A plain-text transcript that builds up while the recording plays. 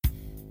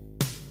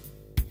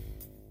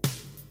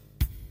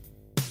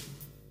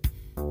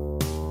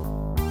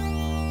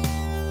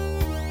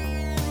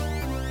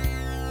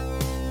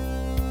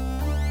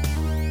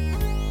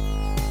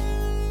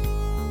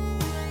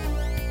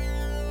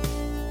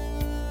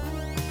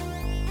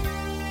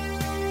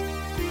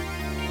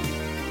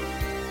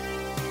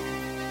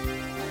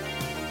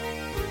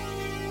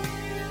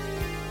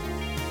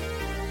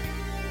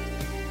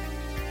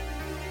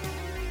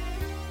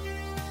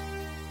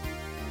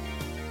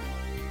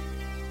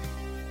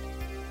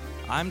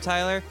I'm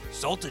Tyler.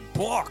 Salted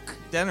pork.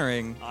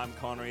 Dennering. I'm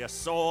Konnery. A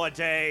soul a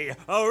day,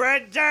 a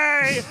red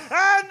day,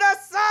 and the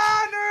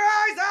sun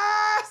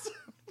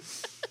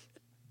rises.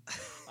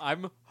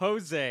 I'm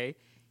José.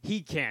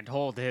 He can't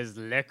hold his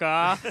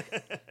liquor.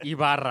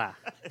 Ibarra.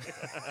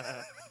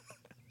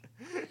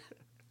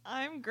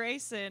 I'm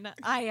Gracen.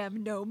 I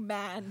am no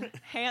man.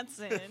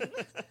 Hansen.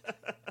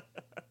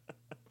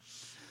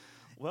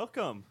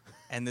 Welcome.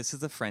 And this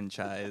is the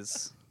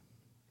Friendchise.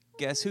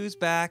 Guess who's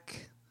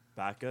back?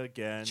 Back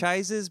again.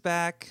 Chise is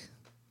back.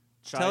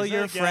 Chise Tell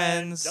your again.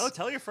 friends. Oh,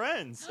 tell your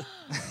friends.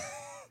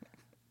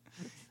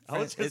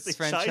 It's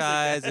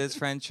Friendchise. It's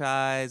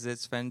Friendchise.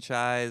 It's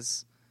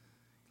Friendchise.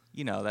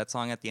 You know, that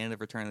song at the end of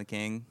Return of the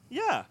King.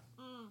 Yeah.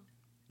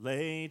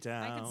 Lay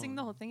down. I can sing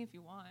the whole thing if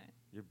you want.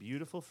 Your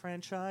beautiful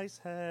franchise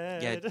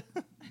head.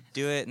 Yeah,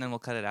 do it, and then we'll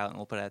cut it out, and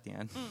we'll put it at the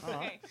end.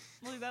 Okay,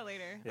 we'll do that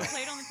later. Yeah. I'll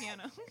play it on the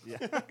piano.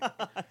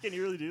 Yeah. Can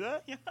you really do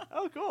that? Yeah.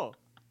 Oh, cool.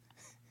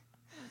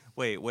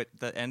 Wait, what?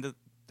 The end of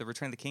the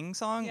Return of the King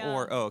song? Yeah.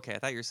 Or, oh, okay, I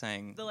thought you were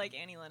saying... The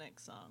Annie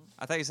Lennox song.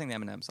 I thought you were saying the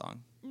Eminem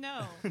song.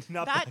 No,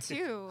 Not that bad.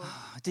 too.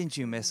 Didn't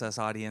you miss us,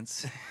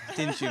 audience?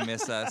 Didn't you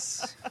miss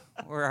us?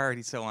 We're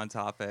already so on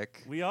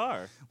topic. We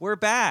are. We're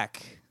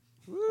back.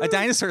 A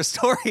dinosaur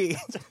story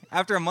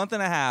after a month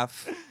and a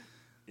half.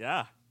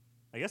 Yeah.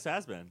 I guess it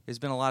has been. There's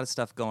been a lot of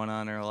stuff going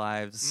on in our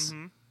lives.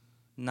 Mm-hmm.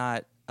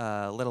 Not,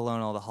 let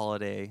alone all the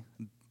holiday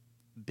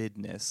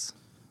bidness.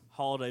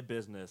 Holiday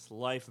business,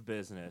 life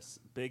business,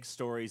 big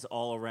stories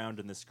all around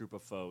in this group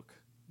of folk.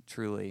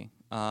 Truly.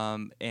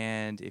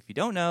 And if you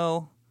don't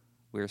know,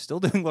 we're still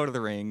doing Lord of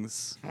the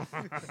Rings.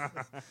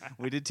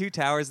 We did 2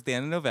 towers at the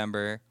end of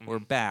November. We're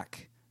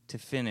back to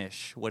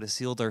finish what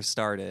Isildur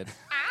started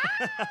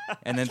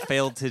and then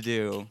failed to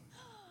do.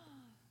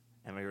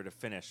 And we were to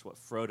finish what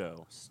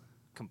Frodo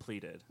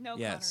completed. No,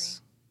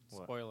 Yes.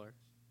 What? Spoiler.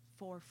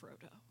 Connery. For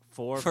Frodo.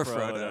 For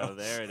Frodo.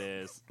 There it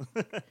is.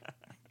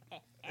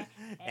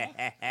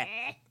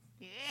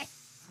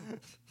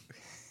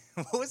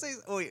 What was I?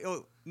 Oh, wait,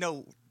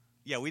 no.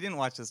 Yeah, we didn't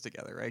watch this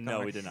together, right? No,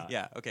 Connor? we did not.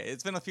 Yeah, okay.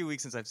 It's been a few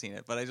weeks since I've seen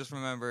it, but I just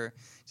remember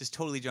just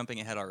totally jumping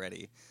ahead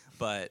already.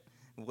 But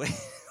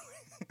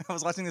I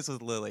was watching this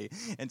with Lily,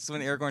 and just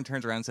when Aragorn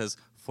turns around and says,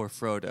 "For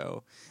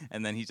Frodo,"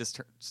 and then he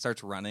just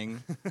starts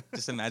running.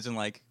 Just imagine,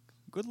 like,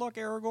 good luck,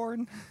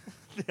 Aragorn.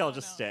 They'll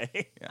just no.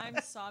 stay. Yeah. I'm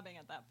sobbing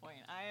at that point.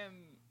 I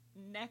am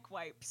neck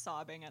wipe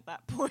sobbing at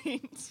that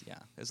point. Yeah,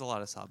 there's a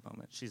lot of sob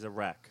moments. She's a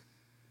wreck.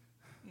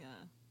 Yeah.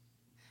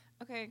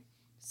 Okay,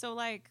 so,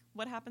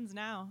 what happens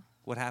now?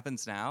 What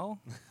happens now?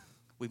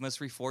 We must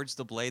reforge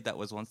the blade that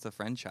was once the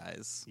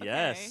Friendchise.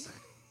 Yes.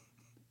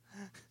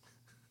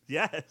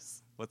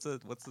 Yes. What's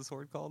the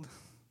sword called?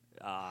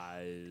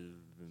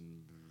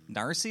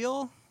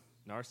 Narsil,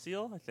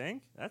 Narsil? I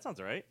think. That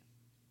sounds right.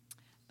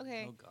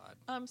 Okay. Oh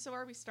God. So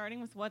are we starting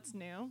with what's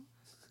new?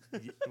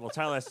 Well,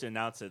 Tyler has to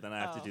announce it, then I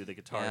have to Oh. do the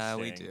guitar Yeah,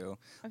 sting. we do.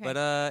 Okay. But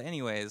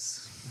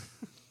anyways,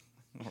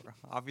 we're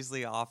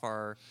obviously off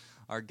our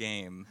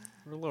game.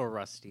 We're a little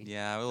rusty.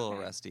 Yeah, we're a little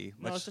Okay. rusty.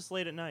 No, it's just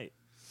late at night.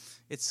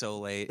 It's so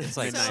late. It's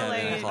like so 7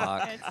 late.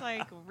 o'clock.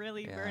 It's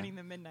really Yeah. burning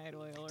the midnight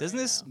oil. Doesn't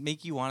right this now.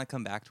 make you want to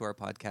come back to our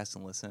podcast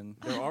and listen?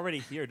 They're already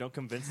here. Don't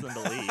convince them to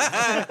leave.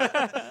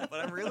 But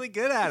I'm really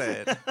good at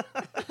it.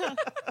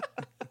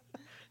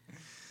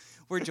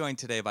 We're joined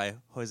today by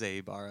José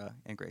Ibarra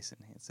and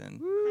Gracen Hansen,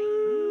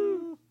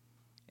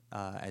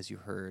 as you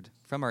heard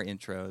from our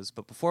intros.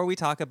 But before we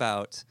talk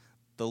about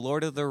The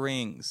Lord of the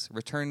Rings,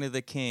 Return of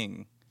the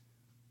King,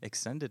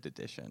 Extended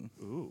Edition,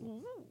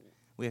 Ooh.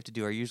 we have to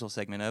do our usual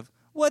segment of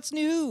What's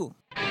New?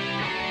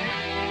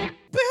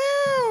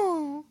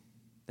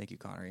 Thank you,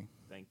 Konnery.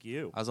 Thank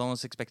you. I was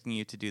almost expecting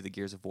you to do the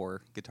Gears of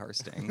War guitar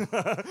sting.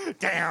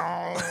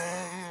 Down.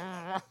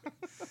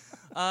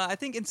 I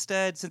think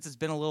instead, since it's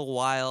been a little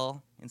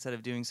while, instead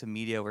of doing some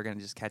media, we're going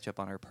to just catch up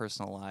on our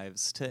personal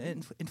lives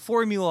to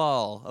inform you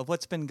all of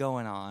what's been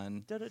going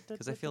on.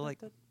 Because I feel like...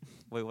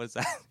 Wait, what is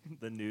that?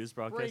 The news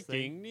broadcast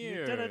Breaking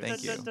news.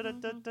 Thank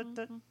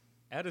you.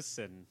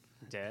 Edison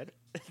dead.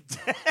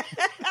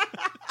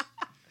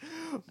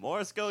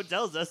 Morse code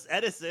tells us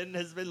Edison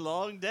has been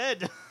long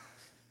dead.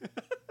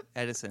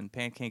 Edison,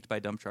 pancaked by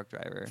dump truck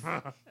driver.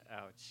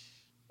 Ouch.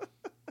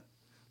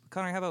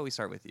 Connor, how about we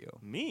start with you?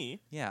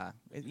 Me? Yeah.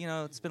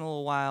 It's been a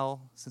little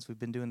while since we've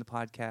been doing the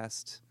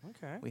podcast.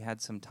 Okay. We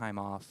had some time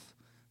off.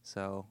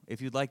 So if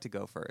you'd like to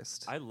go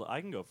first.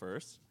 I can go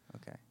first.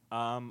 Okay.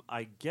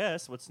 I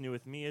guess what's new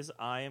with me is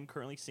I am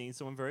currently seeing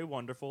someone very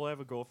wonderful. I have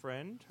a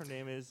girlfriend. Her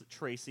name is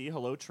Tracy.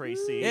 Hello,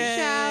 Tracy. Yay!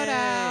 Shout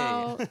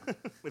out.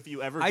 If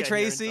you ever Hi, get here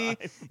in Tracy.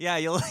 time. Yeah,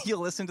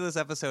 you'll listen to this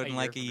episode in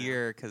like a from now.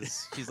 year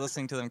because she's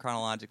listening to them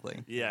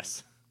chronologically.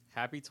 Yes.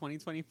 Happy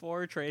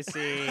 2024,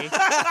 Tracy.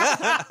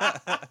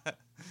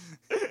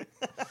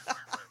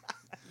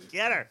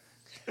 Get her.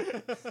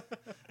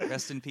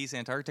 Rest in peace,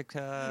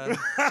 Antarctica.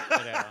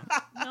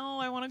 No,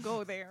 I want to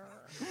go there.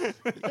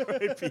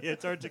 R.I.P.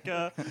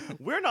 Antarctica.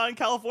 We're not in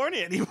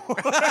California anymore.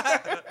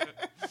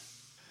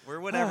 We're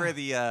whatever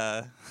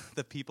the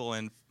people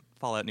in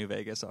Fallout New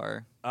Vegas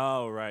are.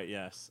 Oh, right,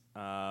 yes.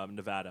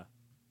 Nevada.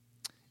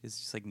 is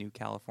just like New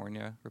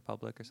California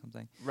Republic or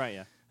something. Right.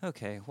 Yeah.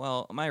 Okay,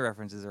 well, my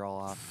references are all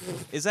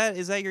off. Is that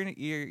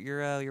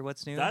your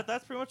what's new?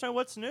 That's pretty much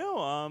what's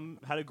new.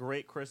 Had a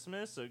great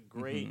Christmas, a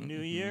great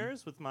New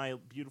Year's with my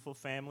beautiful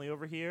family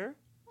over here,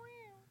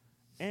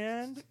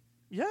 and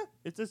yeah,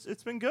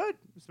 it's been good.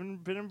 It's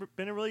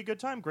been a really good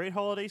time. Great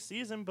holiday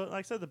season, but like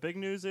I said, the big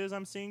news is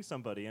I'm seeing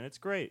somebody, and it's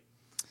great.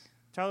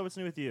 Tyler, what's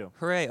new with you?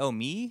 Hooray! Oh,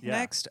 me Yeah.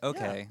 next?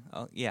 Okay.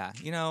 Oh, yeah.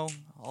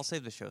 I'll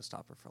save the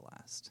showstopper for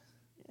last.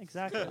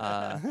 Exactly.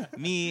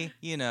 Me,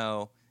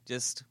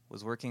 just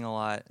was working a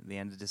lot at the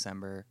end of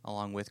December,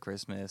 along with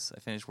Christmas. I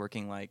finished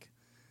working like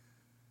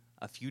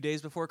a few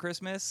days before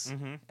Christmas,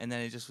 and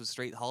then it just was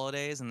straight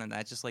holidays, and then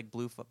that just like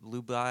blew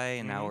by,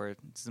 and now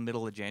it's the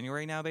middle of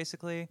January now,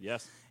 basically.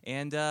 Yes.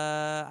 And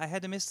I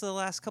had to miss the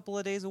last couple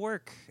of days of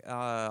work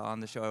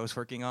on the show I was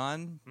working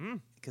on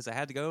because I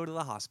had to go to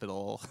the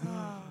hospital. Oh,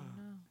 no.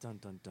 Dun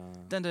dun dun.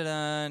 Dun dun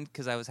dun,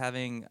 because I was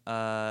having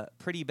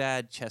pretty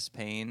bad chest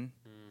pain.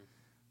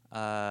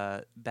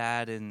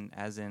 Bad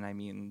as in I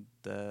mean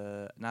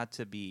the not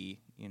to be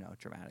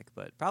dramatic,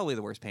 but probably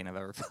the worst pain I've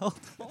ever felt.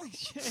 Holy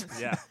shit.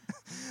 Yeah.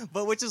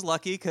 But which is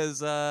lucky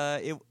because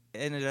it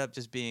ended up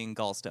just being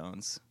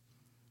gallstones,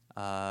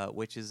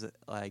 which is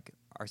like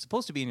are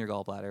supposed to be in your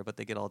gallbladder, but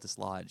they get all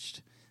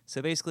dislodged.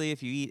 So basically,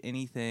 if you eat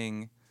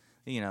anything.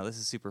 This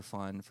is super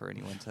fun for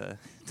anyone to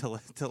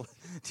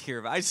hear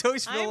about. I just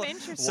always feel I'm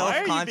interested.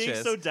 self-conscious. Why are you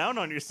being so down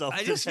on yourself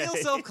I just feel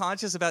today?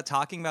 self-conscious about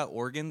talking about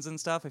organs and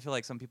stuff. I feel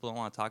like some people don't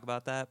want to talk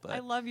about that, but I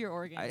love your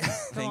organs.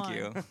 thank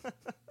you.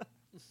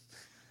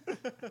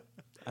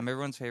 I'm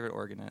everyone's favorite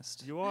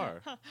organist. You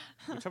are.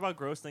 We talk about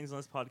gross things on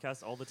this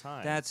podcast all the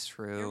time. That's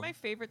true. You're my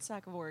favorite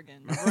sack of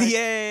organs.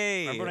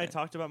 Yay! Remember when I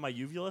talked about my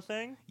uvula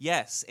thing?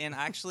 Yes, and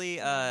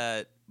actually,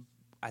 I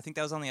think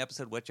that was on the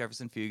episode with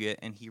Jefferson Fugit,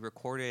 and he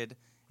recorded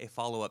a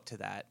follow-up to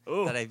that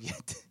Ooh. that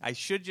I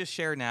should just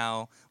share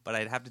now, but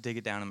I'd have to dig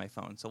it down on my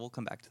phone, so we'll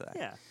come back to that.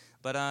 Yeah.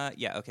 But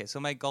yeah, okay. So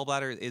my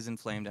gallbladder is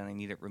inflamed, and I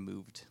need it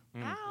removed.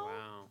 Ow.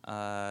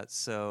 Wow.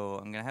 So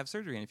I'm gonna have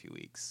surgery in a few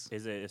weeks.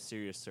 Is it a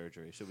serious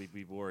surgery? Should we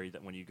be worried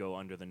that when you go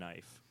under the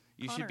knife?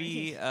 You should Konnery.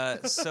 be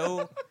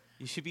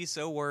you should be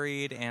so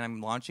worried. And I'm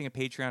launching a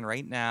Patreon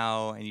right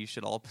now, and you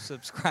should all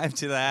subscribe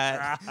to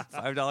that.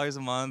 $5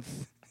 a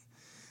month.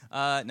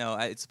 No,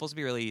 it's supposed to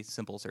be really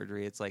simple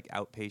surgery. It's like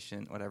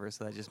outpatient, whatever.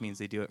 So that just means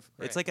they do it.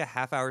 It's like a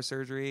half-hour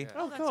surgery. Yeah.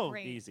 Oh, that's cool.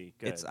 great. Easy.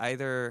 Good. It's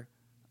either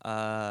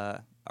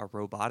a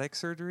robotic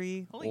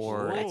surgery Holy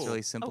or shit. it's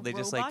really simple. A They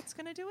just robot's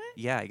gonna do it?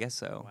 yeah, I guess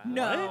so. Wow.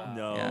 No. What?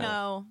 No. Yeah.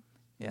 No.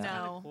 Yeah.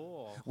 No.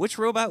 Cool. Which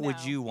robot would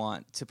No. you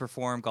want to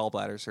perform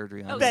gallbladder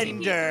surgery on? Oh,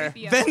 Bender.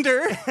 C3PO.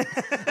 Bender.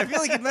 I feel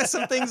like you'd mess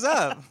some things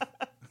up.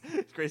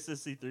 Gracen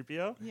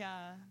C3PO?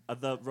 Yeah.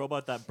 The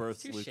robot that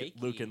births Too Luke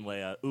shaky. and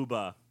Leia.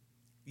 Uba.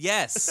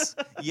 Yes,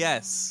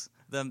 yes.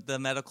 The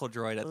medical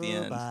droid at the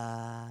end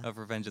of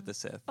Revenge of the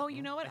Sith. Oh,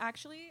 you know what?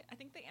 Actually, I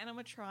think the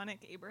animatronic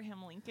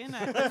Abraham Lincoln.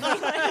 You're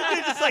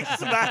just like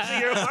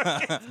smashing your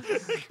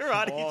organs.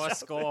 Karate Four chop.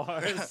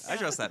 scores. I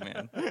trust that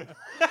man.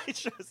 I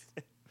trust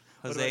it.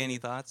 What Jose, about any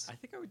thoughts? I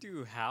think I would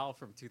do Hal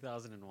from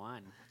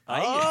 2001.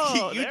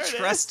 Oh, you there it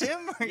trust is.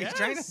 him? Are you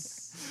trying to?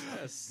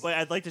 Yes. Wait,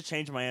 I'd like to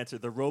change my answer.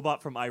 The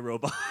robot from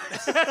iRobot.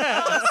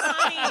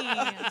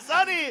 Oh, Sonny.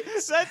 Sonny!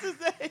 That's his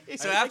name!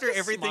 So I after like to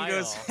everything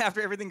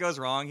smile. goes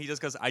wrong, he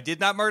just goes, "I did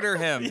not murder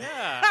him."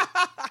 Yeah.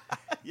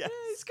 Yes.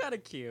 He's kind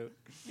of cute.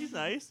 He's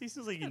nice. He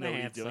seems like you Kinda know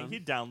what he's doing. handsome.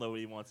 He'd download what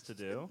he wants to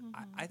do.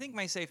 I think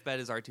my safe bet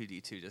is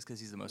R2D2 just because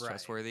he's the most Right.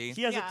 trustworthy.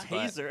 He has Yeah. a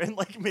taser and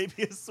like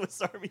maybe a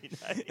Swiss Army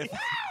knife.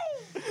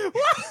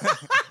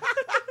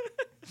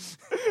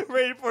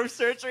 Ready for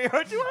surgery.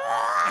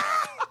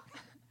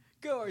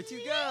 Go,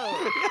 R2,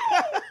 go.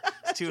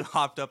 He's too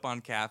hopped up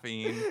on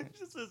caffeine,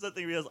 Just as that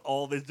thing, he has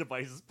all of his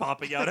devices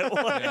popping out at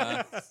once.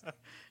 Yeah.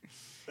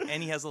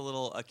 and he has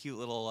a cute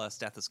little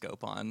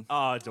stethoscope on.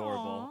 Oh,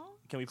 adorable. Aw.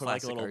 Can we put like a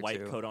Classic little white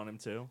R2. coat on him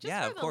too? Just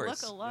Yeah, for of the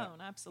course. look alone,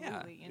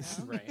 absolutely. You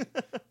know. Right.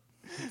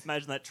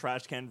 Imagine that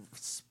trash can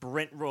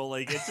sprint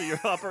rolling into your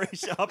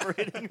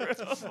operating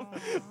room,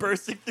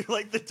 bursting through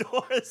like the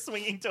door,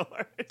 swinging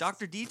door.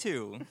 Dr.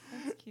 D2.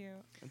 That's cute.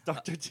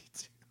 Dr.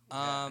 D2. Yeah,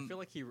 I feel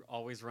like he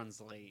always runs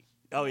late.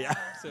 Oh yeah.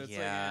 So it's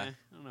Yeah. like,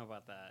 I don't know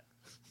about that.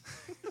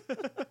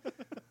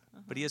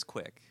 But he is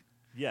quick.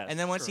 Yes. And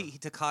then once True. he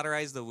to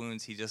cauterize the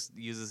wounds, he just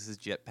uses his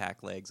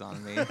jetpack legs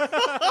on me. Oh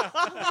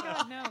my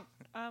god, no.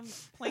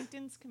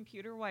 Plankton's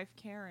computer wife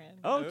Karen.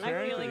 Oh, I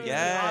Karen. feel like it's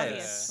Yes. the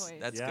obvious choice.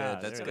 That's Yeah,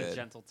 good. That's there Got it a good.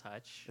 gentle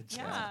touch.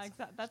 Yeah,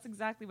 that's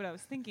exactly what I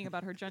was thinking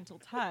about her gentle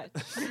touch.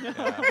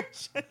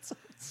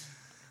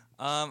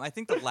 I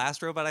think the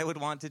last robot I would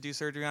want to do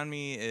surgery on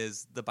me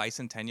is the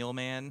Bicentennial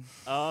Man.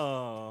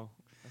 Oh.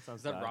 That sounds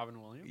Is that bad.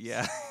 Robin Williams?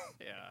 Yeah.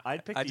 Yeah.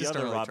 I'd pick I the just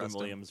don't other really Robin trust him.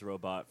 Williams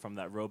robot from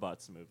that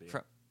Robots movie.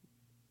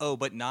 Oh,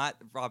 but not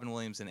Robin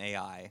Williams in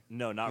AI.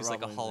 No, not He's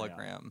Robin like a Williams,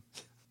 yeah. hologram.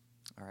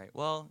 All right.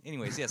 Well,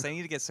 anyways, yes, I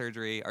need to get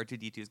surgery.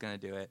 R2D2 is going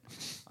to do it.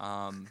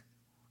 I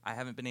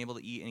haven't been able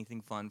to eat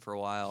anything fun for a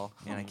while,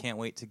 and I can't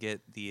wait to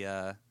get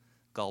the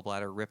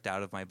gallbladder ripped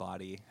out of my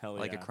body, Hell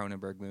like yeah. a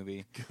Cronenberg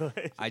movie.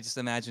 Good. I just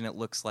imagine it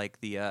looks like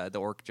the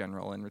orc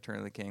general in Return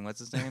of the King. What's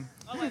his name?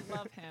 Oh, I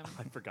love him.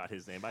 I forgot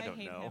his name. I I don't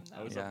hate know. him,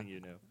 I was though. hoping you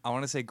knew. I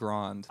want to say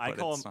Grond, I but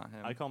call it's him. not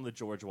him. I call him the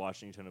George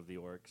Washington of the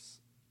orcs.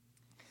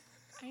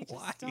 I just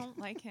Why? don't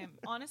like him.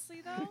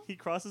 Honestly, though. He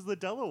crosses the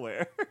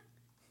Delaware.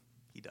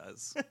 He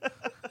does.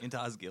 Into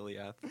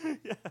Osgiliath.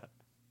 Yeah.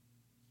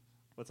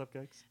 What's up,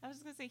 guys? I was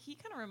just gonna say he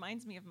kind of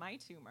reminds me of my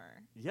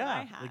tumor. that Yeah,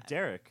 I had. like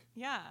Derek.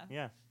 Yeah,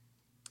 Yeah.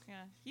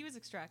 he was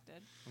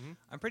extracted.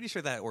 I'm pretty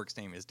sure that orc's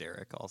name is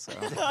Derek also.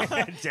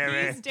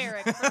 Derek. He's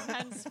Derek from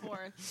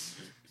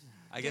henceforth.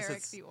 I guess Derek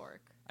it's the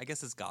orc. I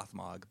guess it's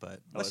Gothmog, but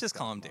Oh, let's it's just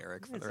call him Gothmog.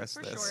 Derek for It's the rest For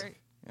of this. short,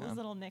 Yeah. his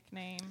little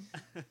nickname.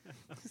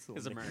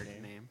 His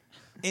American name.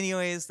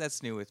 Anyways,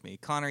 that's new with me.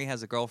 Konnery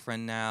has a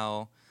girlfriend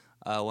now,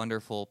 a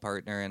wonderful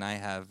partner, and I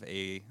have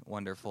a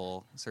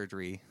wonderful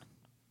surgery.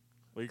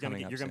 Well, you're gonna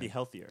Coming up be soon.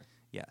 healthier,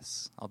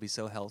 Yes, I'll be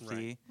so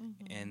healthy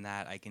in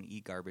that I can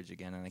eat garbage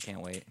again, and I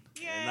can't wait.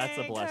 and that's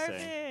a Yay, blessing.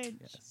 garbage.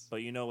 Yes.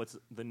 But you know what's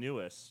the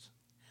newest?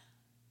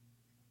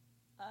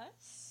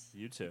 Us?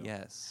 You two.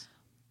 Yes.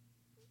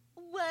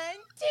 1,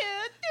 2,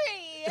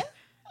 3.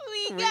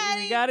 We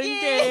We got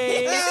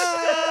engaged.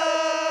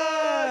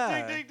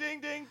 Ding ding ding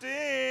ding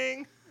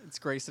ding. It's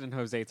Gracen and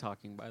Jose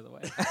talking, by the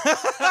way.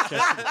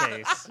 Just in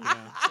case. You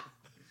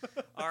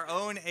know. Our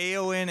own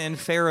Eowyn and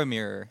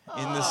Faramir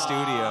in the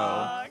studio.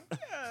 I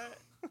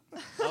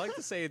like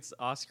to say it's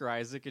Oscar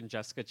Isaac and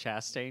Jessica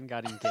Chastain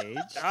got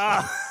engaged.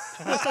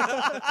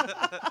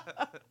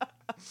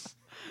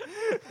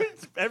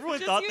 Everyone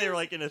Just thought they use- were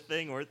like in a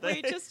thing, weren't they?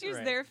 Wait, just use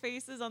Right. their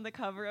faces on the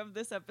cover of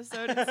this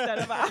episode instead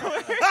of ours.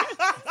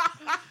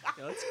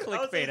 Yeah, let's I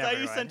was saying, clickbait is that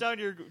you everyone. sent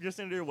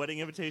down your wedding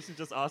invitation,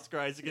 just Oscar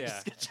Isaac and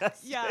Yeah. Jessica Chastain.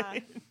 Yeah.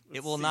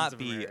 It will Scenes not of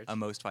be marriage. a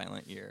most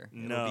violent year.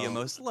 It'll No. be a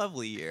most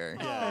lovely year.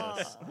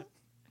 Yes. Aw.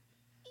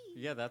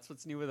 Yeah, that's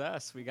what's new with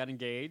us. We got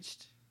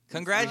engaged.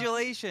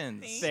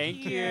 Congratulations.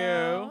 Thank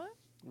you.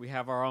 We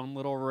have our own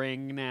little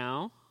ring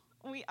now.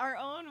 We our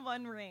own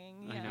one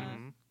ring. I Yeah. know.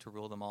 Mhm. To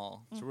rule them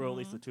all. So we're at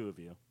least the two of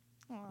you.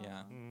 Aw.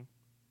 Yeah. Mhm.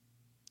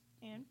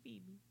 And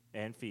Phoebe.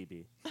 And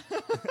Phoebe.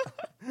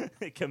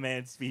 It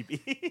commands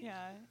Phoebe.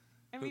 Yeah.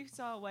 And we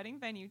saw a wedding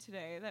venue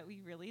today that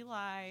we really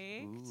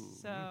liked. Ooh.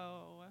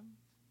 So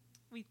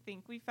we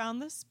think we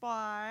found the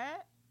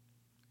spot.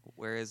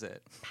 Where is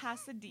it?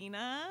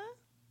 Pasadena.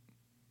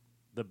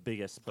 The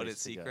biggest place But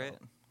it's to secret.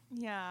 go.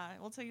 Yeah,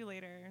 we'll tell you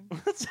later.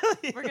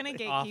 We're We're gonna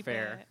Off gatekeep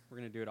air. it. We're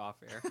gonna do it off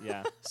air.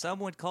 Yeah. Some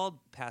would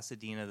call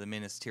Pasadena the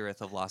Minas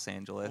Tirith of Los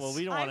Angeles. Well,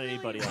 we don't I want really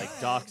anybody like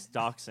would.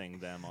 doxing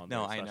them on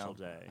No, their I special know.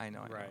 day. I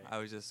know. Right. I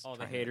was just All the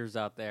trying to- haters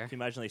out there. Can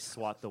you imagine they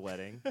swat the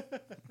wedding?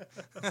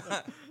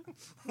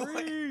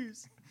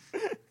 Freeze.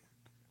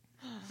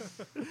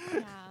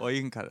 Yeah. Well,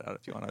 you can cut it out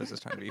if you want. I was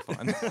just trying to be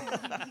fun.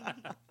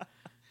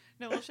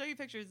 No, we'll show you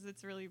pictures.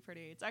 It's really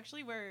pretty. It's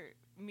actually where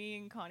me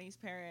and Connie's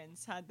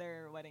parents had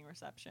their wedding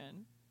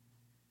reception.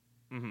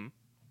 Mm-hmm.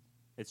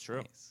 It's true.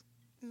 Nice.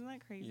 Isn't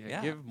that crazy? Yeah,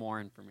 Yeah. give more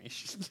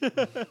information.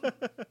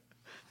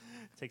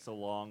 Takes a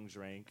long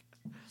drink.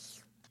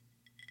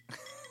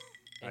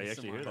 I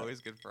actually hear that.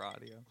 Always good for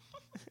audio.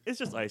 It's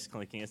just ice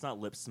clinking. It's not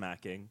lip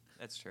smacking.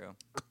 That's true.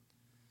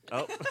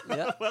 Oh,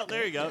 Yeah. well,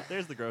 there you go.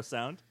 There's the gross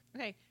sound.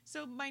 Okay,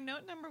 so my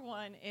note number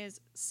 1 is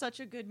such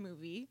a good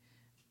movie.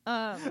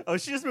 Oh,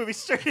 she just moving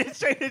straight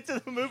into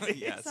the movie.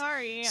 Yes.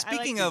 Sorry.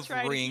 Speaking I like of to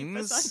try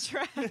rings, to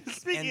keep us on track.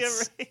 Speaking and, of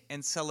s-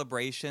 and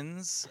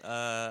celebrations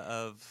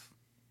of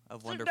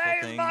wonderful Today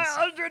is things. my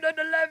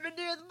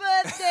 111th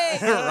birthday.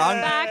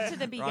 Wrong- Back to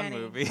the wrong beginning.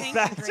 movie. Thank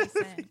Back you, to the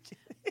Grayson.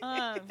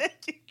 beginning. Thank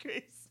you,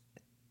 Grace.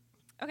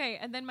 Okay,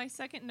 and then my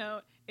second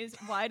note is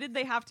why did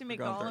they have to make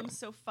going through Gollum 'em.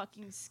 so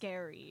fucking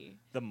scary?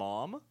 The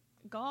mom?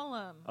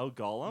 Gollum. Oh,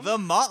 Gollum? The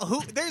mom.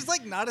 Who? There's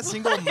like not a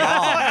single mom.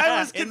 I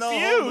was in the whole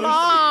confused. movie.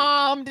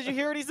 Mom, did you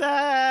hear what he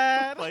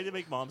said? Why did they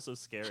make mom so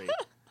scary?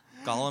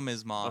 Gollum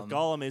is mom.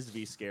 Gollum is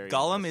V scary.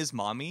 Gollum is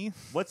mommy.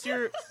 What's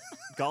your...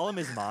 Gollum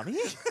is mommy?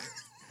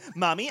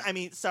 Mommy? I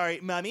mean, sorry,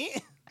 mommy?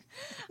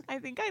 I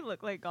think I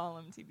look like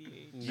Gollum,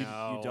 TBH. You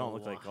don't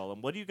look like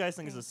Gollum. What do you guys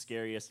think is the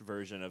scariest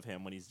version of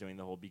him when he's doing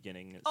the whole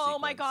beginning Oh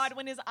my sequence? god,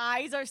 when his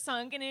eyes are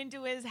sunken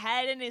into his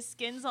head and his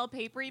skin's all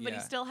papery, but he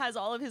Yeah. still has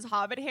all of his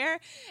hobbit hair,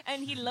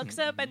 and he looks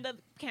up and the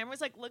camera's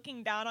like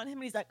looking down on him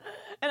and he's like,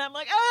 and I'm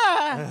like,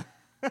 ah!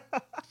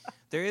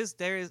 There is.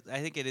 I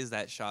think it is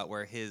that shot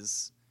where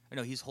he's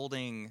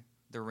holding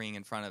the ring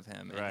in front of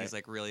him, and Right. he's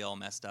like really all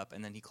messed up,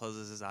 and then he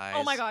closes his eyes.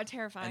 Oh my god,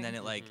 terrifying. And then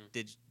it like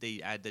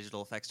they add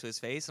digital effects to his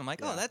face. I'm like,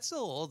 Yeah. oh, that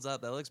still holds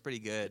up. That looks pretty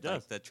good. It does.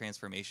 Like the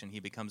transformation,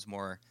 he becomes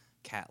more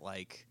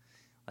cat-like,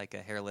 like a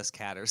hairless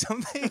cat or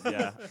something.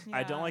 Yeah. I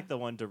Yeah. don't like the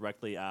one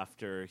directly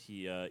after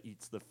he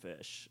eats the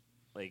fish.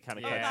 Like, kind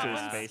of Yeah. cuts That to his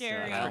one's face.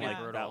 scary, I don't yeah. like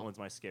that Brutal. one's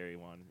my scary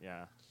one.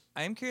 Yeah.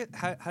 I am curious.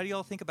 How do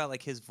y'all think about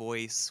like his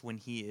voice when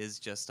he is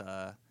just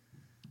a?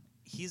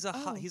 He's a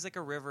Oh. he's like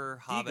a river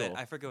hobbit. Deagle.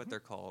 I forget what they're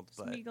called,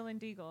 but Smeagol and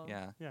Deagle.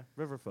 yeah. Yeah.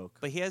 River folk.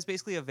 But he has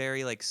basically a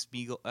very like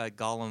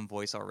Gollum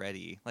voice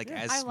already, like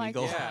Yeah. as I like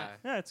Smeagol. that.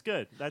 Yeah. Yeah, it's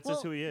good. That's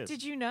just Well, who he is.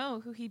 Did you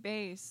know who he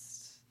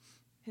based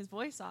his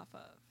voice off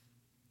of?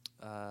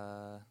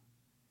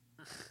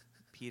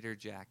 Peter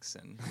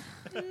Jackson.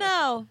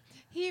 No,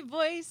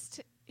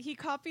 he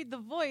copied the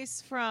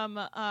voice from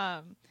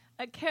a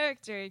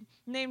character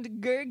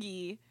named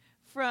Gurgi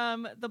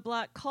from The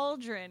Black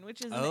Cauldron,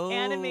 which is an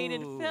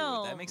animated film.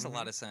 That makes a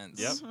lot of sense.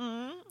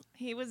 Yep.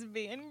 He was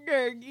being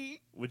Gurgi.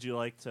 Would you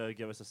like to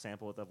give us a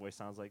sample of what that voice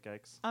sounds like,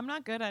 Gex? I'm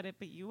not good at it,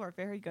 but you are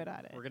very good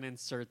at it. We're gonna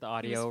insert the He was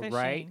audio fishing.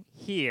 right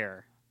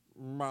here.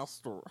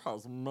 Master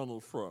has many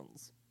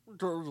friends.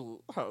 Gurgi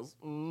has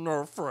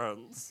no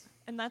friends.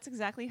 And that's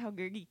exactly how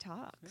Gurgi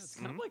talks. It's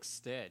kind of like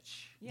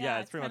Stitch. Yeah,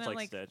 it's pretty much kinda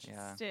like Stitch.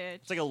 Yeah.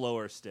 Stitch. It's like a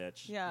lower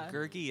Stitch. Yeah.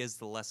 Gurgi is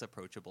the less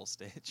approachable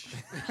Stitch.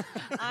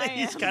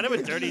 He's kind of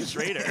a dirty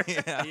traitor.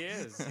 Yeah. He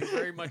is. He's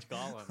very much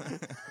Gollum.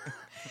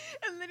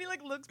 And then he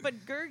looks,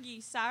 but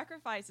Gurgi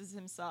sacrifices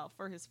himself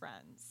for his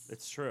friends.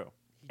 It's true.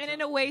 And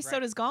in a way, so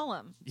does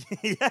Gollum.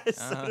 Yes,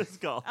 so does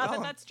Gollum.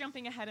 But that's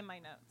jumping ahead in my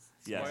notes.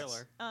 Yes.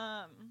 Spoiler.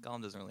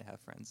 Gollum doesn't really have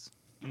friends.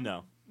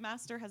 No.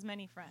 Master has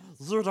many friends.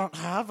 You don't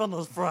have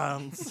any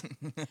friends.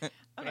 But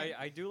Okay.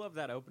 I do love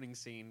that opening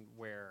scene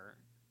where,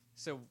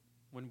 so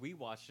when we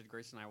watched it,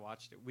 Grace and I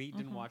watched it, we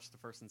didn't watch the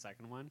first and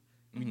second one.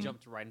 We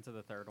jumped right into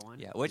the third one.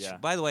 Yeah, which, Yeah.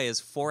 by the way, is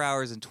 4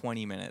 hours and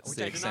 20 minutes. Which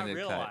the I did not extended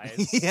realize.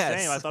 cut.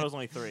 Yes. Same, I thought it was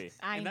only 3.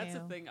 And that's the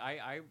thing.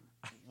 I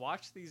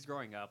watched these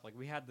growing up. Like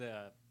we had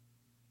the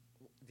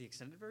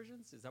extended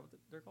versions. Is that what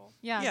they're called?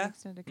 Yeah. Yeah. the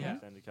extended cut. Yeah.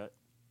 Extended cut.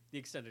 The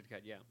extended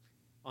cut, yeah,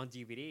 on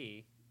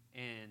DVD.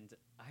 And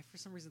I, for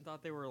some reason,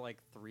 thought they were like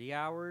 3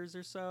 hours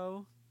or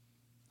so.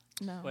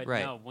 No. But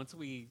Right. no, once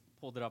we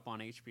pulled it up on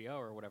HBO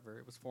or whatever,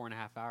 it was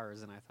 4.5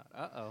 hours, and I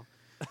thought,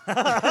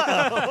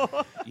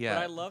 uh-oh. Yeah.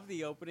 But I love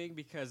the opening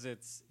because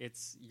it's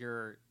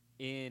you're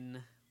in,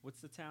 what's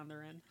the town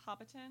they're in?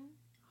 Hobbiton?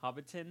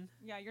 Hobbiton.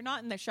 Yeah, you're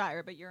not in the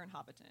Shire, but you're in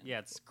Hobbiton. Yeah,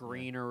 it's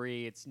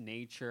greenery, it's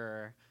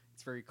nature,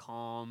 it's very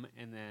calm,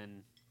 and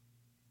then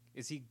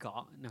is he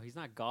No, he's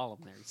not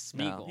Gollum there. He's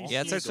No. Smeagol. He's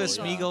Yeah, it starts with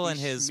Smeagol. Smeagol and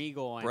He's his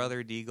Smeagol and-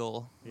 brother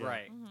Deagle. Yeah.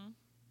 Right. Mm-hmm.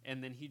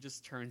 And then he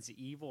just turns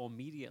evil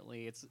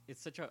immediately. It's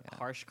such a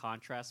harsh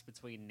contrast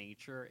between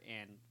nature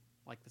and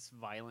like this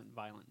violent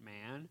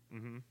man.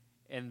 Mm-hmm.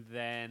 And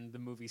then the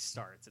movie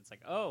starts. It's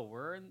like, oh,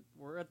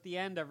 we're at the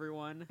end,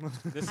 everyone.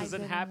 This I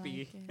isn't didn't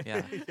happy. like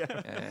it. Yeah.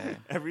 Yeah.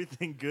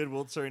 Everything good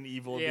will turn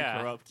evil and Yeah.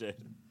 be corrupted.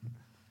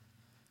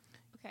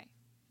 Okay.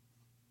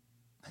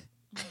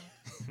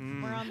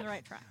 We're on the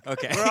right track.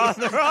 Okay. We're on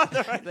the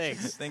right.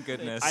 Thanks. Thank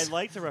goodness. I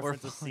like to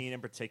reference a scene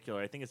in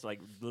particular. I think it's like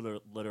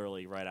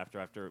literally right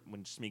after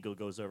when Smeagol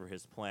goes over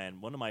his plan.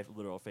 One of my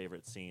literal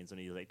favorite scenes when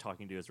he's like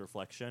talking to his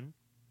reflection.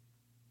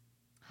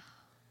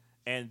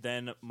 And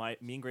then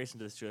me and Gracen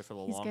did this together for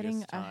the He's longest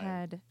getting time.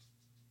 ahead.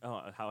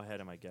 Oh, how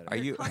ahead am I getting? Are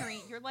you- Connery,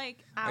 you're like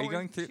Are hour you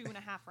going through- 2.5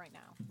 right now.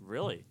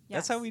 really?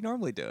 That's how we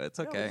normally do it. It's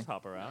Yeah, we'll okay. just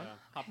hop around.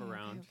 Hop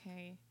around.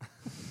 Okay.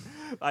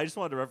 I just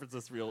wanted to reference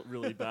this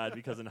really bad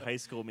because in high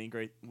school, me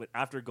and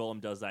after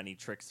Gollum does that, and he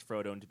tricks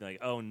Frodo into being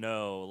like, "Oh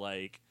no,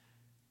 like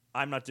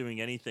I'm not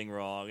doing anything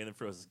wrong," and then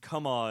Frodo says,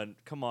 "Come on,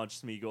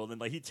 Smeagol." And then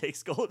like he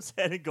takes Gollum's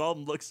head, and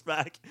Gollum looks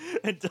back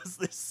and does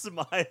this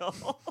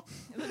smile.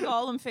 The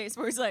Gollum face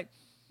where he's like,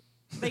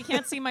 they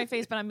can't see my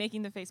face, but I'm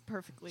making the face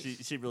perfectly.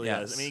 She really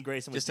Yes. does. I mean,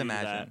 Gracen would Just do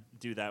imagine.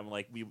 that when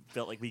like we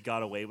felt like we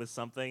got away with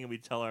something, and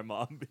we'd tell our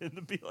mom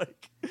and be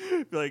like,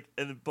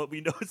 but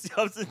we know it's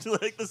the opposite to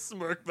like the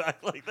smirk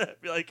back like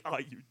that, be like, "Oh,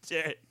 you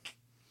dick."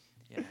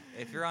 Yeah.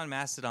 If you're on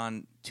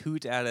Mastodon,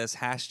 toot at us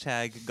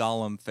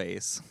 #Gollum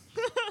face.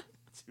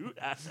 Dude,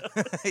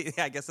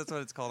 Yeah, I guess that's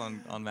what it's called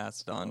on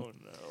Mastodon. oh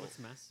no. What's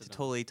Mastodon? To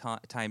totally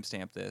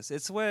timestamp this.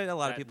 It's what a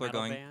lot of That people are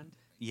metal going. band?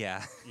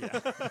 Yeah. Yeah.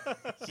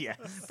 Yeah.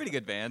 Pretty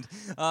good band.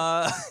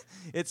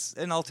 It's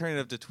an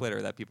alternative to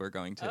Twitter that people are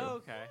going to Oh,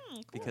 okay.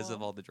 because of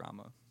Cool. all the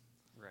drama.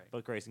 Right.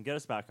 But Gracen, get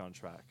us back on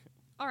track.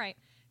 All right.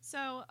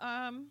 So,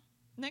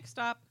 next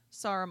up,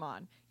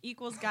 Saruman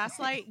equals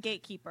gaslight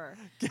gatekeeper.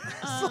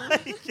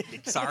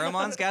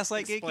 Saruman's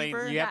gaslight Explain,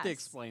 gatekeeper. you have to Yes.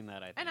 explain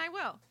that, I think. And I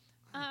will.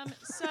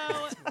 So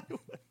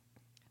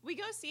we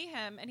go see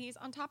him, and he's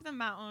on top of the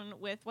mountain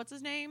with what's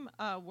his name?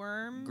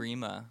 Worm.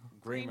 Grima.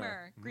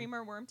 Greamer.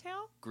 Greamer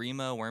Wormtail.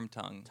 Grima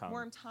Wormtongue. Tongue.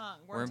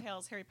 Wormtongue. Worm-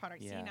 Wormtail's Harry Potter.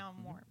 Yeah. See, now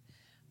I'm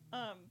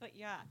warm. But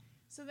yeah.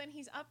 So then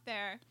he's up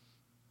there,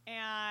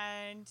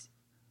 and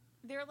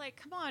they're like,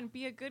 "Come on,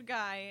 be a good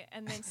guy."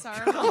 And then Come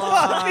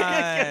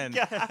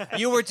Saruman. on.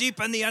 You were deep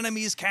in the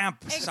enemy's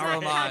camp, Exact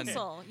Saruman.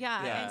 council.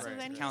 Yeah. Yeah, And so right.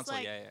 then he's Council,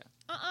 like, yeah.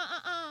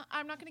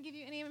 I'm not going to give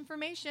you any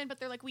information, but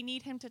they're like, we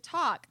need him to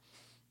talk.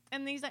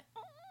 And then he's like,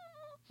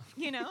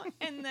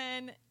 and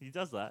then He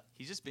does that.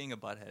 He's just being a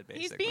butthead,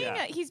 basically.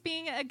 he's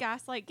being a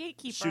gaslight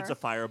gatekeeper. Shoots a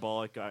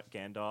fireball at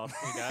Gandalf.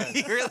 He does.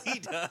 He really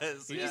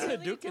does. He yeah. just really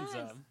Hadouken does.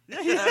 some.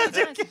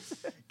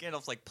 Yes.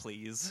 Gandalf's like,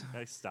 please.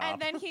 Like, stop.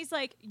 And then he's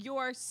like,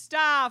 your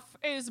staff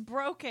is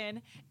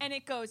broken, and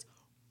it goes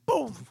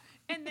boom.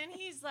 And then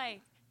he's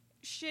like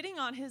shitting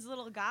on his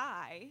little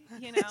guy,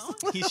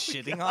 He's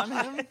shitting on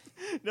him?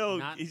 no,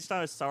 Not- he's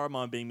not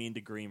Saruman being mean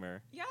to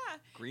Greamer. Yeah.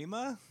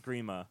 Grima?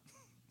 Grima.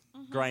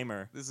 Mm-hmm.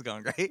 Grimer. This is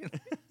going great.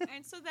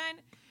 And so then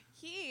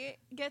he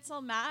gets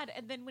all mad,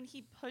 and then when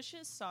he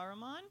pushes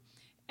Saruman,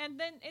 And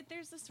then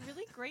there's this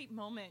really great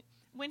moment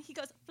when he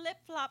goes flip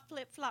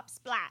flop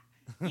splat,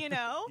 you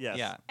know? Yes.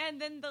 Yeah. And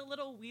then the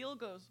little wheel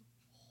goes.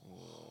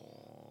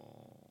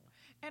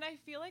 And I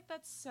feel like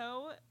that's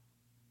so.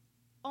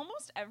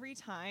 Almost every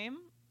time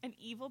an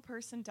evil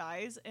person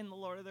dies in The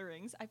Lord of the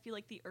Rings, I feel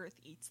like the earth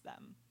eats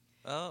them.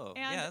 Oh, And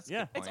yeah, that's a Yeah.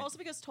 good point. It's also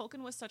because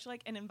Tolkien was such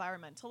like an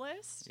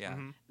environmentalist yeah.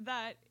 Mhm.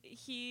 that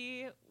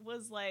he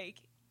was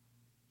like,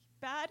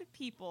 bad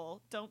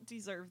people don't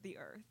deserve the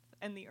earth,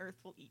 and the earth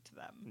will eat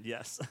them.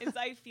 Yes. Is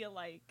I feel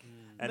like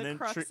And the then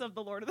crux of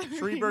The Lord of the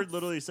Rings. Treebird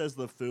literally says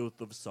the filth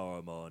of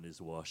Saruman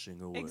is washing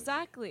away.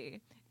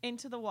 Exactly.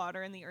 Into the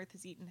water, and the earth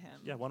has eaten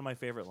him. Yeah, one of my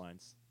favorite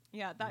lines.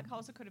 Yeah, that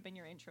also could have been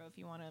your intro if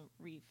you want to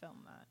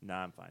refilm that.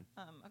 Nah, I'm fine.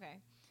 Okay.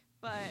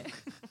 But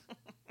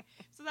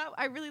so that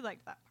I really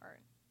liked that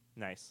part.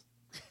 Nice.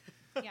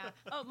 Yeah.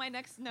 Oh, my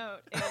next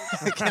note is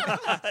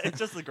It's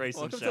just the Gracen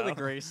Welcome show. to the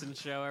Gracen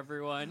show,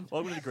 everyone.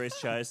 Welcome to the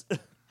Gracechise. it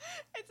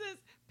says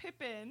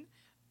Pippin.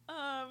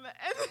 And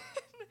then,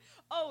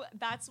 oh,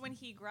 that's when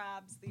he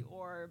grabs the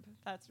orb.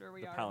 That's where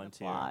we The are in the Palantir.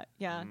 plot.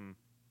 Yeah. Mm.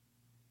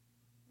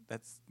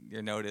 That's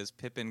your note is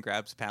Pippin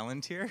grabs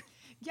Palantir.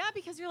 Yeah,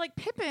 because you're like,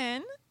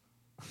 Pippin.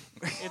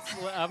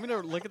 I'm gonna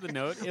look at the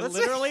note. It Let's-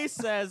 literally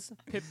says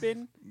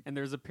Pippin, and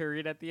there's a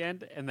period at the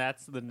end, and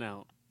that's the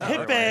note.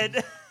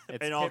 Pippin!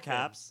 It's In all Pippin.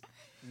 caps.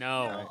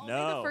 No. Only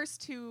No. the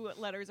first two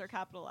letters are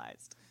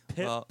capitalized.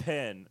 Well-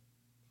 Pippin.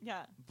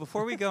 Yeah.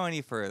 Before we go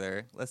any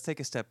further, let's take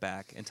a step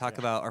back and talk Yeah.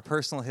 about our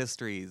personal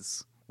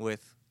histories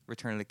with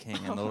Return of the King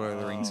and the Lord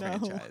of the Rings no.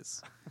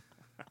 franchise.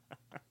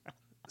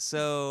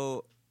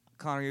 So,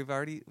 Connor,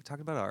 we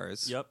talked about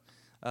ours. Yep.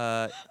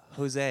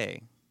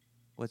 Jose,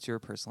 what's your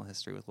personal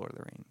history with Lord of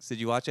the Rings? Did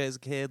you watch it as a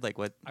kid? Like,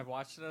 what I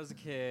watched it as a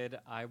kid.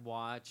 I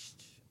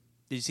watched.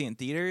 did you see it in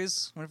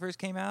theaters when it first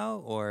came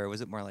out, or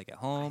was it more like at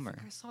home? I Or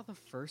think I saw the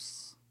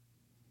first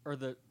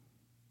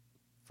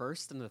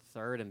and the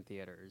third in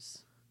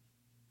theaters.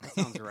 That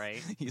sounds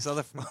right. you saw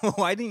the?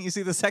 Why didn't you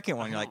see the second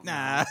one? You're like,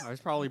 nah. I was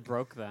probably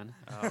broke then.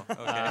 Oh,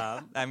 okay.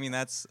 I mean,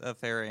 that's a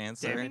fair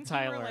answer. Damn I it, mean, you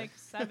Tyler. were like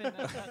 7 at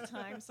that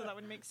time, so that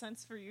would make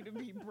sense for you to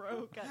be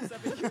broke at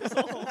 7 years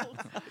old.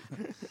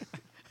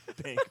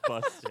 Bank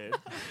busted.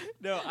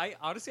 No, I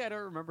honestly don't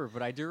remember,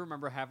 but I do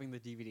remember having the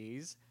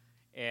DVDs,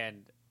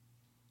 and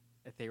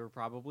they were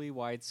probably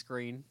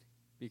widescreen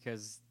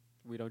because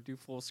we don't do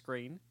full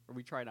screen, or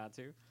we try not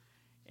to,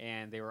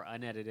 and they were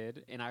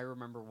unedited. And I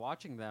remember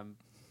watching them,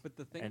 but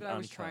the thing And that I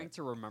was uncut. trying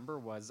to remember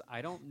was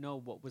I don't know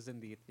what was in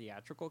the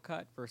theatrical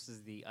cut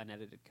versus the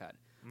unedited cut.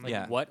 Like,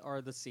 Yeah. what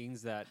are the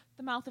scenes that?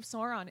 The Mouth of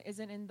Sauron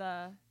isn't in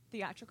the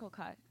theatrical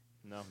cut.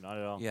 No, not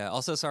at all. Yeah.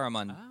 Also,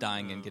 Saruman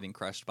dying and Oh. getting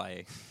crushed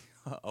by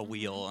a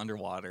wheel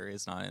underwater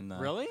is not in the.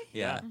 Really?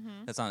 Yeah,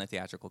 Mhm. that's not in the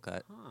theatrical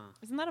cut. Huh.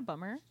 Isn't that a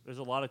bummer? There's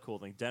a lot of cool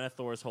things.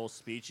 Denethor's whole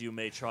speech, "You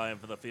may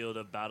triumph in the field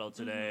of battle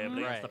today, but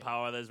against Right. the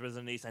power that is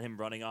risen east," and him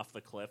running off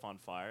the cliff on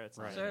fire. It's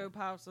Right. not-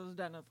 passes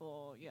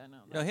Denethor. Yeah, no.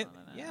 No,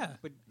 yeah,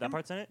 But that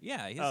part's in it.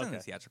 yeah, he's Oh, in the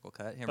okay. theatrical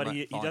cut. Him But run-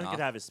 he falling doesn't get off.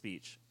 to have his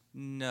speech.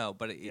 No,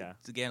 but Yeah.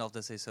 Gandalf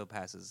does say so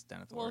passes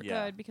Denethor. Well,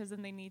 Yeah. good, because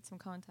then they need some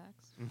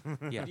context.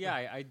 yeah. yeah,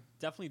 I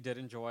definitely did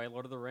enjoy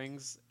Lord of the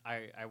Rings.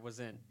 I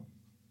wasn't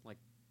like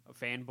a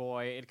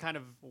fanboy. It kind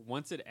of,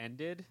 once it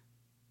ended,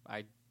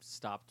 I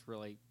stopped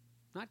really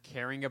not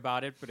caring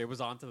about it, but it was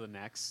on to the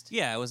next.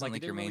 Yeah, it wasn't Like,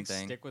 like it your didn't main really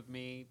thing. stick with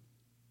me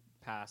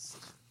past,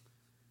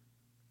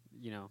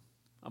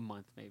 a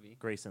month maybe.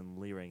 Grayson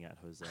leering at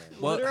Jose.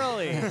 Well-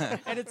 Literally.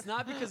 And it's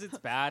not because it's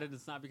bad, and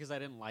it's not because I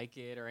didn't like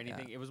it or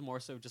anything. Yeah. It was more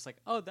so just like,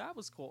 oh, that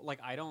was cool. Like,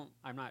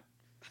 I'm not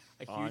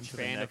a On huge to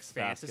the fan of next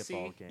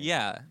basketball fantasy. game.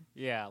 Yeah,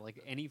 Yeah,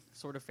 like any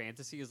sort of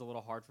fantasy is a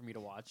little hard for me to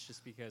watch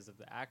just because of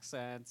the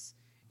accents,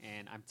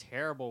 and I'm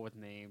terrible with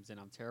names, and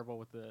I'm terrible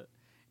with the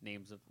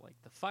names of like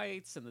the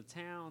fights and the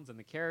towns and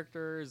the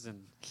characters,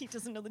 and He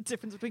doesn't know the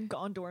difference between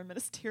Gondor and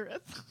Minas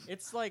Tirith.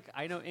 it's like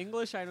I know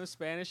English, I know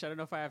Spanish, I don't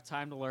know if I have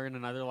time to learn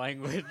another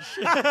language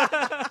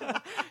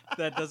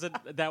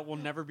that will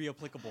never be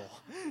applicable.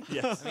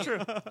 Yes, true.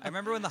 I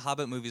remember when the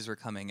Hobbit movies were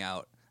coming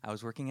out. I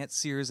was working at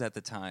Sears at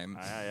the time.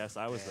 Yes,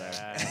 I was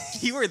there.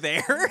 You were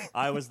there?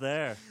 I was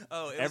there.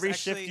 Oh, it was Every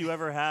actually- shift you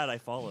ever had, I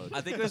followed.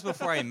 I think it was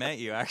before I met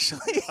you,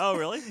 actually. Oh,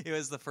 really? It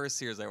was the first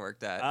Sears I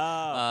worked at.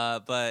 Oh.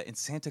 But in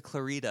Santa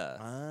Clarita.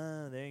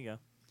 There you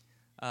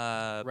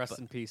go. Rest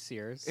in peace,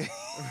 Sears.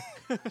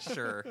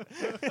 Sure.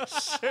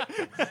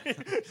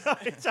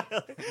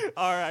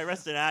 All right,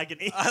 rest in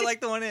agony. I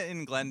like the one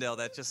in Glendale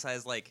that just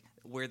has like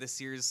where the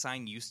Sears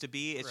sign used to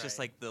be. It's just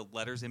Right. like the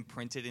letters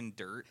imprinted in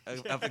dirt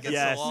up against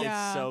Yes, the wall.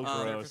 Yeah. it's so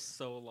Um, They're gross.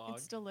 so long.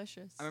 It's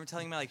delicious. I remember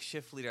telling my like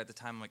shift leader at the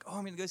time, I'm like, oh,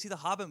 I'm gonna go see the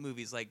Hobbit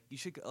movies. Like, you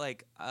should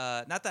like,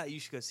 not that you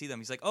should go see them.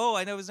 He's like, oh,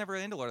 I know I was never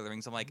into Lord of the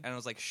Rings. I'm like, and I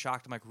was like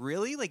shocked. I'm like,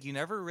 really? Like, you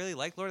never really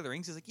liked Lord of the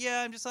Rings? He's like,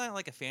 yeah, I'm just not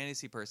like a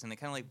fantasy person. It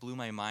kind of like blew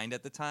my mind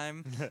at the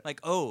time. Like,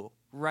 oh,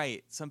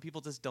 right. Some people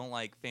just don't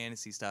like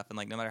fantasy stuff, and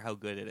like no matter how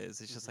good it is,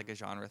 it's just like a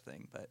genre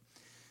thing. But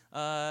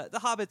the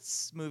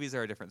Hobbits movies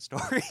are a different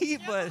story,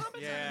 but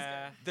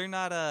yeah. they're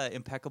not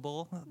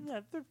impeccable. Yeah,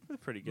 they're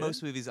pretty good.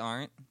 Most movies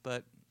aren't,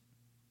 but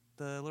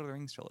the Lord of the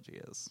Rings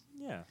trilogy is.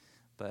 Yeah.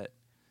 But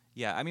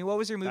Yeah, I mean, what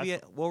was your movie?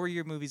 What were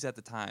your movies at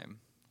the time?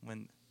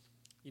 When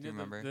You do you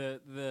know, remember?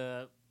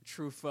 the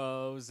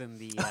Truffauts and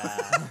the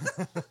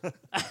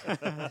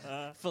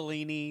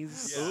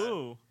Fellinis. Yeah.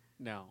 Ooh.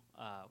 No.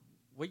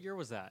 What year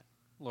was that?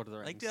 Lord of the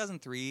Rings. Like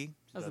 2003.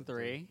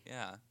 2003.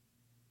 Yeah.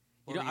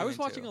 You know, I was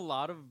watching a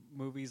lot of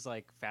movies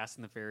like Fast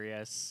and the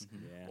Furious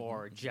Yeah.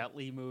 or Jet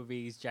Li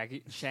movies,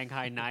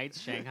 Shanghai Nights,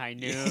 Shanghai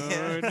Noon,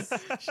 Yes.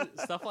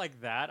 stuff like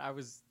that. I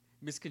was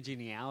Miss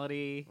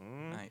Congeniality,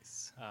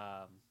 Nice.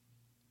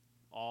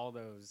 all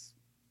those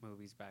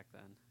movies back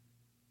then.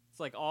 It's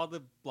like all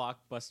the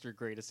blockbuster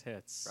greatest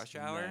hits. Rush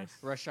Hour. Nice.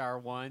 Rush Hour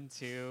 1,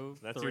 2,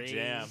 That's 3. your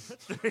jam.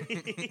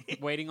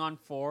 Waiting on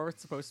 4.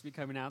 It's supposed to be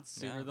coming out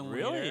sooner Yeah. than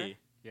Really? later.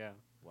 Yeah.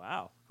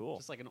 Wow. Cool.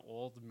 Just like an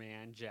old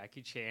man,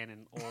 Jackie Chan,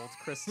 and old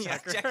Chris Yeah,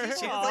 Tucker. Jackie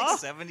Chan's Aw. like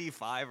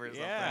 75 or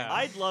something. Yeah.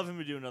 I'd love him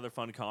to do another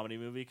fun comedy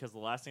movie because the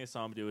last thing I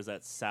saw him do was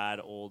that sad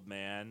old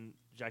man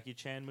Jackie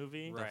Chan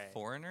movie. The Right.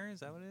 Foreigner, is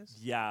that what it is?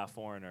 Yeah,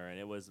 Foreigner, and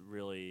it was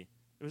really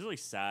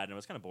sad and it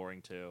was kind of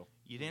boring too.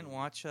 You didn't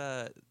watch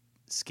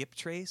Skip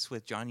Trace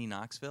with Johnny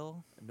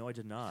Knoxville? No, I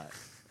did not.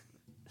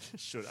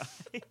 Should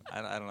I?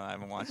 I don't know. I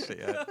haven't watched it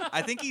yet.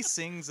 I think he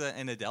sings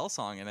an Adele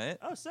song in it.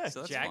 Oh, sick.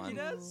 So that's Jackie fun.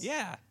 does?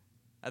 Yeah,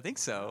 I think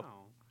so.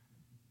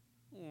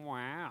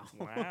 Wow.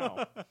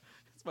 Wow.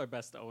 That's my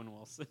best Owen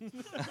Wilson.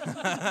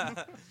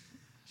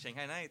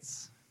 Shanghai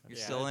Nights. You're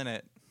Yeah. still in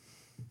it.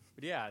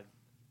 But yeah,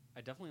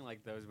 I definitely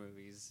like those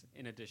movies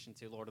in addition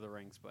to Lord of the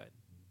Rings, but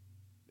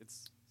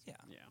it's Yeah.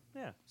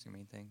 Yeah. It's your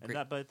main thing. And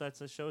that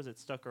just shows it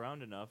stuck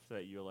around enough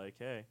that you're like,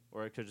 hey,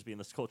 or it could just be in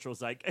this cultural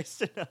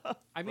zeitgeist enough.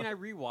 I mean, I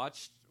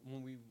rewatched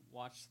when we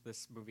watched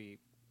this movie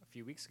a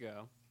few weeks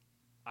ago.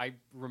 I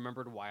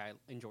remembered why I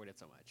enjoyed it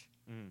so much,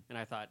 and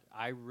I thought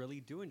I really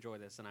do enjoy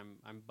this, and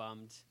I'm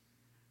bummed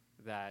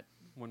that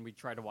when we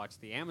tried to watch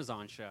the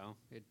Amazon show,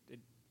 it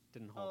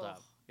didn't hold Ugh.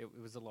 up. It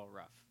was a little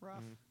rough.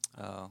 Rough.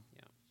 Oh.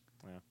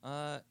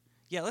 Yeah.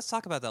 Yeah, let's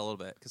talk about that a little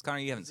bit because Connor,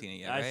 you haven't seen it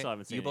yet, I right? still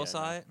haven't seen you it both yet,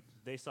 saw no. it.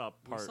 They saw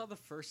We part. saw the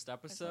first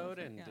episode,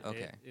 and yeah.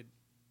 Okay. it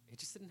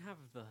just didn't have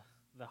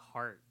the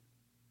heart.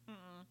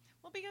 Mm-mm.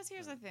 Well, because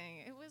here's the thing.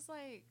 It was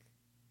like,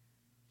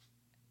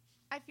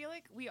 I feel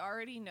like we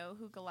already know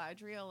who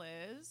Galadriel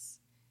is.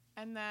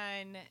 And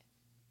then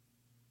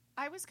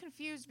I was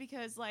confused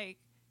because, like,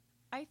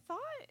 I thought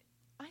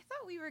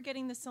we were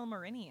getting the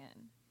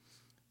Silmarillion.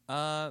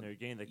 They're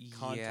getting the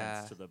contents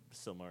yeah. to the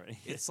Silmarillion.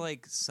 It's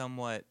like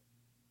somewhat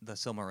the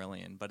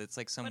Silmarillion, but it's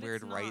like some But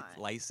weird it's right not.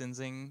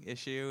 licensing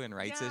issue and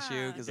rights Yeah.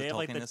 issue because the They have,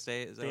 like, Tolkien the-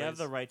 estate. Is that they what have it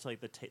the is? right to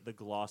like the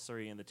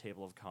glossary and the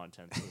table of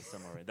contents of the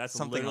Silmarillion. That's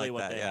Something literally like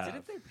what that, they yeah. have.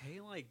 Didn't they pay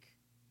like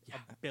Yeah.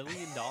 $1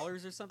 billion or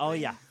something? Oh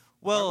yeah.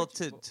 Well, Why would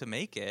you- to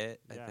make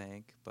it, Yeah. I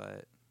think,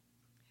 but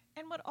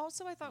And what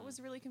also I thought was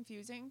really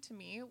confusing to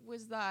me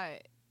was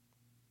that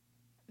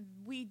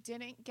we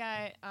didn't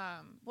get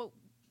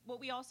what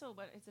we also,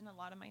 but it's in a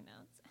lot of my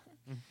notes.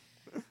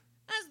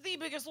 As the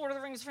biggest Lord of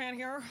the Rings fan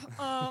here,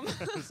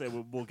 Say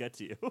we'll get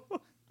to you.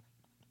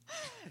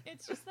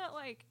 it's just that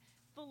like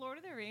the Lord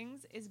of the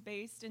Rings is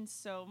based in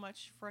so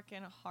much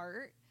frickin'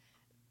 heart.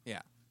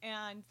 Yeah.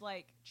 And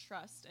like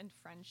trust and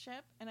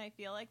friendship, and I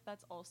feel like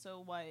that's also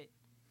what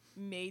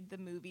made the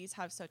movies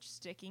have such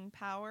sticking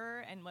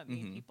power and what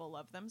made Mhm. people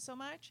love them so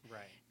much.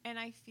 Right. And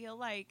I feel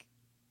like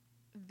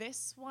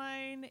this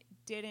one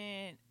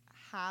didn't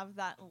have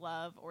that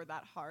love or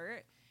that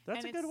heart. That's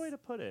And a good it's- way to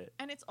put it.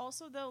 And it's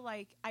also though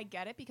like I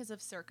get it because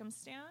of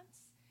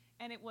circumstance,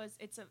 and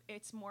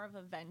it's more of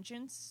a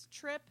vengeance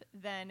trip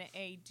than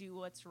a do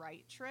what's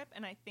right trip,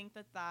 and I think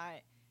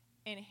that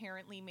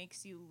inherently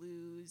makes you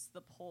lose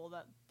the pull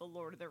that the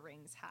Lord of the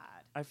Rings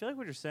had. I feel like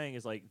what you're saying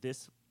is like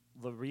this.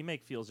 The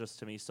remake feels just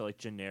to me so like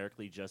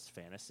generically just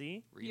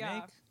fantasy. remake.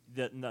 Yeah.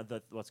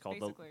 The what's called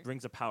Basically. the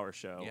Rings of Power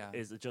show Yeah.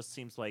 is it just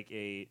seems like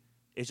it's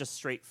just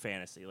straight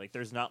fantasy. Like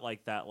there's not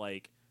like that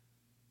like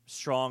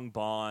strong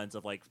bonds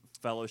of like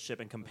fellowship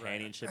and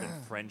companionship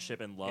and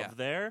friendship and love Yeah.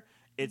 there.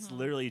 It's Mhm.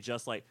 literally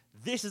just like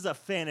this is a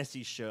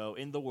fantasy show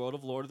in the world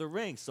of Lord of the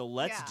Rings, so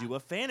let's Yeah. do a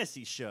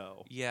fantasy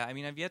show. Yeah, I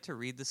mean, I've yet to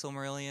read the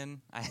Silmarillion.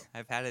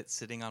 I've had it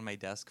sitting on my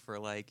desk for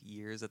like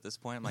years at this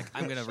point. I'm like,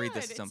 I'm gonna read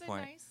this at some It's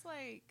point. a nice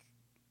like.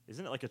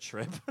 Isn't it like a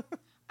trip?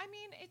 I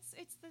mean,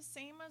 it's the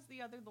same as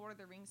the other Lord of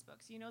the Rings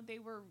books. You know,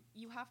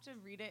 you have to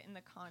read it in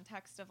the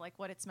context of like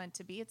what it's meant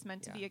to be. It's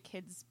meant to Yeah. be a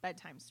kid's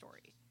bedtime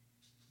story.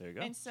 There you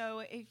go. And so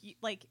if you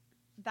like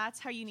that's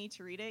how you need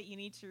to read it. You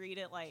need to read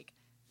it like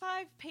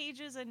 5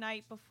 pages a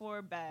night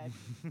before bed.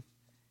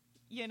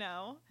 You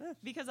know?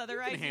 Because You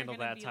otherwise can handle you're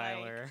gonna that, be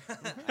Tyler.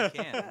 I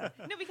can.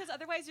 Like, no, because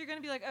otherwise you're gonna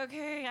be like,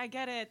 okay, I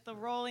get it, the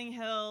rolling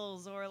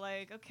hills, or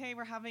like, okay,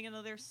 we're having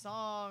another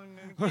song,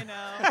 you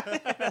know.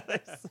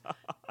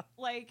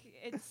 Like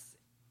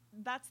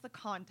that's the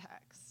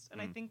context, and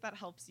I Mm. think that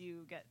helps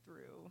you get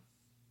through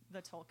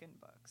the Tolkien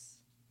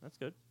books. That's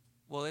good.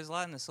 Well, there's a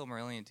lot in the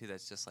Silmarillion too.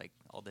 That's just like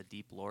all the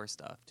deep lore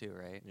stuff too,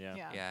 right? Yeah.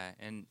 Yeah. Yeah,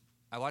 and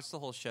I watched the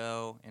whole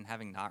show, and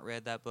having not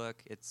read that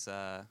book, it's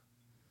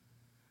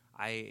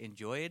I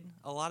enjoyed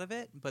a lot of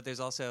it, but there's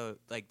also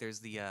like there's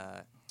the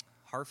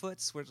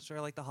Harfoots, which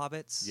are like the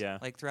hobbits,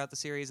 like throughout the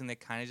series, and they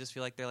kind of just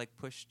feel like they're like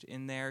pushed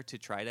in there to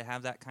try to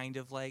have that kind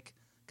of like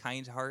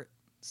kind heart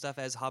stuff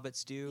as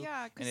hobbits do.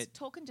 Yeah, because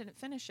Tolkien didn't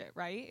finish it,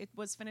 right? It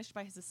was finished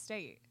by his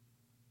estate.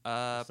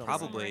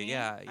 Probably,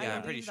 yeah,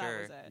 I'm pretty that sure.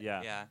 was it.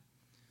 Yeah.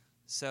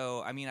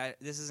 So, I mean,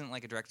 this isn't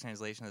like a direct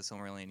translation of the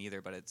Silmarillion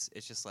either, but it's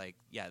just like,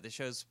 the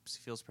show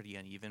feels pretty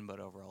uneven, but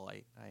overall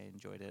I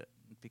enjoyed it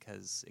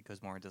because it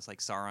goes more into like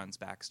Sauron's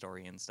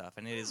backstory and stuff,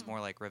 and it is more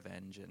like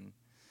revenge and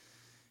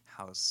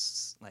how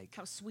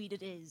sweet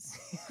it is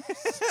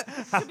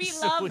to be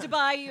loved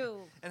by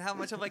you, and how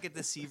much of like a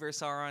deceiver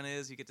Sauron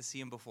is. You get to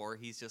see him before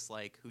he's just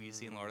like who you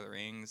see in Lord of the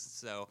Rings.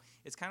 So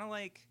it's kind of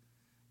like,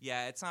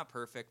 it's not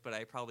perfect, but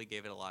I probably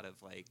gave it a lot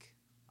of like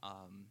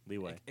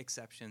leeway,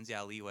 exceptions,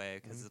 leeway,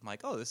 because I'm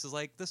like, oh, this is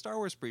like the Star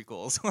Wars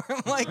prequels, where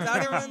I'm like,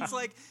 not everyone's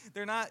like,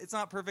 it's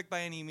not perfect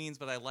by any means,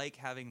 but I like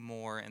having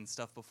more and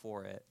stuff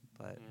before it.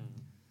 But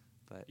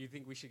you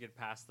think we should get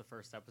past the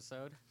first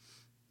episode?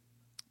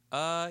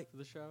 For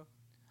the show?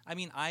 I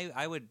mean,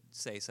 I would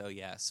say so,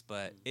 yes,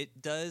 but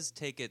it does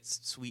take its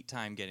sweet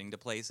time getting to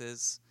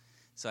places,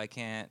 so I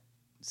can't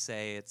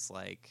say it's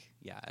like,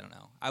 I don't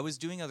know. I was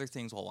doing other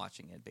things while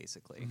watching it,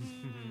 basically.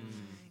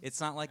 It's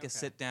not like a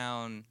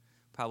sit-down,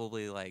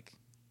 probably like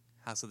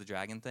House of the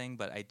Dragon thing,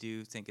 but I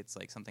do think it's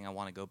like something I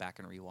want to go back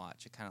and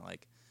rewatch. It kind of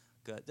like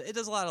good. It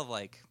does a lot of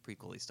like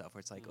prequel-y stuff where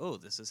it's like, oh,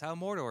 this is how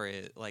Mordor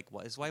is. Like,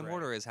 what is why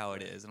Mordor is how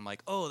it is, and I'm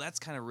like, oh, that's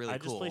kind of really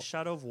cool. I just play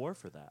Shadow of War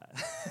for that.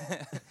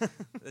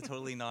 The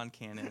totally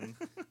non-canon.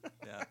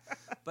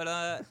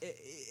 But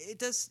it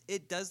does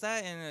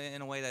that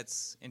in a way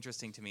that's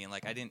interesting to me, and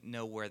like I didn't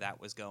know where that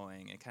was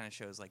going. It kind of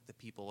shows like the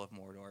people of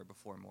Mordor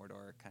before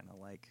Mordor, kind of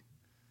like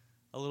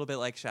a little bit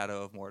like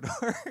Shadow of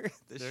Mordor.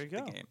 There you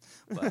go. The game.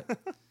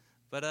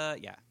 But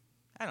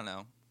I don't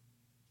know.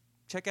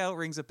 Check out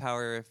Rings of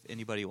Power if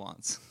anybody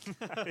wants.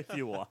 If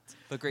you want.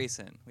 But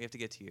Gracen, we have to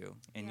get to you,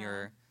 and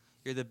you're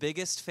the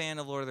biggest fan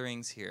of Lord of the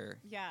Rings here.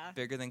 Yeah.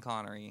 Bigger than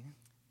Konnery.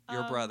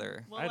 Your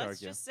brother. Well,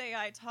 let's just say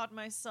I taught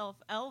myself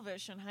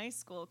Elvish in high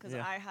school because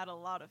I had a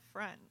lot of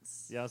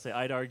friends. Yeah, I'll say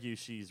I'd argue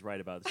she's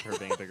right about her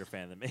being a bigger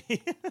fan than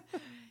me.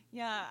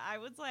 Yeah, I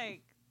was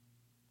like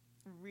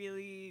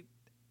really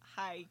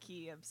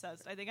high-key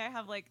obsessed. I think I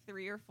have like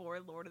 3 or 4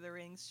 Lord of the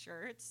Rings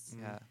shirts.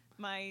 Yeah.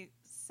 My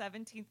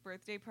 17th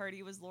birthday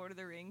party was Lord of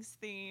the Rings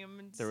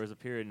themed. There was a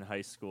period in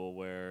high school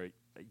where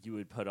you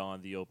would put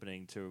on the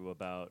opening to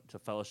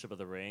Fellowship of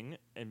the Ring,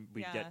 and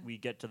we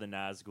get to the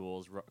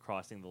Nazguls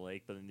crossing the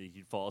lake, but then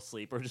you'd fall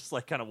asleep or just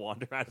like kind of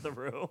wander out of the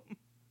room.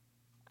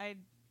 I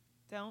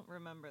don't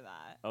remember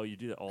that. Oh, you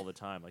do that all the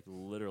time, like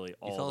literally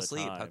all the time. You fell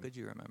asleep. How could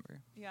you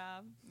remember? Yeah,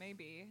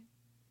 maybe.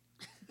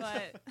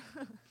 But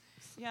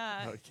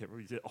yeah. No, I can't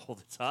remember. You did it all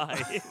the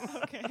time.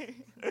 Okay.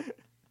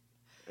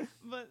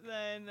 But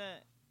then,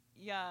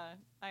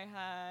 I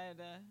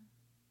had.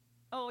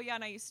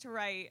 And I used to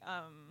write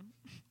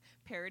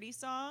parody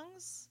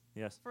songs.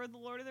 Yes. For the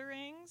Lord of the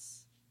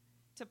Rings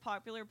to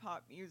popular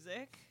pop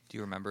music. Do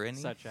you remember any?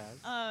 Such as?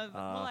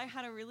 Well, I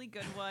had a really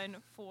good one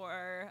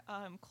for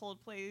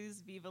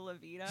Coldplay's Viva La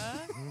Vida.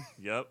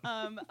 Yep.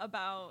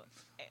 About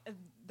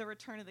the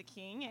Return of the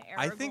King. Aragorn.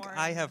 I think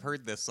I have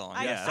heard this song.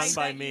 Sung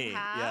by me.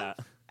 Yeah.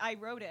 I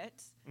wrote it.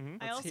 Mm-hmm.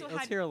 I also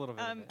let's hear a little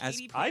bit of it.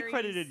 Katy I Perry's,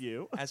 credited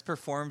you. As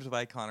performed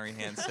by Konnery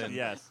Hansen.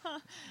 Yes.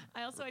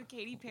 I also had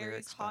Katy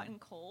Perry's Hot and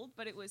Cold,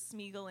 but it was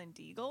Smeagol and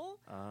Deagle.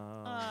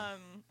 Oh.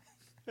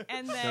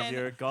 And So then if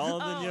you're Gollum,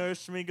 then you're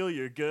Schmeagol,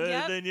 you're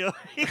good, then you're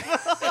evil.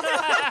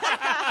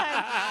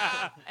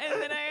 And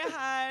then I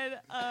had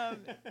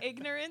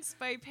Ignorance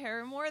by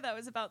Paramore. That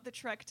was about the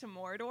trek to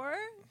Mordor.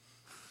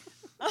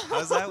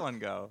 How's that one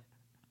go?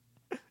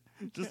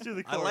 Just do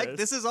the chorus. I like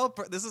this is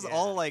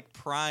all like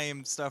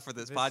prime stuff for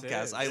this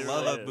podcast. I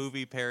love a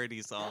movie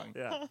parody song.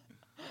 Yeah.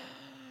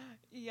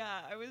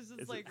 Yeah, I was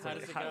just how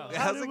does it go?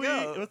 How's it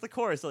go? What's the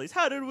chorus? At least,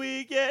 how did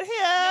we get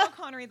here? No,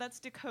 Konnery, that's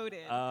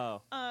decoded.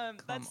 Oh.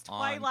 That's on,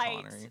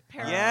 Twilight. Konnery.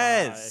 Parody.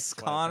 Yes,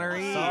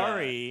 Konnery.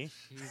 Sorry.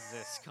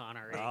 Jesus,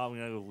 Konnery. Oh, I'm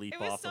gonna go leap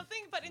It off. was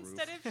something, but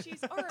instead of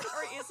she's or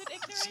is it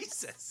Ignorance?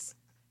 Jesus.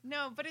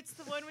 No, but it's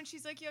the one when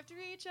she's like, you have to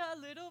reach a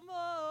little more.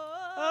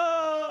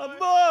 Oh,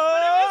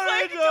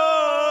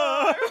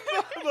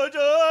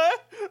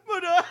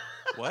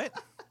 What?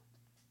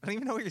 I don't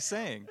even know what you're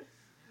saying.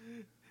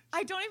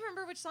 I don't even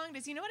remember which song it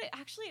is. You know what?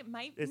 It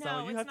might. It's no,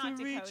 not, you it's have not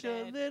to decoded. reach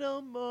a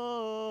little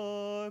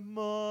more.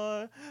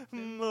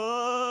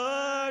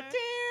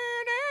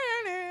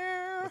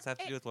 What's that have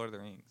to do with Lord of the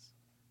Rings?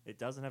 It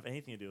doesn't have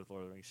anything to do with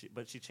Lord of the Rings,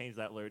 but she changed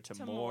that lyric to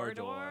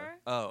Mordor.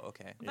 Oh,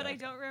 okay. But Yeah. I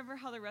don't remember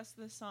how the rest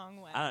of the song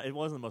went. It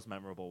wasn't the most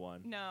memorable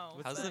one. No.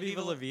 How's the the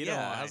Viva La Vida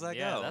Yeah, line? how's that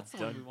Yeah, go? that's the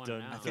one we want to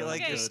know. I feel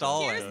like Okay, you're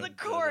stalling. here's the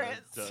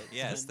chorus.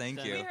 Yes,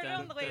 thank We you. heard it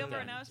on the way over,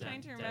 and I was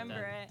trying to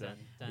remember it.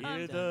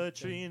 Hear the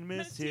tree and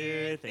mist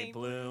here, think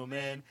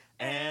blooming,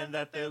 and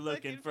that they're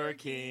looking for a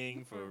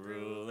king for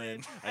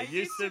ruling. I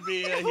used to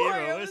be a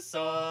hero with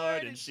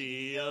sword and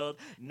shield.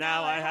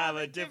 Now I have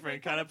a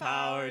different kind of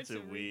power to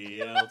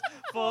wield.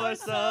 For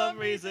some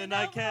reason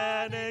I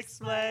can't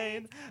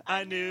explain,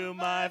 I knew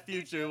my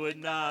future would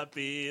not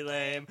be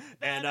lame,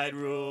 and I'd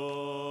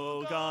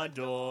rule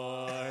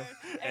Gondor.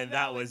 And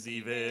that was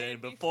even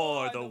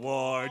before the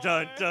war.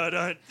 Dun, dun,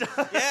 dun,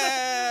 dun.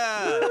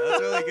 Yeah, that's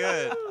really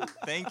good.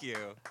 Thank you.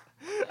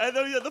 And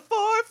then we had the four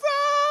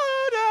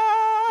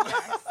Frodo.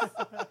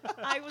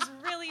 I was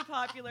really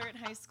popular in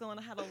high school and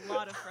I had a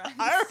lot of friends.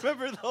 I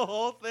remember the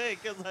whole thing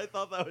because I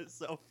thought that was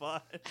so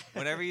fun.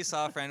 Whenever you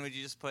saw a friend, would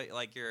you just put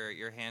like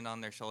your hand on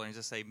their shoulder and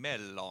just say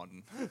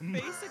melon?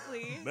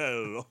 Basically,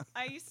 No.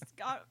 I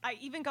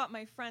even got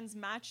my friends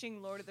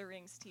matching Lord of the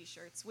Rings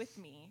T-shirts with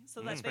me,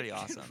 so That's that they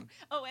pretty could- awesome.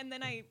 Oh, and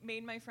then I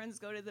made my friends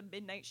go to the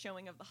midnight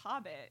showing of The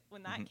Hobbit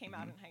when that came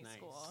out in high Nice.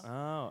 school.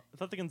 Oh, I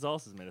thought the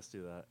Gonzaleses made us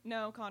do that.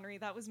 No, Konnery,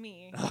 that was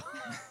me.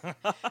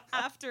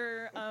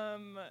 After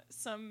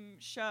some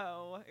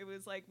show, it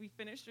was like we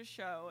finished a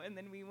show and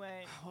then we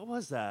went. What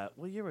was that?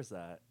 What year was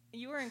that?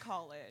 You were in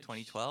college.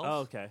 2012? Oh,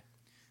 okay.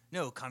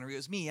 No, Konnery, it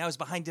was me. I was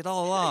behind it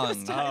all along.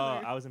 Oh,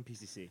 Tyler. I was in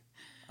PCC.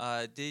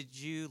 Did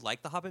you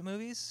like the Hobbit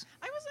movies?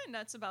 I wasn't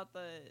nuts about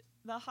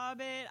the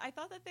Hobbit. I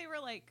thought they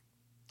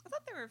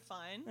were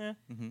fun. Yeah.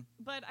 Mm-hmm.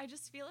 But I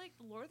just feel like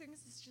the Lord of the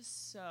Rings is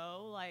just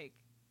so like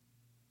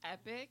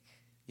epic,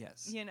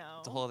 Yes. you know.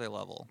 It's a whole other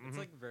level. It's Mhm.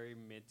 like very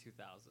mid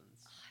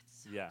 2000s.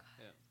 Yeah.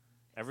 Yeah.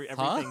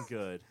 Everything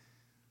good.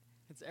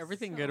 It's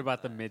everything So good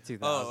about the good. mid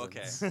 2000s. Oh,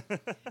 okay.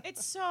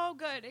 It's so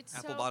good. It's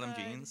Apple so bottom good.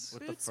 jeans?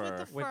 With the Boots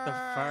fur. With the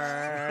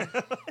fur.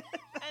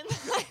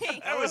 And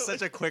like That was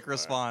such a quick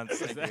response.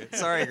 Thank you.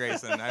 Sorry,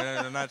 Gracen.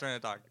 I'm not trying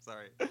to talk.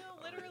 Sorry. no,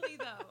 literally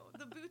though,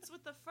 the boots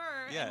with the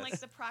fur and like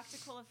Yes. the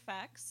practical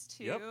effects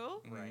too. Yep.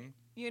 Right.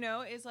 You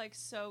know, is like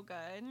so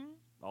good.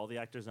 All the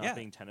actors not Yeah.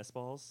 being tennis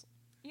balls.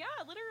 Yeah,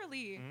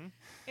 literally. Mhm.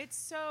 It's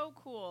so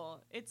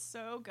cool. It's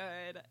so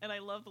good. And I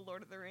love the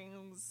Lord of the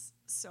Rings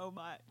so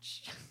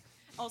much.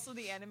 Also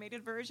the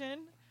animated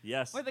version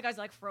Yes. where the guy's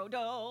like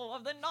Frodo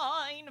of the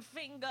 9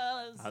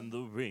 fingers. And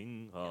the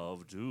Ring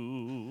of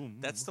Doom.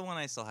 That's the one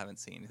I still haven't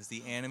seen. Is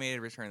the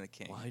animated Return of the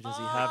King. Why does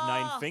he have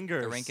 9 Ah.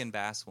 fingers? The Rankin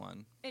Bass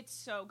one. It's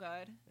so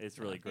good. It's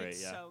really great,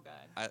 It's yeah. so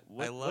good. I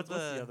what's love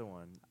the other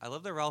one? I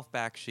love the Ralph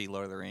Bakshi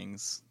Lord of the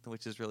Rings,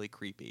 which is really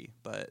creepy.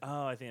 But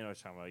Oh, I think I know what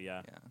you're talking about,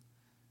 yeah. yeah.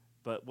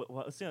 But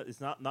it's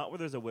not where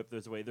there's a whip,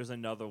 there's a way. There's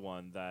another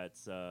one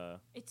that's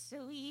It's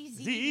so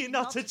easy See,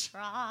 not to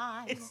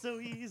try. it's so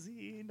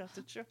easy not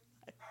to try.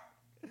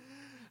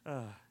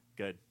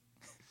 Good.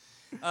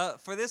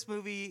 For this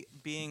movie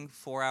being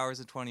 4 hours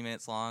and 20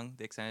 minutes long,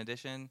 the extended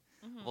edition,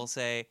 Mhm. we'll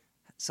say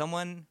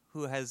someone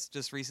who has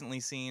just recently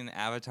seen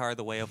Avatar: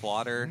 The Way of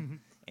Water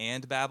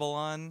and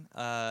Babylon,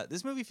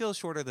 this movie feels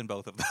shorter than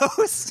both of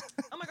those.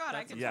 Oh my god, I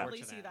That's can Yeah. totally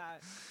see unfortunate.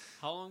 that.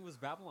 How long was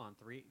Babylon?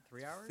 Three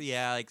hours?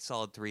 Yeah, like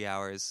solid 3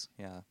 hours.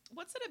 Yeah.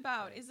 What's it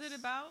about? Is it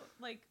about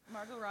like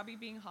Margot Robbie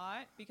being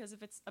hot? Because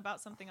if it's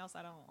about something else,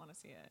 I don't want to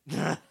see it.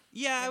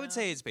 Yeah, I would Yeah.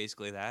 say it's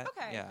basically that.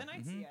 Okay, yeah. then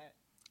I'd mhm. see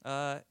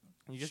it.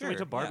 You just Sure, wait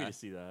till Barbie yeah. to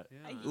see that.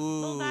 Yeah.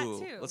 Ooh, Well, that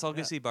too. let's all go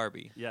Yeah. see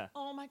Barbie. Yeah.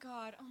 Oh my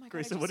god. Oh my god. I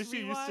Grayson, what just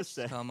did you used to rewatched-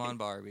 say? Come on,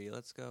 Barbie,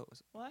 let's go.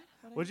 What?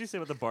 What did you say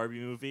about the Barbie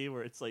movie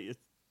where it's like it's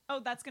Oh,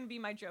 that's gonna be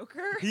my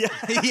Joker. Yeah.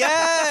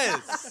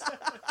 Yes,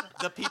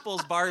 the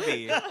People's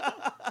Barbie.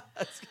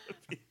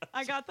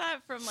 I got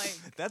that from like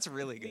That's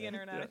really good. the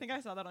internet. Yeah. I think I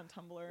saw that on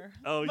Tumblr.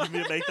 Oh, you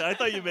mean make that? I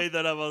thought you made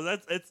that up.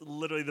 It's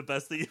literally the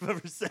best thing you've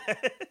ever said.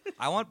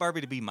 I want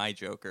Barbie to be my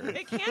Joker.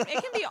 It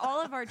can be all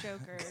of our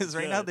Jokers. Because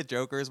right now Good. the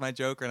Joker is my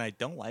Joker, and I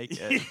don't like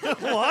You it.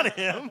 don't want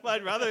him.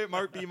 I'd rather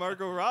it be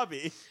Margot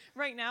Robbie.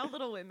 Right now,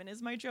 Little Women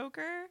is my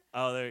Joker.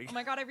 Oh, there you Oh go.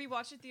 my god, I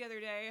rewatched it the other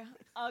day.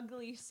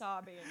 Ugly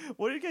sobbing.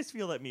 What do you guys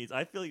feel that means?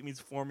 I feel like it means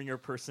forming your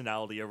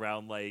personality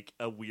around like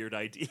a weird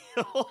ideal.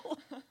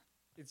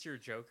 It's your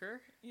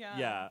Joker? Yeah.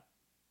 Yeah.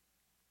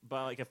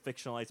 But like a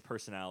fictionalized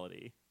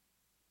personality.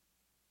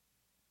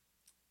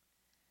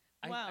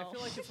 I Wow.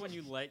 feel like it's when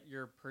you let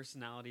your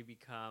personality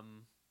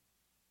become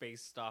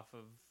based off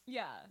of.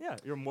 Yeah. Yeah,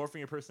 you're morphing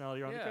your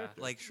personality around the Yeah.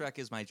 character. Like Shrek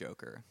is my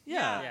Joker.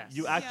 Yeah, Yes.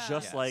 you act Yeah.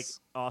 just Yes. like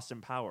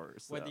Austin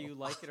Powers. Whether though. you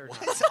like it or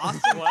not.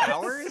 Austin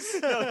Powers?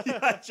 no, you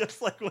act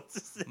just like what's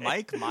his name?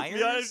 Mike Myers?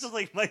 You act just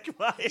like Mike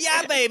Myers.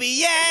 Yeah, baby,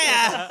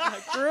 yeah!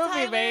 Groovy,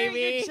 Tyler, baby.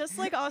 You're just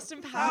like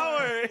Austin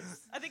Powers.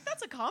 Powers. I think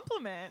that's a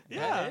compliment.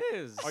 Yeah. That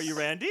is. Are you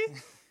Randy?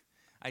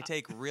 I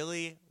take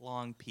really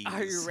long pees.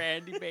 Are you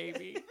Randy,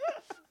 baby?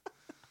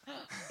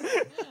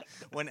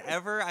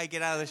 Whenever I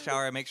get out of the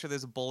shower, I make sure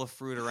there's a bowl of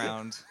fruit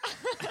around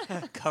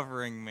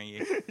covering me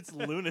It's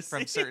lunacy.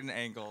 from certain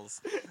angles.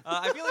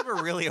 I feel like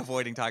we're really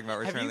avoiding talking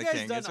about Have Return you of the guys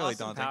King. done It's really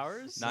Austin daunting.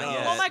 Powers? Not No.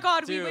 yet. Oh my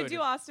god, we would Dude.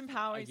 do Austin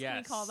Powers. Can we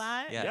Yes. call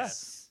that?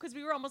 Yes. Because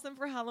we were almost in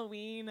for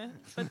Halloween,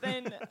 but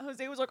then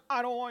Jose was like,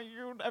 "I don't want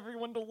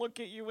everyone to look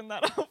at you in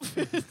that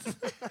outfit."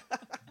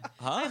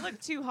 I Huh?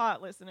 look too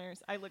hot,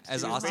 listeners. I look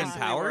As too Austin hot.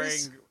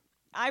 Powers?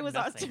 I was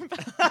nothing.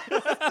 Austin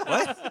Powers.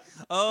 What?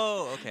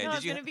 Oh, okay. No, Did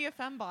it's you? gonna be a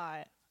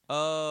fembot.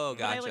 Oh,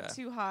 But I gotcha. look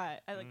too hot.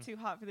 I look too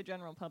hot for the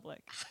general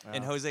public.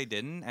 And Jose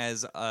didn't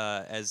as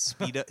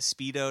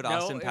speedoed No,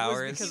 Austin it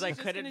Powers. was because He I was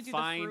just gonna couldn't do the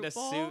find fruit a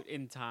bowl. suit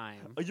in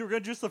time. Oh, you were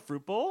gonna juice the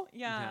fruit bowl?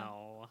 Yeah.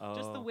 No.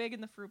 Just the Oh. wig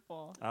and the fruit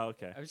bowl. Oh,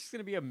 okay. I was just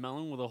gonna be a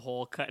melon with a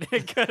hole cut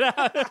out.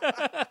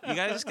 You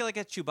gotta just get like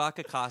a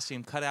Chewbacca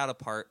costume, cut out a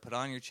part, put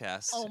on your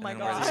chest, Oh and my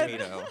then wear the God.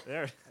 speedo.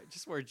 There.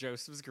 Just wear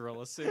Joseph's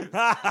gorilla suit.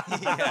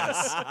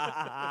 Yes.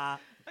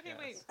 Okay,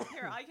 wait.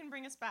 Here, I can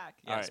bring us back.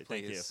 All Yes, right,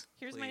 thank you. please.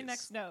 Here's my Please.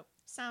 next note.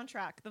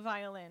 Soundtrack, the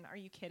violin. Are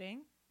you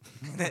kidding?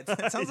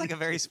 that sounds like a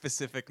very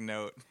specific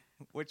note.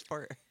 Which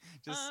part?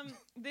 Just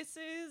This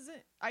is,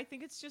 I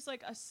think it's just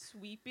like a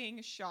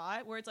sweeping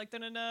shot where it's like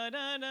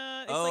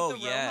da-na-na-na-na. It's Oh, like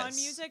the Rohan yes.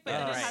 music, but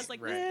then it Right, has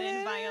like right. the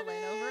thin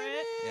violin over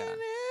it.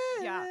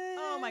 yeah. Yeah.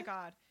 Oh my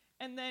god.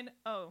 And then,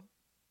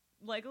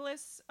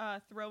 Legolas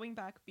throwing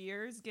back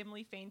beers,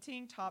 Gimli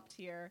fainting, top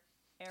tier,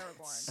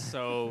 Aragorn.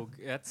 So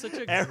that's such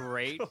a Arrow.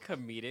 great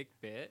comedic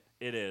bit.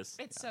 It is.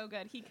 It's so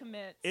good. He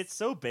commits. It's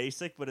so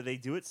basic, but they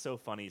do it so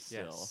funny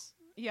still. Yes.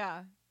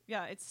 Yeah.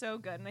 Yeah, it's so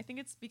good. And I think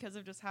it's because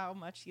of just how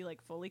much he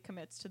like fully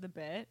commits to the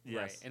bit. Yes.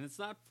 Right. And it's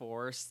not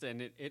forced,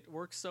 and it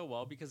works so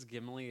well because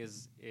Gimli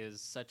is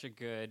such a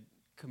good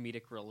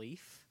comedic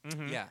relief.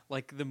 Mhm. Yeah.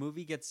 Like the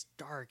movie gets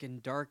dark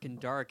and dark and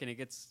dark, and it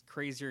gets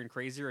crazier and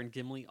crazier, and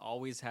Gimli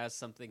always has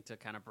something to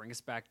kind of bring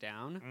us back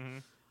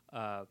down.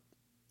 Mhm.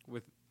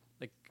 With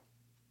like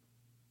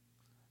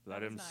Let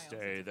That was him Niles.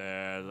 stay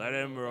there. Let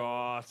him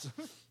rot.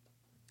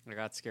 I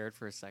got scared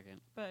for a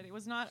second. But it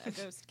was not a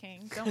ghost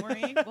king. Don't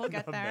worry, we'll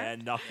get A there.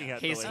 man knocking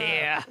at He's the window.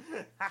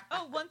 here.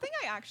 Oh, one thing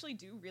I actually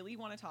do really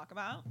want to talk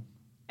about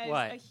as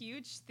What? a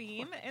huge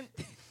theme, and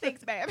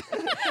thanks, babe.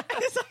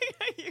 It's like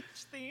a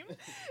huge theme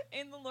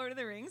in the Lord of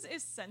the Rings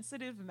is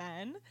sensitive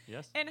men,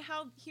 Yes. and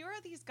how here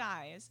are these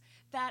guys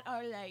that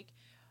are like,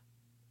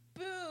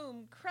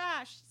 boom,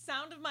 crash,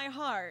 sound of my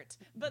heart,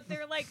 but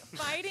they're like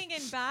fighting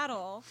in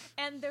battle,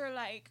 and they're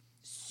like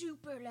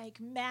super like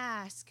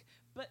mask.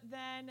 But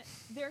then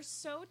they're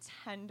so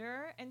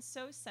tender and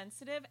so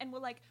sensitive and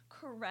will like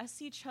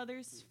caress each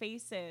other's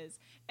faces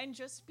and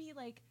just be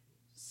like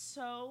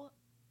so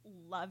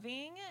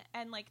loving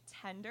and like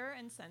tender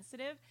and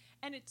sensitive.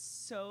 And it's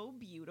so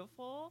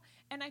beautiful.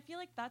 And I feel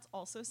like that's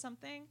also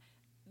something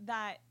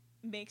that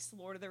makes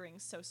Lord of the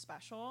Rings so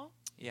special.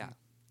 Yeah.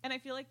 And I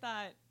feel like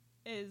that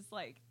is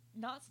like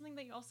not something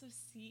that you also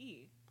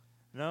see.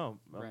 No.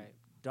 Right.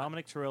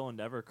 Dominic Toretto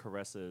never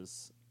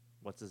caresses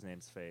what's his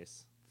name's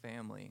face.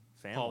 Family.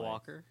 Family. Paul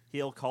Walker.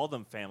 He'll call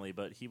them family,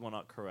 but he will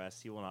not caress.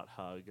 He will not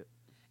hug.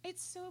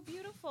 It's so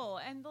beautiful.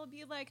 And they'll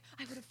be like,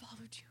 I would have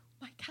followed you,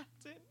 my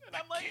captain. And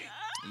I'm like,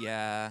 ah.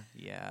 Yeah.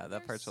 Yeah. That They're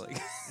part's really.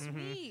 so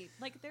sweet.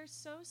 Like they're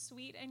so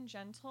sweet and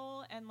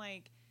gentle, and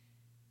like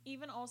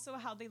even also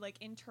how they like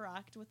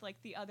interact with like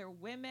the other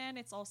women.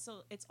 It's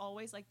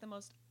always like the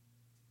most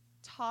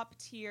top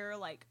tier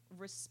like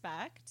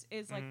respect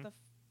is like the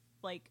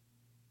like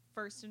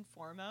first and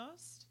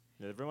foremost.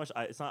 Yeah, very much.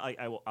 It's not like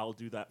I'll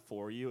do that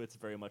for you. It's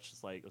very much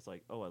just like it's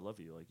like, oh, I love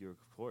you. Like you're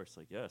of course.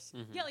 Like yes.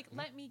 Mhm. Yeah, like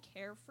let me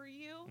care for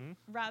you Mhm.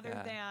 rather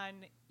Yeah. than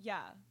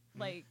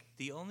like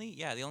The only like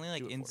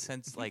Do it for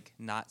you. like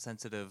not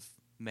sensitive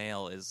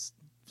male is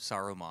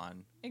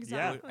Saruman.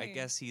 exactly. I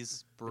guess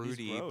he's But he's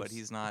broody, but gross.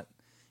 he's not,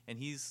 and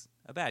he's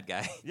a bad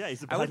guy. Yeah,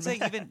 he's a I would bad say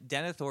man. even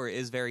Denethor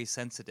is very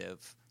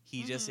sensitive.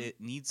 He just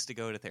it needs to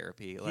go to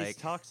therapy. He's Like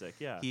toxic.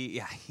 Yeah.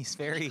 he's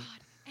very God.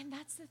 And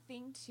that's the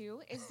thing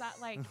too, is that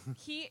like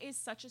he is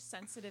such a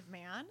sensitive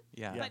man,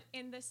 yeah. but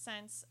in the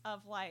sense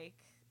of like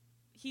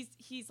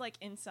he's like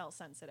incel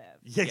sensitive.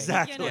 Yeah,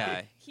 exactly. You know,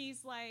 Yeah.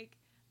 he's like,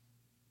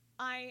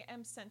 I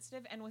am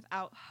sensitive and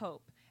without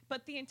hope.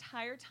 But the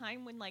entire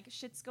time when like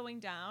shit's going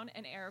down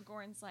and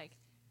Aragorn's like,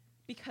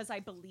 because I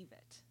believe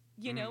it.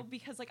 You know,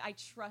 because like I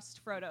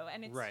trust Frodo,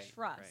 and it's Right,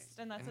 trust, right.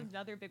 and that's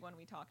another big one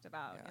we talked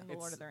about Yeah. in the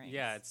Lord of the Rings.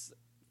 Yeah, it's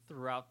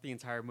throughout the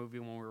entire movie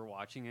when we were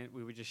watching it,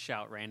 we would just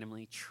shout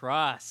randomly,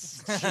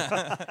 trust.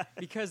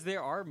 Because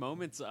there are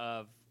moments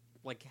of,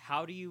 like,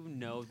 how do you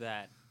know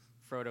that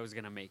Frodo's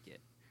going to make it?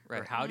 Or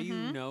Right. how do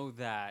you know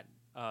that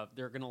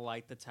they're going to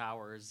light the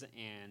towers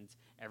and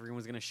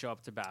everyone's going to show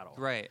up to battle?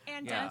 Right.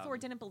 And yeah. Denethor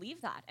didn't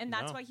believe that, and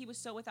that's No. why he was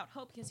so without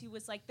hope, because he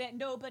was like, that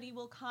nobody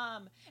will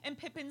come, and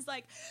Pippin's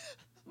like,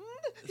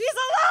 he's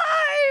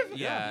alive.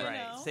 Yeah, You right.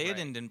 know? Theoden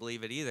Right. didn't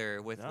believe it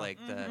either with No. like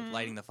the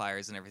lighting the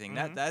fires and everything.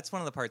 Mhm. That's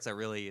one of the parts that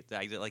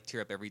I like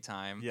tear up every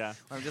time. Yeah.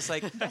 Where I'm just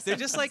like they're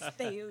just like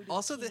Theoden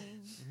also the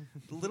King.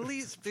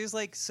 literally there's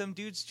like some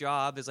dude's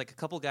job is like a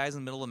couple guys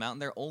in the middle of the mountain.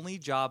 Their only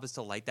job is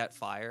to light that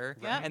fire,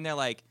 Yeah. and they're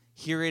like,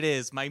 here it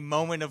is, my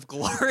moment of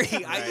glory.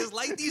 I Right. just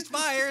light these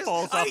fires.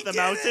 Falls I off the did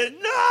mountain.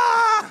 it!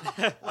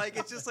 No. Like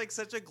it's just like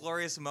such a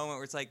glorious moment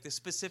where it's like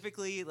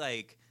specifically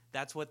like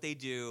that's what they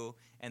do,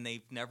 and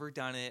they've never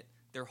done it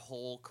their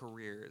whole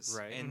careers,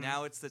 Right. and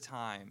now it's the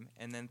time.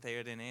 And then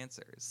Theoden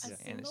answers, A and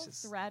single it's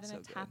just thread in so a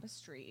good.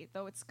 tapestry,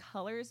 though its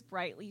colors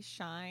brightly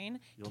shine,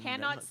 You'll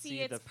cannot never see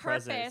its the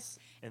purpose. presence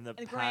in the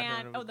the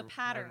pattern grand- of the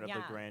pattern, of yeah.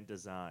 the grand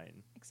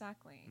design.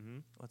 Exactly.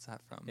 What's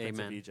that from? Hey, Prince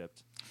of Amen.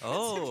 Egypt.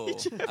 Oh,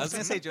 I was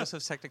gonna say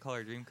Joseph's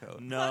Technicolor Dreamcoat.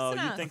 No,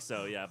 enough. you think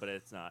so, yeah, but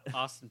it's not.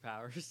 Austin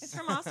Powers. It's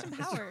from Austin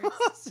Powers.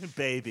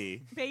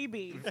 Baby.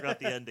 Baby. We forgot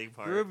the ending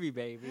part. Groovy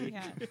baby.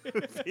 Yeah.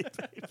 Baby.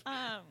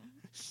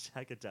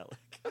 Shagadelic.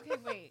 Okay,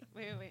 wait.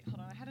 Hold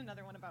on. I had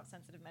another one about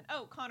sensitive men.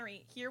 Oh,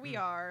 Konnery, here we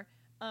are.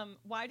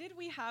 Why did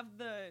we have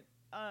the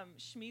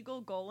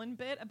Schmeagol Golan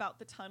bit about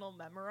the tunnel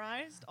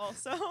memorized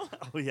also?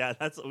 Oh yeah,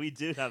 we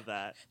do have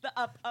that. The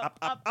up,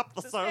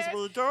 The the stars stairs.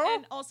 will adore.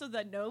 And also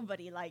the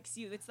nobody likes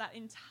you. It's that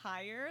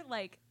entire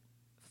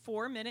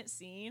 4-minute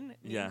scene.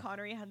 Me Yeah. and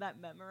Konnery had that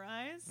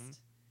memorized.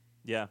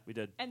 Yeah, we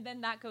did. And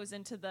then that goes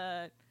into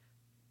the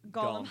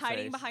Gollum Gollum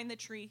hiding face. behind the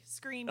tree,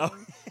 screaming, Oh.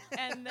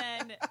 and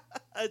then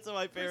That's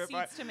my favorite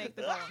part. proceeds to make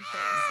the Gollum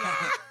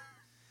face.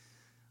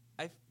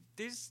 Yeah.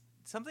 There's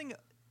something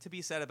to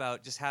be said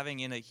about just having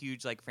in a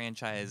huge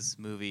franchise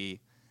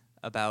movie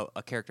about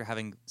a character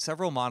having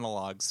several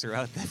monologues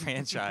throughout the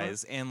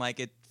franchise, and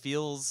it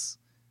feels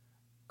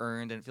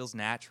earned and it feels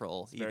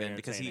natural very even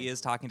because he entertaining.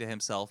 is talking to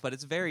himself, but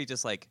it's very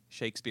just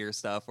Shakespeare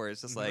stuff where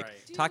it's just Right.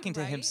 Dude, talking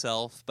to right?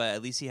 himself, but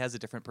at least he has a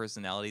different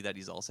personality that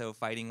he's also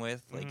fighting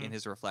with in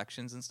his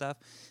reflections and stuff.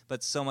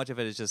 But so much of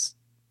it is just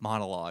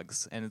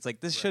monologues, and it's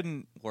this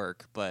shouldn't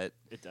work, but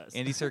It does.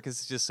 Andy Serkis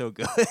is just so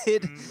good.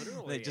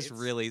 Literally, It just it's-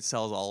 really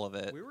sells all of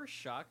it. We were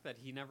shocked that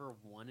he never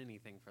won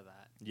anything for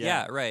that.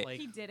 Yeah, right. Like,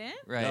 He didn't?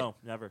 Right. No,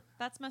 never.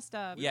 That's messed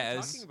up. we Yeah, were it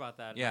was- talking about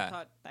that. And yeah. I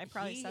thought I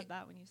probably he- said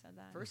that when you said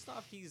that. First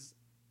off, he's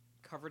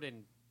covered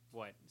in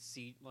what?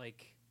 He's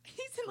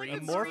in green a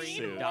morph green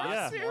suit.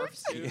 dots, Yeah. morph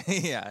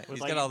suit. Yeah, With,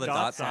 he's like, got all the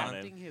dots dots on on it.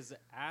 him. Acting his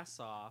ass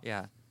off.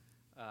 Yeah.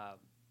 Um,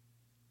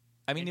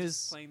 I mean, and it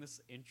just was playing this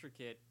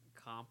intricate,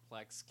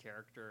 complex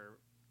character.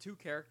 Two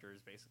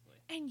characters, basically.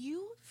 And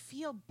you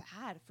feel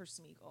bad for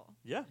Smeagol.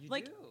 Yeah. You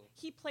Like, do.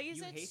 He plays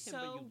You it hate him,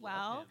 but you so love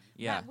well him.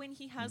 Yeah. that when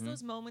he has Mhm.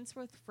 those moments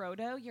with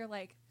Frodo, you're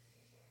like,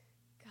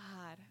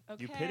 God,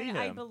 okay, You pity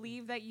I him.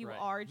 believe that you Right.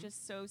 are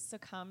just so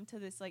succumb to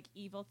this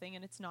evil thing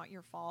and it's not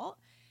your fault.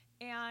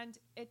 And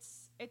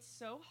it's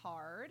so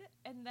hard.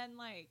 And then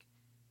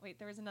wait,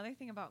 there was another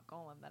thing about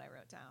Gollum that I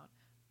wrote down.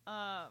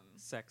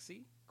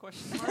 Sexy?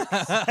 Question mark.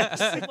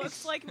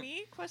 Looks like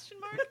me? Question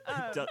mark.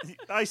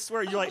 I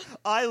swear, you're like,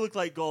 I look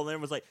like Gollum.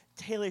 And was like,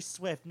 Taylor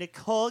Swift,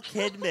 Nicole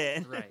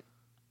Kidman, right.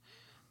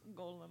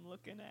 Gollum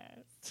looking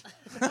ass.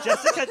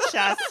 Jessica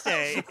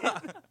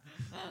Chastain.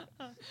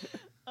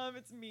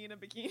 It's me in a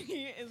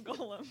bikini is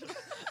Gollum.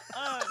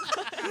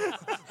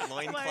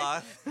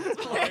 loincloth.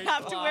 I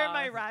have to wear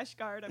my rash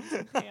guard. I'm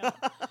too pale.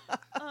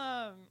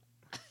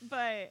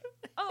 But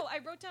I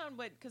wrote down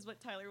what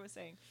Tyler was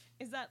saying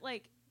is that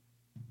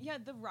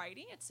the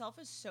writing itself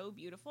is so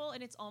beautiful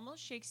and it's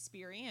almost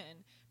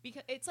Shakespearean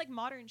because it's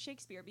modern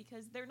Shakespeare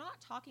because they're not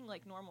talking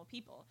like normal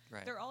people.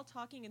 Right. They're all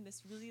talking in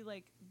this really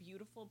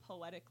beautiful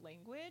poetic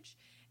language,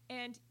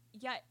 and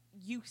yet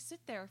you sit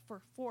there for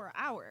 4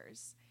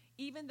 hours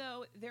even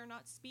though they're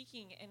not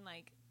speaking in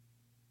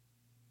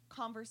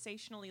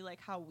conversationally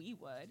how we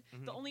would.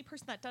 The only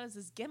person that does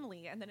is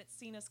Gimli, and then it's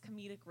seen as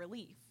comedic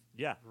relief.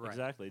 Yeah, Right.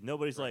 exactly.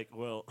 Nobody's like,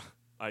 well,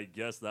 I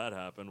guess that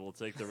happened. We'll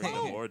take the Ring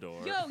of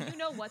Mordor. Yo, you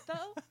know what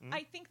though?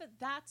 I think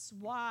that's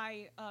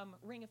why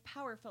Ring of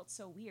Power felt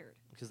so weird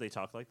Because they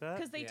talk like that?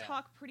 because they Yeah.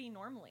 talk pretty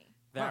normally.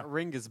 That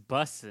ring is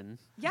bussin'.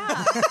 Yeah,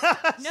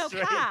 no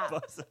Straight cap.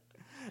 buzz-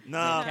 You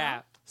No, know?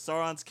 Cap.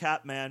 Sauron's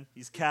cap, man.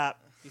 He's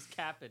cap. He's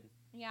capping.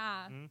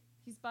 Yeah, Mhm.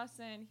 he's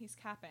bussin', he's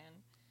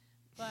capping,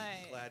 but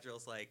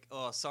Galadriel's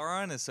oh,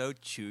 Sauron is so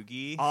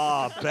chuggy.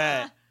 Ah,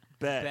 bet.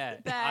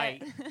 Bet.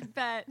 bet,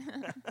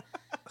 bet.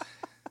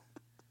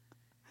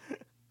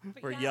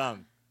 But We're yeah,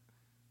 young.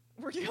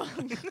 We're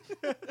young.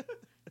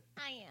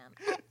 I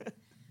am.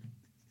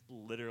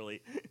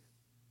 Literally.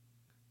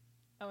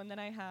 Oh, and then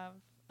I have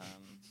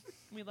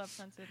we love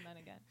sensitive men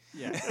again.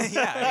 Yeah.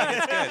 Yeah, I mean,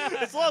 it's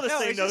good. It's a lot of the No,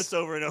 same it's notes just-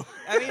 over and over.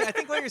 I mean, I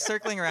think what you're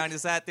circling around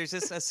is that there's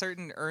just a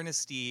certain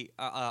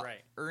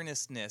Right.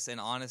 earnestness and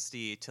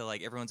honesty to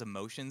everyone's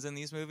emotions in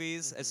these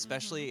movies,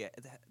 especially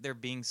there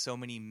being so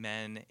many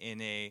men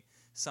in a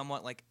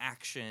somewhat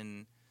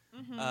action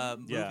Yeah.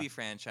 movie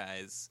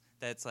franchise.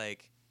 That's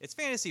it's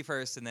fantasy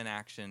first and then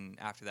action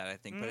after that, I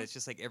think. But it's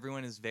just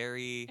everyone is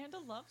very And a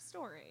love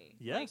story.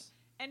 Yes.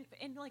 And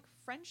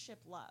friendship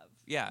love.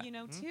 Yeah.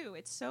 Too.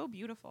 It's so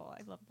beautiful.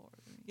 I love Lord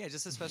of the Rings. yeah,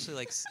 just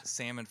especially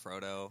Sam and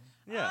Frodo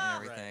Yeah.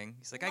 and everything.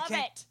 He's like, Love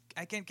I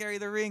it. can't carry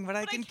the ring, but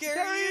I can carry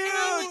carry you. you.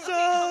 Okay,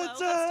 hello, let's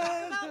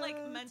talk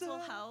about mental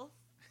health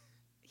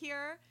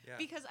here Yeah.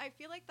 because I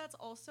feel like that's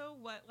also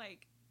what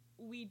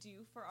we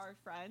do for our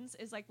friends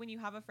is when you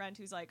have a friend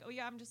who's oh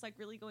yeah, I'm just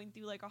really going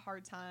through a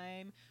hard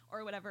time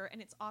or whatever,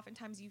 and it's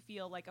oftentimes you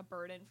feel a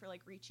burden for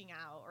reaching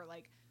out or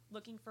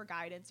looking for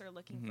guidance or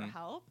looking for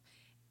help,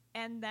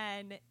 and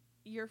then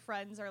your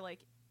friends are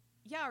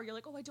yeah, or you're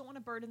oh, I don't want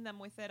to burden them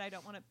with it, I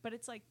don't want to, but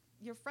it's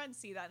your friends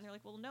see that and they're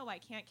well, no, I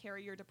can't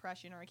carry your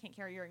depression or I can't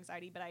carry your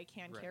anxiety, but I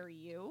can Right. carry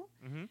you.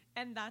 Mm-hmm.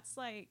 And that's It's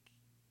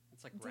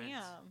like Rent.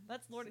 damn,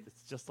 that's Lord.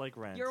 It's just like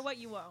Rent. You're what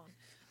you own.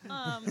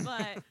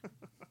 But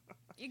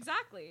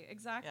Exactly.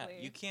 Yeah,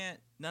 you can't.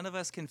 None of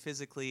us can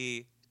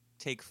physically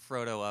take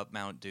Frodo up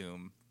Mount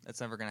Doom. That's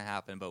never going to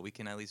happen. But we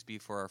can at least be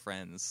for our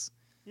friends.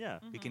 Yeah.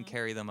 We can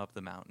carry them up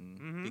the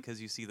mountain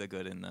because you see the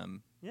good in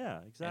them. Yeah,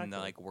 exactly. And they're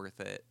like worth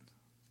it.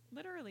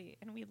 Literally,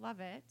 and we love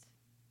it.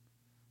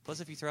 Plus,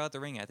 if you throw out the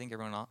ring, I think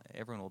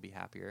everyone will be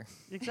happier.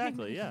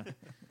 Exactly. Yeah.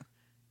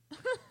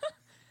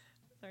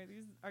 Sorry,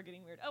 these are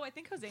getting weird. Oh, I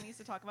think Jose needs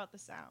to talk about the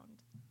sound.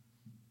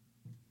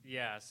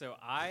 Yeah, so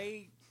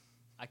I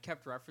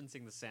kept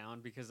referencing the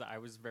sound because I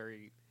was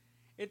very.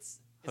 It's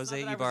José not that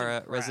I was Ibarra,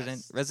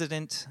 impressed.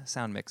 resident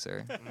sound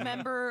mixer.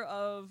 Member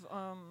of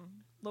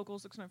Local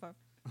 695.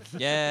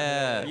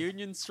 Yeah.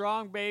 Union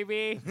strong,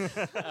 baby.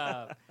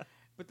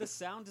 But the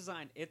sound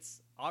design,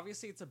 it's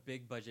a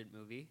big budget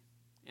movie,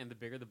 and the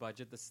bigger the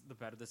budget, the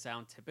better the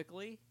sound.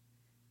 Typically,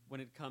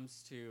 when it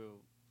comes to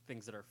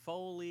things that are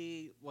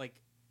Foley, like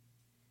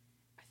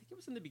I think it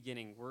was in the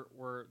beginning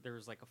where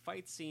there's like a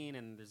fight scene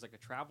and there's like a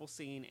travel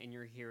scene, and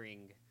you're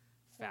hearing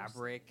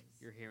fabric,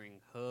 you're hearing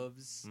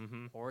hooves,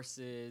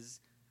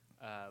 horses,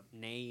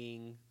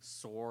 neighing,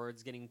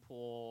 swords getting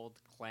pulled,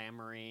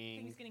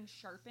 clamoring, Things getting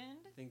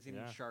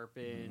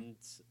sharpened.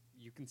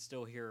 You can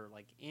still hear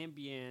like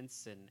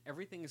ambience, and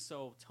everything is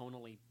so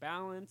tonally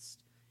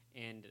balanced,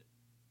 and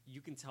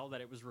you can tell that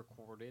it was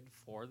recorded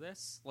for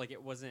this. Like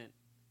it wasn't,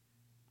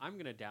 I'm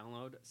going to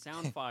download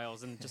sound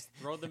files and just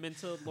throw them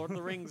into Lord of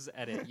the Rings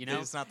edit, you know?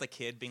 It's not the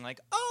kid being like,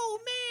 oh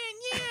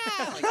man,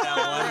 yeah! Like that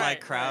one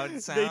like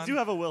crowd sound. They do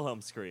have a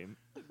Wilhelm scream.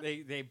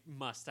 They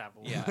must have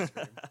a Yeah. Wilhelm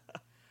scream.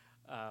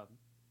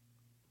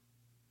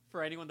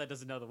 For anyone that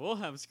doesn't know the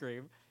Wilhelm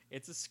scream,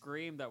 it's a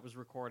scream that was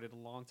recorded a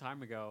long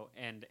time ago,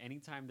 and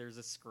anytime there's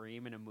a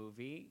scream in a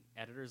movie,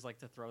 editors like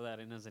to throw that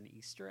in as an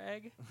Easter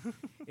egg.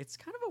 It's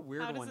kind of a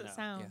weird How one, does it though.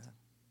 sound?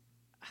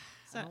 Yeah.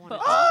 I don't But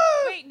wanna-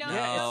 wait, no.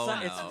 Yeah, No,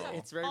 it's no.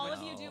 it's very all much.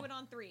 of you do it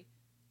on 3.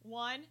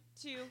 1,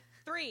 2,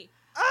 3.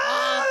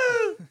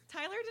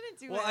 Tyler didn't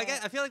do Well, it.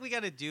 I feel like we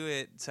got to do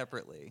it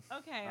separately.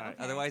 Okay. All right.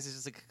 Okay. Otherwise, it's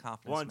just like a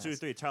confidence 1, 2, mess.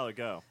 3. Tyler,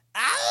 go.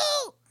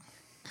 Ow!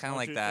 Kind of 1,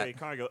 like 2, that. 3.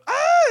 Connor, go.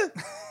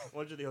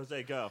 1, 2, 3.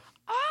 Jose, go.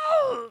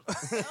 Oh,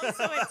 so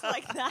it's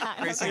like that.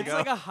 Gracen, It's go.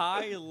 like a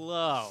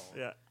high-low.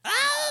 Yeah.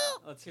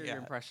 Let's hear Yeah.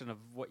 your impression of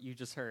what you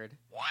just heard.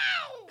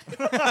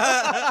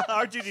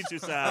 R2D2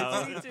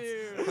 sound.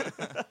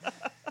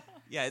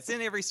 Yeah, it's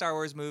in every Star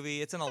Wars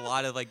movie. It's in a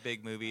lot of like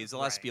big movies, a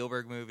lot of Right.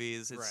 Spielberg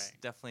movies. It's Right.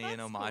 definitely an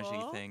That's homage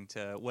cool. thing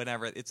to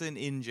whatever. It's an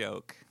in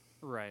joke.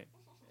 Right.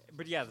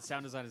 But yeah, the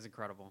sound design is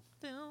incredible.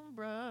 Film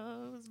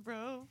bros,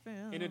 bro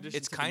film. In addition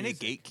It's to the kind of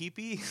music.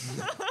 gatekeepy.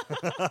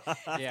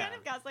 Yeah. Kind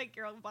of Gaslight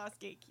Girl Boss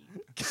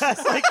Gatekeep.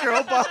 Gaslight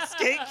Girl Boss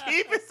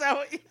Gatekeep? Is that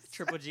what you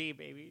Triple G,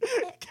 baby.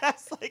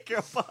 Gaslight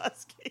Girl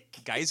Boss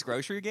Gatekeep. Guys,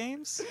 grocery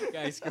games.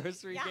 Guys,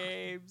 grocery Yeah.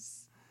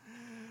 games.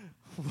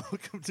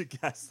 Welcome to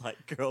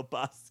Gaslight Girl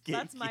Boss Gatekeep.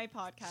 That's my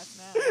podcast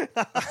now.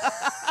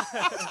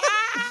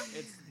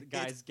 It's the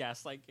guys'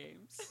 gaslight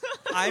games.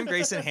 I'm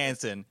Gracen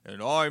Hansen,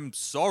 and I'm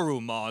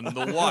Saruman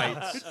the White.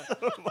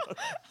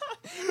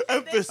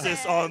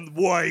 Emphasis on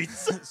white.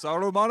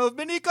 Saruman of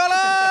many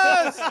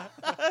colors.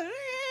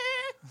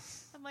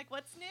 I'm like,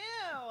 what's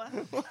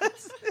new?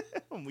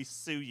 When we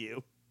sue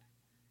you.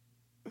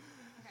 Okay.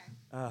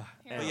 Uh, Here,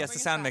 But I'll yes, bring the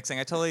us sound back. mixing.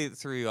 I totally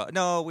threw you off.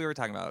 No, we were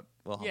talking about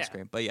Wilhelm Yeah.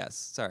 scream. But yes,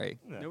 sorry.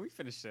 No, we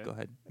finished it. Go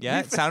ahead.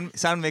 Yeah,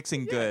 sound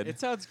mixing good. It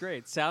sounds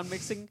great. Sound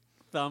mixing,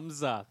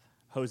 thumbs up.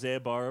 Jose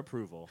Ibarra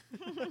approval.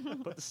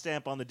 Put the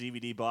stamp on the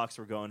DVD box.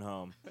 We're going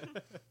home.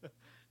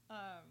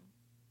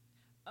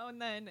 Oh,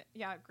 and then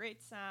yeah,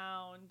 great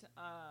sound.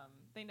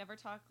 They never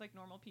talk like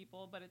normal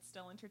people, but it's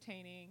still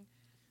entertaining.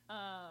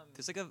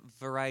 There's like a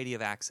variety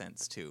of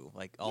accents too,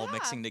 like all Yeah,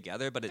 mixing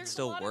together, but it there's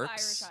still a lot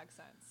works. Of Irish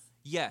accents.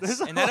 Yes,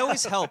 and that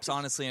always helps,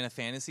 honestly, in a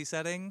fantasy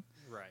setting.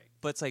 Right.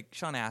 But it's like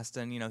Sean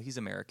Astin, he's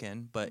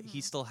American, but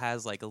he still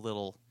has like a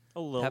little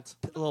A lilt.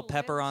 little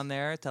pepper lilt. on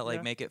there to like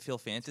Yeah. make it feel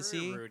It's very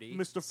fantasy. Rudy.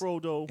 Mr.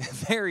 Frodo.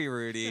 Very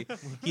Rudy.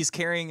 He's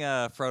carrying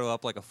Frodo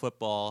up like a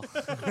football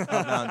on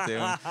Mount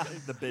Doom.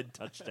 The bid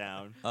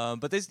touchdown.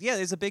 But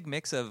there's a big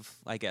mix of,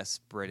 I guess,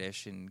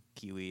 British and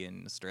Kiwi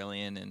and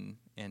Australian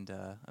and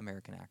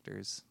American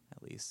actors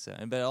at least,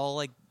 but it all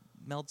like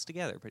melds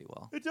together pretty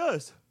well. It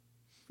does.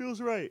 Feels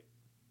right.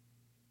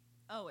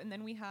 Oh, and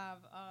then we have.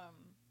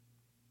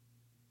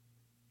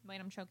 Wait,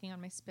 I'm choking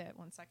on my spit.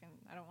 1 second.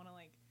 I don't want to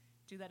like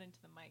do that into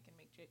the mic and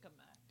make Jacob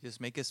mad.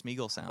 Just make a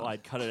Smeagol sound. Well,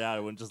 I'd cut it out. I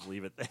wouldn't just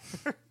leave it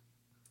there.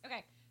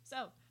 Okay,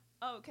 so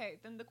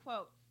then the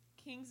quote: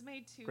 "Kings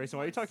made tombs." Grayson,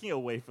 why are you talking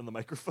away from the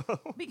microphone?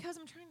 Because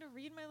I'm trying to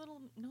read my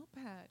little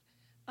notepad.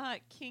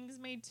 Kings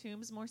made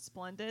tombs more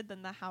splendid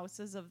than the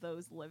houses of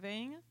those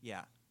living.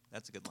 Yeah,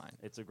 that's a good line.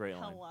 It's a great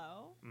line.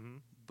 Hello, Mm-hmm.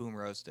 Boom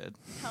roasted.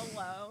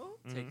 hello.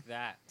 Take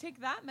that.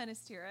 Take that,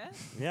 Menace Tirith.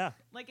 Yeah.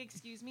 Like,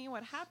 excuse me,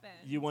 what happened?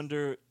 You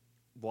wonder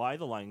why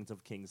the lines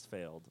of Kings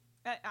failed.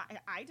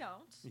 I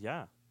don't.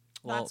 Yeah.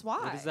 That's why.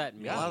 What does that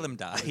mean? A lot of them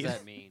What does died.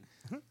 that mean?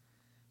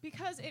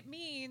 Because it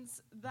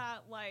means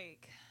that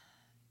like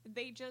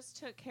they just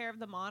took care of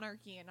the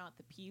monarchy and not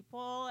the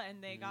people,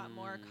 and they got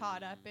more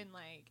caught up in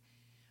like,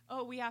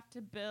 oh, we have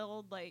to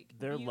build like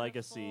Their beautiful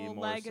legacy more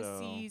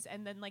legacies,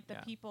 and then like the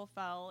Yeah. people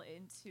fell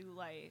into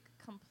like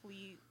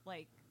complete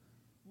like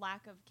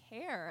lack of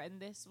care, and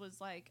this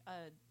was like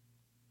a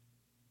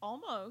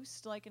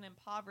almost like an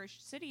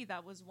impoverished city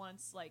that was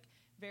once like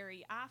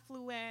very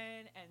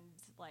affluent and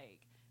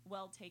like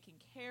well taken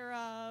care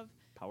of,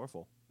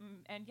 Powerful.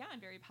 and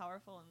very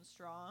powerful and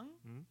strong.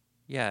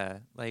 Yeah,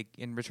 like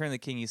in Return of the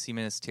King, you see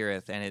Minas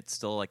Tirith, and it's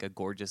still like a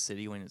gorgeous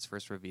city when it's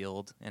first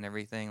revealed and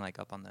everything. Like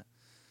up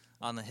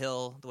on the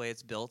hill, the way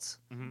it's built,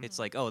 it's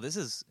like, oh, this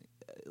is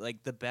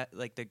like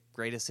the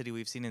greatest city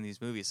we've seen in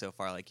these movies so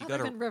far. Like you Other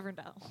go to than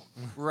Rivendell.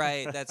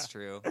 right, that's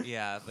true.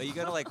 Yeah, but you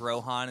go to like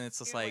Rohan, and it's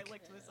just Here, like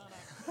lick this on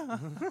up.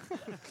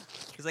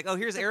 it's like, oh,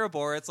 here's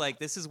Erebor. It's like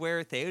this is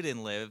where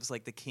Theoden lives,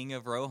 like the king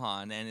of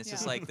Rohan, and it's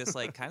just Yeah. like this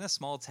like kind of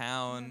small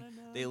town.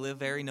 They live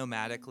very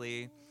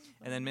nomadically.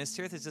 And then Minas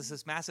Tirith is just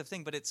this massive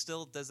thing, but it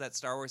still does that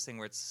Star Wars thing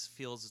where it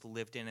feels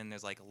lived in, and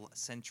there's like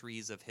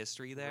centuries of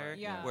history there, Right.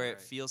 Yeah. where it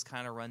Right. feels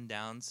kind of run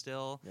down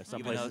still. Yeah, some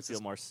even though places it's feel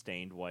just- more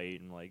stained white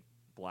and like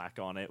black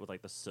on it with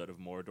like the soot of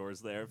Mordor's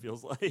there. It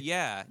feels like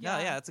Yeah, no,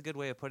 Yeah. yeah, that's a good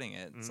way of putting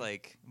it. It's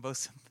like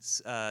both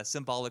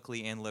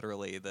symbolically and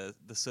literally, the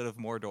soot of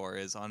Mordor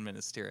is on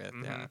Minas Tirith.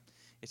 Yeah,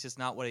 it's just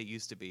not what it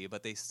used to be,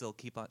 but they still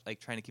keep on like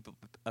trying to keep up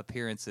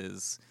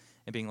appearances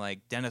and being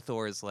like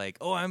Denethor is like,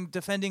 oh, I'm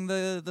defending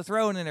the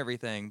throne and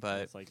everything,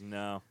 but it's like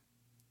no,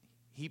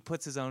 he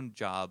puts his own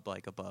job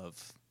like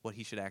above what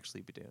he should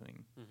actually be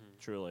doing.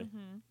 truly.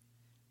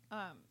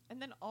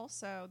 And then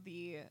also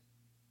the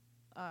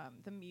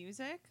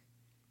music,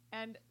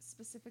 and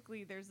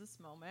specifically, there's this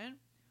moment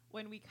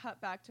when we cut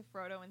back to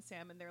Frodo and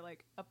Sam, and they're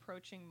like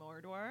approaching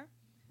Mordor.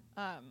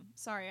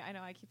 Sorry, I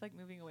know I keep like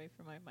moving away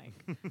from my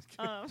mic.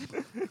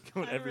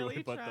 Going I'm everywhere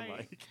really but trying. the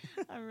mic.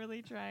 I'm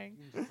really trying.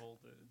 Hold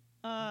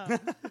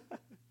it.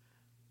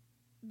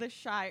 The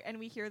Shire, and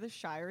we hear the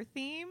Shire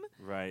theme,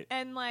 Right.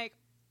 and like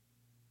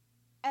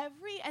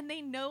and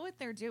they know what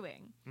they're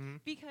doing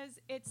because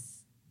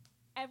it's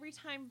every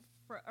time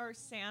or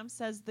Sam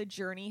says the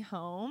journey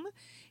home,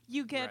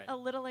 you get Right. a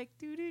little like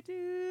doo doo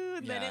doo,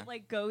 and then Yeah. it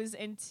like goes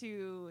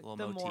into Little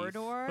the motif.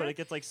 Mordor, But it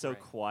gets like so Right.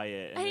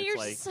 quiet, and, and it's you're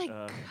like, just like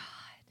uh, God,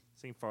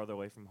 seeing farther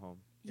away from home.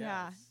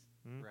 yeah. Yes.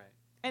 Mm. Right.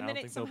 And I then don't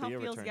it think there'll somehow be a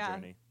feels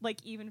return journey.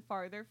 like even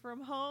farther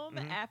from home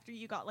Mhm. after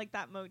you got like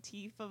that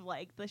motif of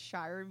like the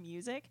Shire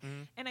music.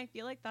 Mhm. And I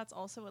feel like that's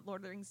also what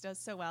Lord of the Rings does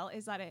so well,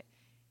 is that it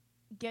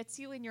gets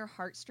you in your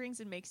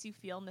heartstrings and makes you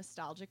feel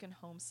nostalgic and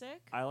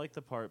homesick. I like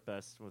the part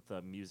best with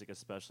the music,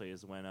 especially,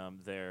 is when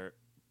they're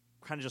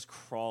kind of just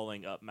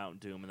crawling up Mount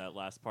Doom in that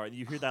last part.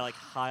 You hear that like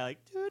high,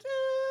 like doo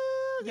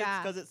doo,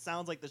 Yeah. because it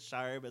sounds like the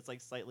Shire, but it's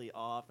like slightly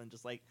off, and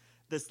just like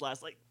this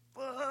last like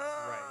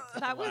Right.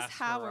 That was Last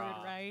Howard,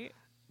 hurrah. right?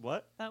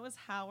 What? That was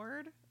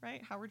Howard,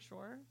 right? Howard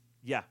Shore.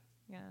 Yeah,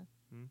 Yeah.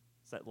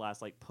 it's that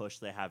last like push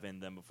they have in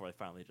them before they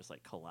finally just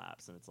like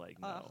collapse, and it's like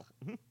no.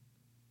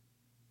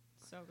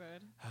 So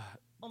good.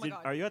 Oh my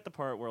God. Are you at the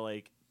part where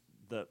like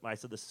I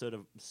said the soot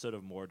of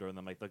Mordor, and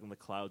then like when the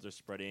clouds are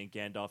spreading, and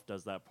Gandalf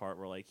does that part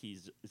where like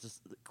it's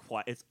just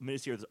quiet. It's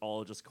Minas Tirith is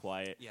all just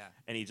quiet, Yeah.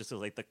 and he just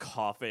goes like the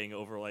coughing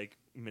over like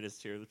Minas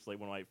Tirith, which is like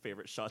one of my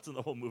favorite shots in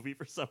the whole movie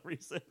for some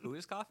reason. Who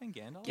is coughing?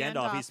 Gandalf?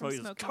 Gandalf, he's from supposed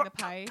to just smoking the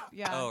pipe.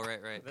 Yeah. Oh,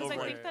 right, right. Because I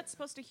over think it. that's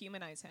supposed to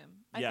humanize him.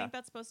 I Yeah. think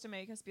that's supposed to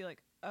make us be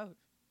like, oh,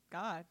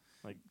 God.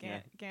 Like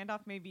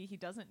Gandalf, maybe he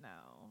doesn't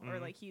know. Or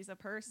Mhm. like he's a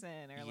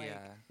person. Or like.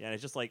 Yeah. yeah, and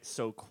it's just like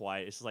so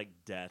quiet. It's just like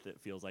death. It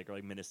feels like, or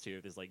like Minas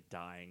Tirith is like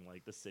dying,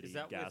 like the city Is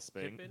that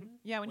gasping. with Pippin?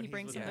 Yeah, when When he he's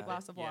brings with him the Pippin?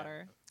 glass of Yeah.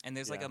 water. And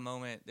there's like Yeah. a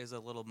moment, there's a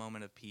little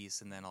moment of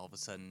peace, and then all of a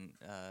sudden,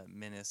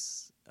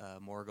 Minas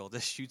Morgul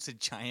just shoots a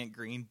giant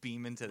green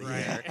beam into the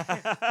air.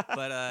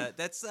 But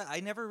that's I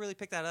never really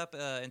picked that up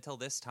until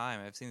this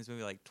time. I've seen this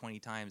movie like 20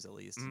 times at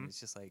least. And it's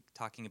just like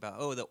talking about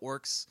the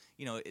orcs.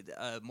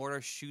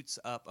 Mordor shoots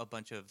up a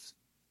bunch of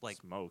like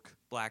Smoke.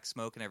 black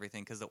smoke and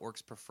everything because the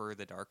orcs prefer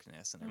the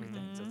darkness and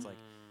everything. So it's like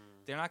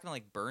Mm. they're not gonna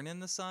like burn in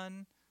the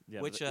sun.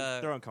 Yeah, Which,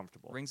 they're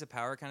uncomfortable. Rings of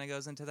Power kind of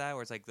goes into that,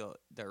 where it's like the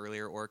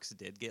earlier orcs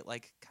did get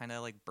like kind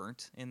of like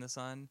burnt in the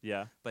sun.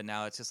 Yeah, But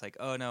now it's just like,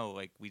 oh no,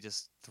 like we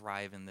just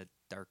thrive in the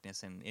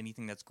darkness, and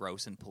anything that's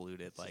gross and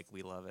polluted, like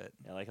we love it.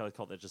 yeah. I like how they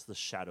called it just the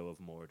shadow of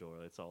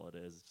Mordor. That's all it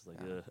is. It's just like,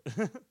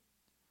 Yeah. ugh.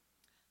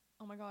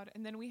 Oh my God.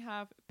 And then we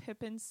have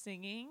Pippin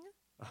singing.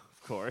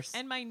 Of course.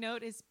 And my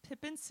note is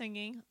Pippin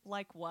singing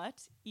like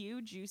what?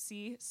 You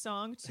juicy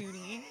song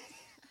tuning.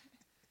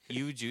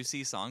 You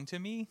juicy song to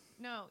me,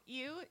 No,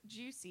 you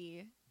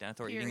juicy.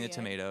 Denethor eating the Period.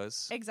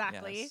 tomatoes.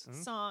 Exactly. Yes.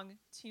 Song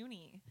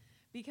tuny.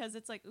 Because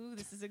it's like, ooh,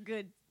 this is a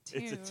good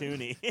tune. it's a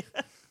toonie.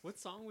 What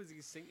song was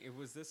he singing?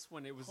 Was this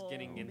when it was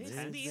getting Hold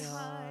intense? me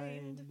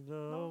behind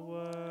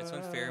It's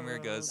when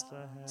Faramir goes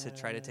to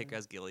try to take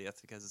us. Osgiliath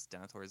because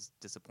Denethor is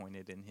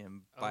disappointed in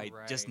him Oh, by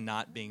just right.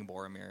 not being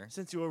Boromir.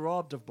 Since you were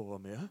robbed of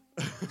Boromir.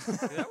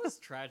 That was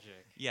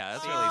tragic. Yeah,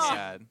 that's Oh. really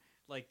sad.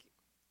 Like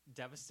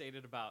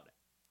devastated about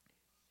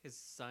his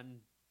son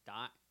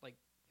like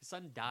his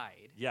son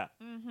died, Yeah.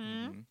 Mm-hmm.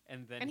 Mhm.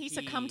 and then And he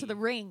succumbed to the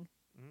ring.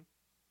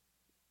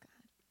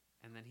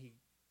 and then he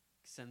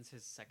sends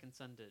his second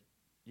son to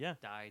Yeah.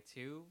 die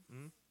too.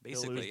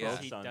 Basically, He'll lose both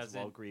He sons doesn't-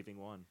 while grieving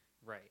one.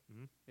 Right.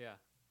 Mhm. Yeah.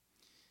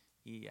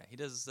 He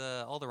does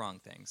all the wrong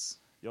things.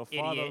 Your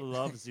father Idiot.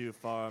 loves you,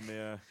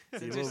 Faramir.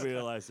 He will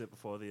realize it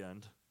before the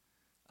end.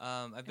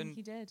 I've And been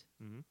he did.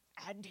 Mhm.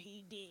 And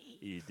he did.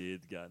 He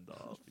did,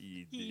 Gandalf.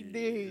 He He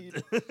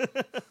did.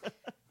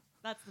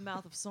 That's the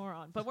mouth of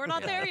Sauron. But we're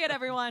not there yet,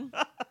 everyone.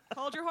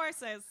 Hold your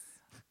horses.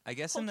 I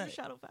guess Hold in your the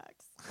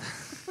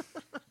Shadowfax.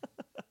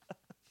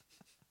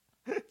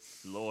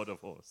 Lord of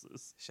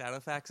Horses.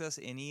 Shadowfax us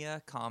any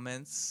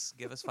comments.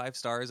 Give us 5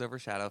 stars over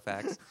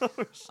Shadowfax.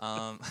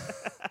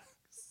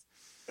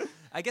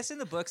 I guess in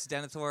the books,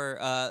 Denethor,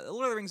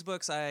 Lord of the Rings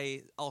books,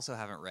 I also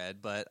haven't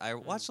read, but I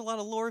watched a lot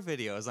of lore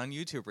videos on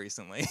YouTube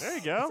recently. There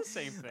you go. It's the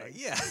same thing.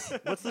 Yeah.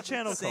 What's the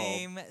channel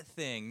Same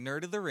thing.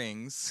 Nerd of the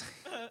Rings.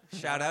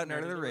 Shout out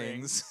Nerd of the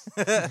Rings.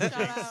 Shout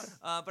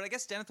out. But I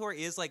guess Denethor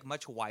is like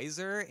much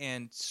wiser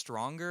and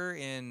stronger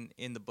in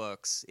the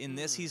books. In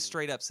this, he's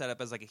straight up set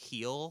up as like a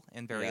heel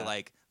and very Yeah.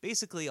 like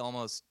basically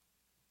almost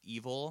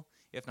evil,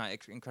 if not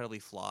incredibly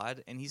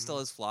flawed. And he still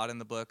is flawed in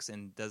the books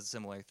and does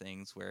similar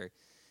things where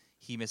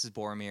he misses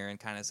Boromir and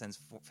kind of sends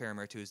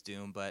Faramir to his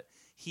doom. But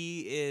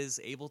he is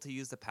able to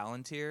use the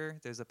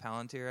Palantir. There's a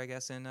Palantir, I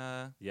guess, in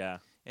Yeah.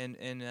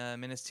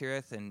 Minas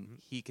Tirith, and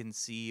he can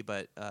see,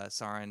 but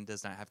Sauron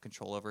does not have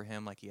control over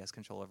him like he has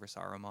control over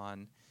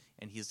Saruman,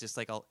 and he's just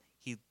like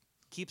he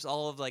keeps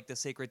all of like the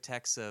sacred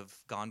texts of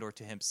Gondor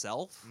to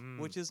himself,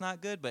 which is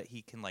not good, but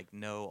he can like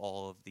know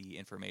all of the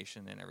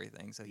information and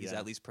everything, so he's Yeah.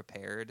 at least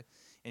prepared,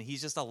 and he's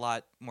just a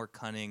lot more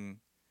cunning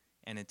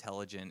and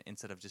intelligent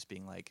instead of just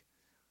being like,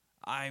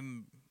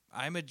 I'm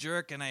a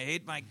jerk and I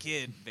hate my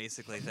kid,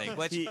 basically thing.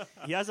 Which He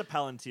has a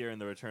Palantir in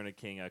the Return of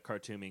King, a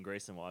cartoon me and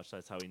Grayson watched.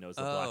 That's how he knows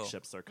the black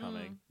ships are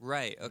coming.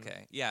 right,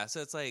 okay, yeah.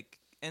 So it's like,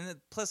 and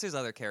plus there's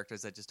other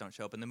characters that just don't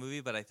show up in the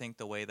movie. But I think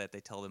the way that they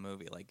tell the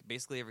movie, like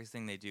basically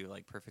everything they do,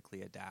 like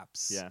perfectly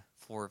adapts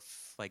for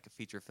like a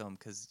feature film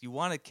because you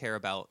want to care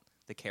about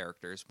the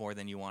characters more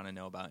than you want to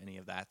know about any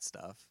of that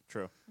stuff.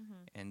 True.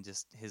 And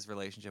just his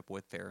relationship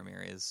with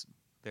Faramir is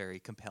very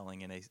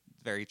compelling in a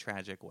very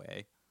tragic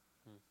way.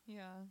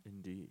 Yeah.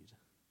 Indeed.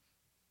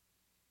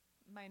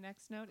 My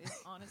next note is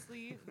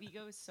honestly,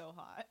 Vigo is so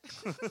hot.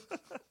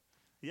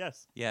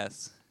 Yes.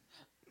 Yes.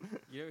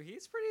 You know,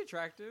 he's pretty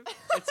attractive.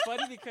 It's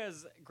funny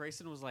because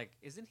Grayson was like,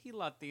 "Isn't he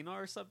Latino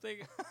or something?"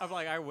 I'm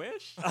like, "I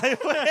wish."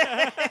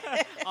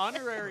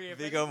 Honorary. if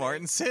Viggo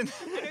anything. Mortensen.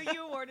 I know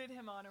you awarded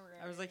him honorary.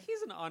 I was like,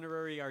 he's an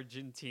honorary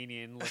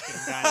Argentinian looking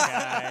kind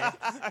of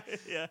guy.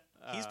 Yeah.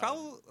 He's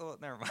probably. Oh,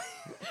 never mind.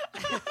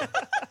 Never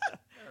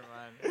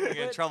mind. I'm gonna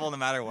get in trouble no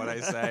matter what I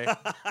say.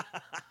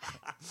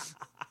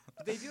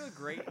 They do a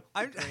great.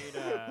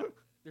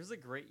 There's a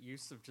great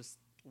use of just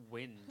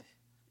wind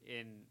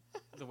in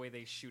the way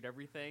they shoot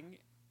everything.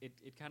 It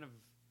kind of.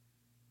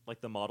 Like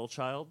the model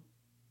child.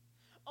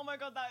 Oh my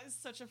god, that is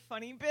such a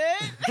funny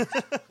bit.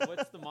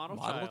 What's the model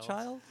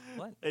child?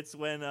 What? It's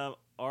when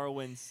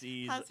Arwen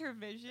sees Has her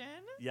vision.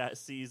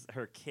 sees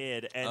her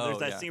kid, and Oh, there's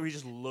that yeah. scene where he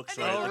just looks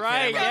And right he at the looks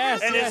right, camera,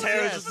 yes, and yes, his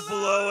hair yes. is just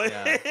blowing.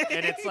 Yeah.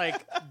 And it's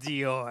like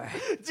Dior.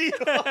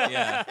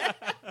 Yeah.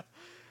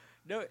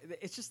 No,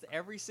 it's just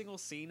every single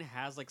scene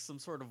has like some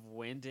sort of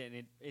wind,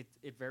 and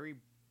it very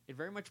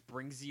much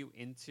brings you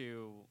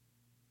into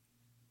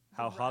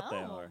How hot they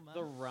are.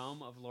 the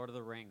realm of Lord of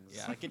the Rings.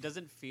 Yeah. Like it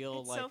doesn't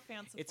feel It's like so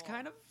fanciful. it's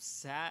kind of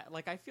sad.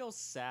 Like I feel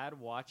sad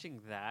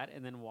watching that,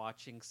 and then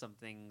watching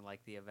something like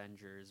the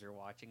Avengers or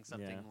watching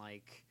something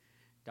like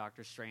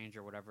Doctor Strange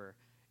or whatever.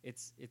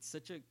 It's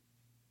such a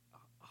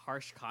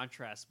harsh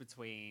contrast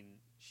between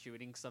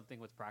shooting something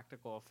with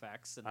practical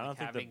effects and I don't like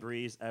think having the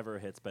breeze ever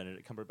hits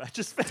Benedict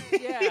Cumberbatch's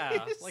face.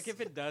 yeah, like if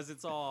it does,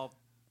 it's all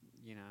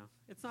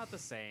it's not the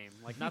same.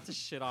 Like not to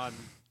shit on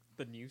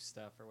the new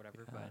stuff or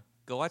whatever, but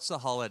Go watch The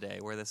Holiday,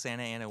 where the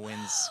Santa Ana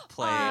winds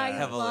play I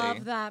heavily.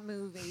 love that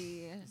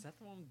movie. is that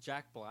the one with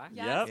Jack Black?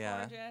 Yeah, Yep. it's Yeah.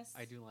 gorgeous.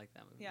 I do like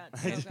that movie. Yeah,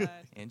 it's so good.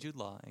 And Jude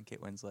Law and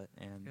Kate Winslet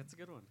and That's a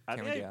good one. I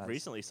think Cameron I Diaz.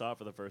 recently saw it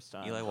for the first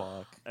time. Eli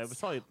Wallach. It was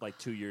probably like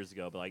 2 years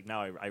ago, but like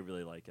now I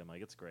really like him.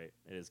 Like it's great.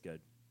 It is good.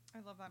 I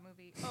love that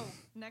movie. Oh,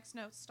 next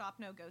note, Stop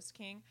No Ghost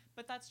King.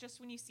 But that's just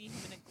when you see him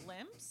in a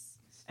glimpse.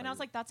 And I was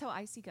like, that's how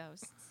I see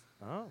ghosts.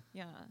 Oh,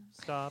 Yeah.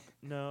 stop!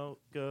 No,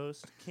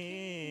 Ghost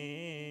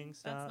King.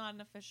 Stop. That's not an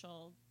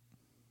official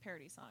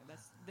parody song.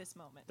 That's this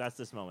moment. That's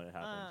this moment it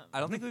happened. I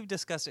don't think we've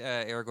discussed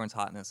Aragorn's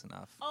hotness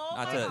enough. Oh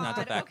not my to god. not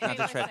to back okay,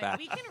 not to tread listen, back.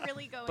 We can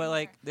really go But in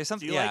like, here. there's Do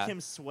something. you Yeah. like him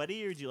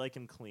sweaty or do you like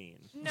him clean?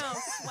 No,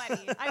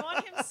 sweaty. I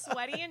want him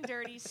sweaty and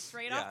dirty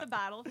straight off Yeah. the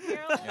battlefield.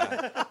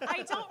 Yeah.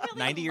 I don't really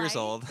 90 years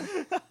like- old.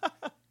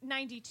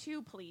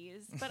 92,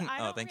 please. But I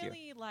Oh, don't thank you.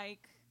 really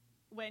like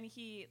when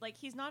he's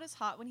not as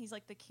hot when he's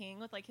like the king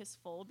with like his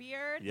full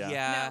beard. Yeah.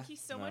 Yeah. No,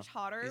 he's so No. much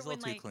hotter He's a when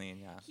little too like clean.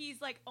 Yeah.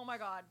 he's like, oh my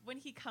god, when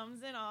he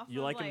comes in off You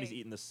of, like him when he's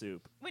eating the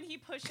soup. when he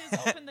pushes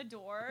open the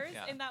doors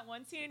Yeah. in that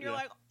one scene and you're Yeah.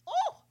 like,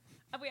 oh,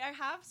 Wait, I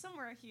have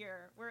somewhere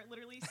here where it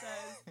literally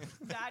says,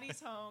 Daddy's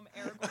home,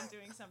 Aragorn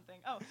doing something.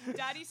 Oh,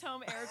 Daddy's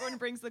home, Aragorn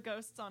brings the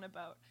ghosts on a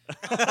boat.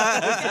 We'll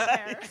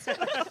get there.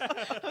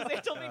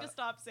 Jose told me to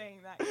stop saying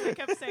that. 'Cause I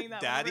kept saying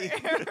that Daddy?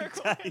 whenever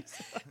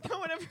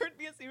whenever it'd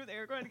be a scene with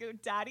Aragorn, I'd go,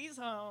 Daddy's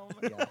home.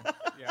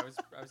 Yeah,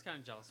 I was kind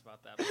of jealous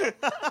about that.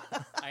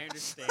 But I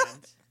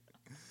understand.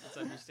 It's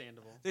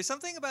understandable. There's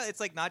something about it's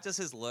like not just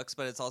his looks,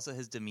 but it's also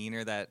his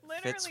demeanor that fits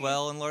Literally,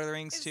 well in Lord of the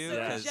Rings It's too. so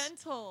 'Cause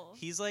gentle.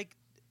 he's like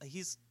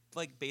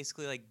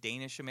basically like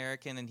Danish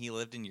American, and he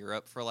lived in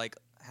Europe for like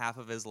half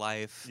of his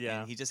life. Yeah.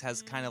 And he just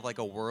has kind of like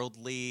a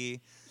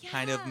worldly,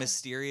 kind of Yeah.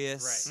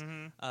 mysterious,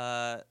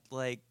 Mhm.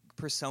 like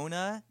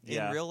persona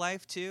Yeah. in real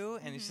life too.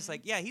 And it's just Mhm.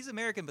 like, yeah, he's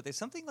American, but there's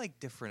something like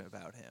different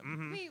about him.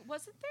 Mhm. Wait,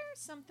 wasn't there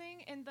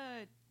something in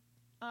the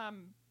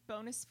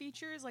bonus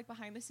features, like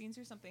behind the scenes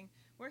or something,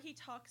 where he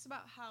talks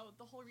about how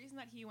the whole reason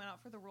that he went out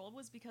for the role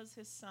was because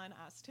his son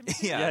asked him to?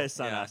 Yeah. Yeah, his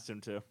son yeah. asked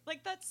him to.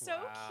 Like, that's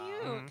so Wow.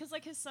 cute. Mhm. Because,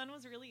 like, his son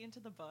was really into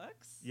the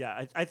books.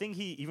 Yeah, I think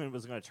he even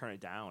was going to turn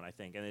it down, I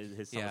think. And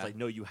his son was Yeah. like,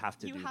 no, you have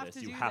to You do have this.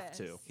 to You do have this.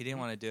 to. He didn't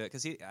want to do it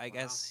because I Wow.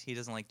 guess he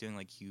doesn't like doing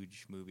like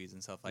huge movies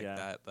and stuff like Yeah.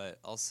 that. But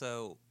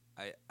also,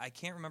 I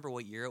can't remember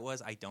what year it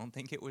was. I don't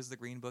think it was the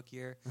Green Book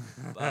year,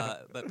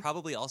 but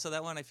probably also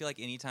that one. I feel like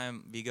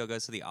anytime Vigo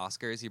goes to the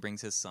Oscars, he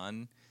brings his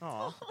son,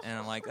 Aw. and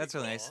I'm like, that's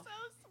really nice. So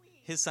sweet.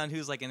 His son,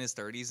 who's like in his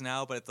 30s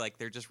now, but it's like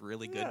they're just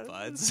really good Yeah,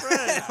 buds. his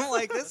friend. I'm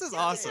like, this is Yeah,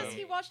 awesome. Because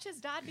he watched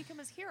his dad become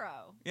his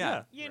hero.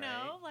 Yeah. You Right.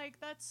 know? Like,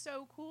 that's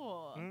so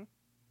cool. Mhm.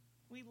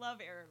 We love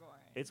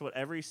Aragorn. It's what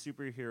every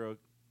superhero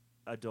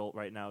adult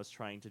right now is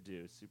trying to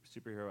do.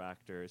 Superhero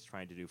actor is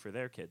trying to do for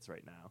their kids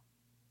right now.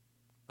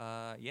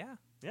 Yeah.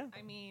 Yeah.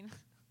 I mean,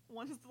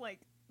 one's like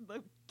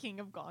the king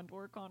of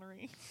Gondor,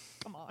 Konnery.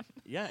 Come on.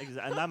 Yeah,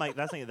 exactly. And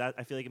that's something that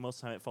I feel like most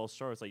of the time it falls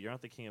short. It's like you're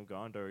not the king of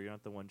Gondor. You're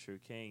not the one true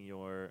king.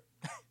 You're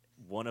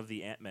one of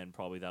the Ant-Men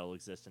probably that'll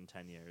exist in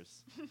 10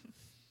 years.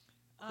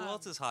 Who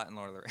else is hot in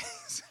Lord of the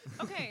Rings?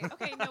 Okay,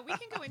 no, we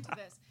can go into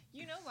this.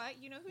 You know what?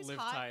 You know who's Liv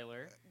hot?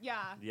 Tyler. Yeah.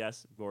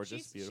 Yes,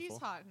 gorgeous, beautiful. She's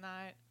hot in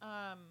that.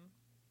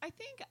 I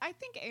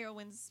think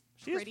Eowyn's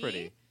She is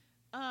pretty.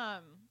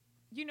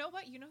 You know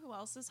what? You know who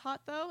else is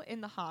hot though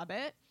in The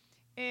Hobbit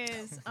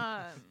is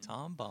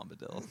Tom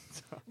Bombadil.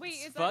 wait,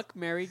 is Fuck,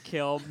 Mary,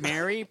 kill,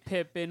 Mary,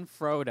 Pippin,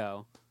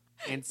 Frodo,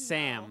 and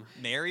Sam.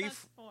 Mary. that's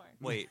four.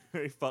 Wait.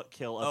 Fuck,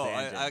 kill, Oh,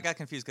 abandon. I got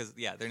confused because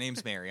their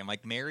name's Mary. I'm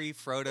like Mary,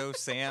 Frodo,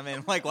 Sam, and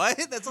I'm like, what?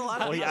 That's a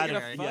lot of Well, he people.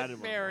 added a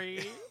Mary.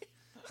 fuck.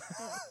 Fuck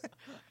one more. Mary.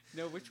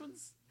 No, which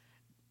one's?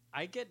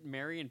 I get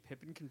Mary and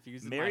Pippin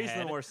confused. Mary's in my the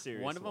head. more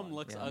serious One of them one.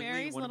 looks Yeah. ugly.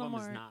 Mary's one a of them little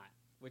is more- not.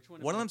 Which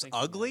one? One of am I them's thinking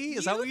of? ugly?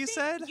 Is that what you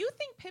said? You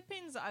think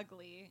Pippin's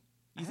ugly?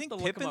 You I think have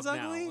to look him Pippin's up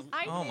now. ugly? Let me-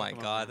 I Oh think- my Look him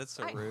up god, now. that's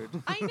so I-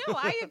 rude. I know.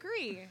 I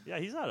agree. Yeah,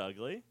 he's not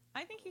ugly.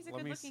 I think he's a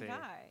Let me good-looking see.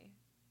 guy.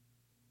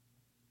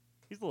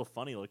 He's a little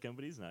funny looking,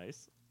 but he's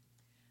nice.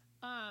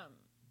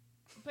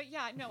 But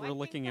yeah, no. We're I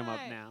looking think him up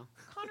that now.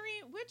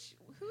 Connery,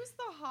 who's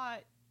the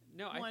hot?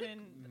 No, I one think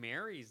in-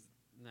 Mary's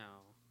no.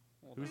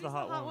 Hold Who's on. the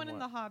hot one in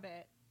what? The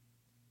Hobbit?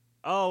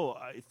 Oh,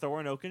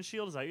 Thorin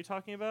Oakenshield, is that what you're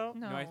talking about?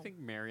 No, No, I think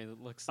Mary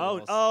looks. a Oh,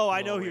 little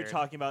I know who weird. you're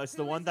talking about. It's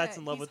the Who one is that's it?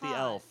 in love He's with the hot.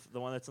 elf. The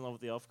one that's in love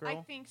with the elf girl?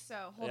 I think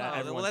so. Hold Yeah, on.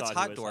 everyone well, that's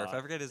thought he Hot was Dwarf. hot.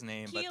 I forget his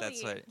name, but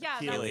that's Keely. what. Yeah,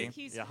 Keely.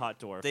 he's Yeah, hot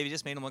dwarf. They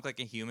just made him look like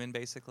a human,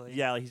 basically.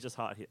 Yeah, he's just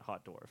hot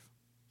dwarf.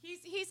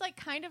 he's like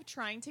kind of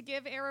trying to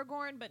give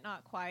Aragorn, but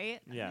not quite.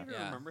 I Yeah. don't even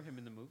Yeah. remember him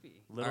in the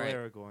movie. Little Alright.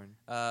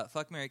 Aragorn.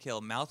 Fuck, Mary,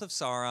 kill. Mouth of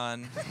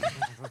Sauron.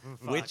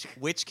 Fuck.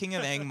 Witch King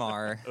of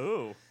Angmar.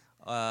 Ooh.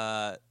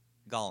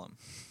 Gollum.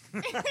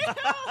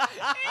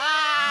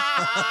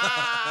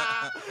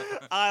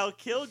 I'll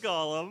kill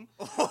Gollum.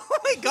 Oh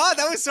my god,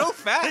 that was so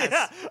fast.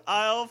 Yeah,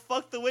 I'll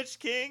fuck the Witch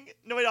King.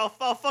 No, wait, I'll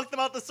fuck them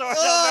out the sword.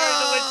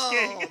 I'll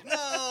marry the Witch King.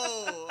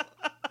 No,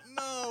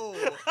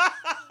 no.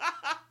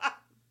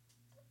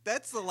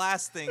 That's the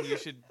last thing you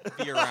should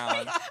be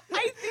around.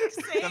 I think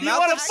The Sam. mouth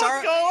wanna of fuck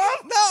Sauron.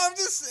 Gollum? No, I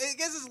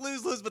guess it's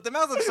lose-lose. But the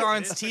mouth of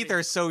Sauron's It's teeth pretty-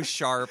 are so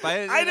sharp.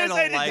 I I didn't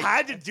say don't he like.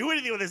 had to do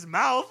anything with his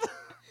mouth.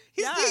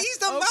 He's Yeah.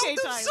 the Okay, mouth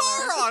of Tyler.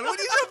 Sauron. What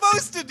are you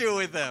supposed to do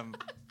with him?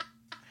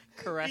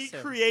 Caress Be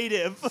him.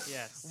 creative.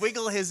 Yes.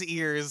 Wiggle his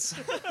ears.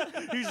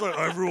 He's like,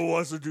 everyone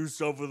wants to do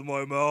stuff with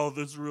my mouth.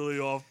 It's really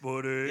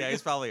off-putting. Yeah,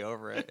 he's probably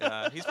over it.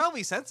 Yeah. He's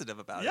probably sensitive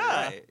about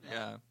Yeah. it. Right?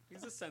 Yeah.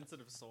 He's a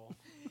sensitive soul.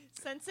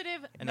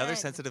 Sensitive. Another men.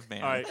 sensitive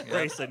man. All right, Yeah.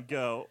 Grayson,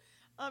 go.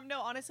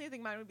 No, honestly, I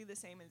think mine would be the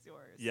same as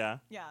yours. Yeah,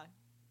 Yeah.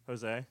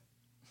 Jose.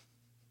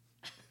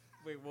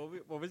 Wait,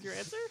 what was your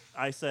answer?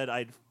 I said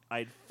I'd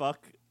fuck.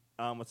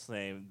 What's his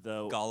name?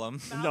 The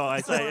Gollum. No,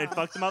 I said I'd Sauron.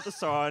 fuck them out the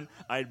Sauron.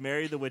 I'd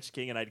marry the Witch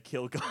King and I'd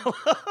kill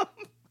Gollum.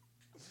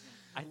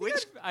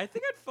 I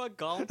think I'd fuck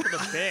Gollum for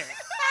the bit.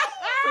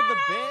 For the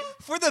bit?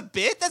 For the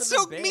bit? That's For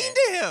the so bit. mean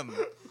to him.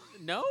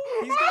 No,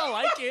 he's gonna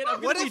like it.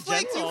 I'm What gonna if be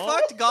like you gentle.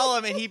 fucked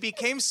Gollum and he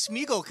became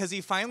Smeagol because he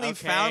finally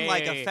found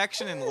like Okay.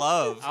 affection and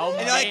love? I'll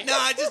and you're like, make- no,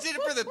 I just did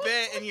it for the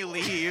bit, and you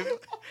leave.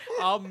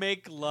 I'll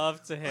make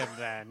love to him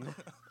then.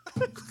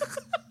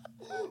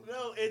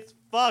 No, it's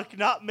fuck,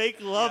 not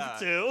make love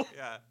Yeah. to.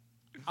 Yeah.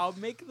 I'll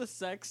make the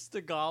sex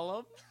to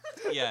Gollum.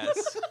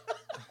 Yes.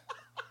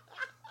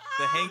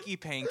 The hanky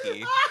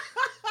panky.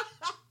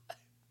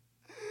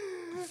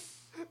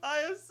 I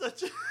am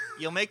such a...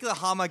 You'll make the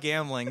Hama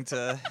gambling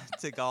to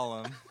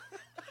Gollum.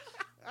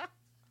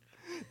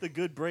 The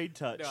good braid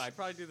touch. No, I'd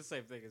probably do the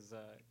same thing as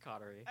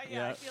Konnery.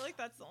 Yeah, Yeah. I feel like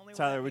that's the only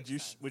Tyler, one.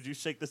 would you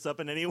shake this up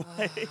in any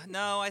way?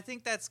 No, I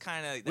think that's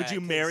kind of. Would you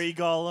marry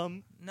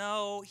Gollum?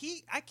 No,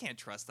 I can't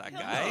trust that He'll,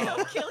 guy.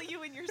 he'll kill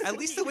you in your sleep. At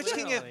least the Witch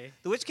King, Literally.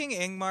 the Witch King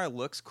Ingmar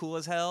looks cool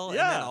as hell, and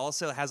Yeah. then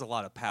also has a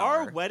lot of power.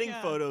 Our wedding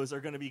Yeah. photos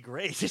are going to be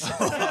great.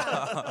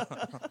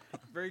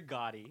 Very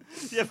gaudy.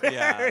 Yeah, very,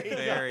 yeah,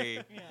 very.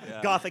 Yeah.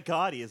 yeah. Gothic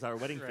gaudy is our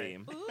wedding Right.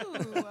 theme.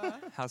 Ooh.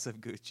 House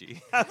of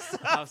Gucci.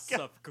 House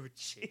of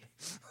Gucci.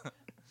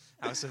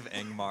 House of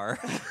Ingmar.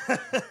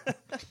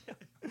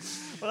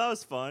 Well, that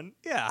was fun.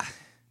 Yeah,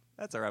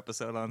 that's our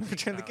episode on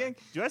Return of the King.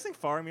 Do you guys think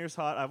Faramir's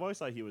hot? I've always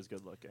thought he was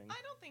good looking. I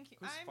don't think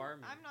Who's Faramir?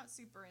 I'm not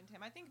super into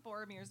him. I think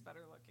Boromir's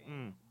better looking.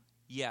 Mm.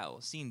 Yeah,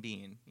 well, Scene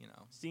Bean, you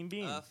know. Steam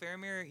Bean.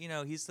 Faramir, you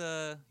know, he's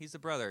the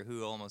brother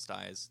who almost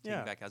dies. Taking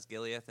Yeah. back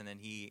Osgiliath, and then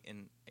he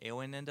and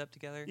Eowyn end up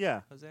together.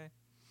 Yeah. Jose.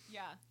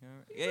 Yeah.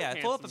 Yeah.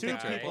 Pull up a handsome Two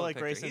picture. guy. people Pull up like a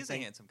picture. Gracen He's a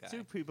think- handsome guy.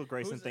 Two people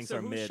Grayson Who's- thinks so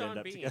are who's mid Sean end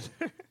up Bean?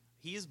 together.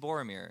 He's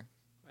Boromir.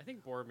 I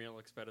think Boromir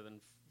looks better than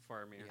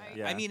Faramir.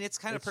 Yeah. I mean, it's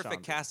kind of It's Sean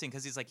perfect Bean. casting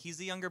because he's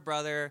the younger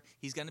brother.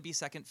 He's going to be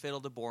second fiddle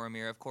to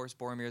Boromir. Of course,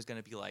 Boromir is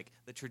going to be like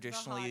the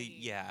traditionally, hottie.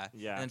 yeah.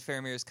 Yeah. And then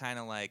Faramir is kind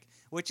of like,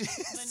 which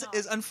is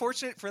naughty.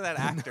 unfortunate for that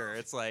actor.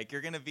 It's like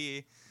you're going to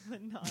be, The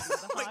naughty,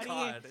 oh the my hottie,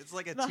 god, it's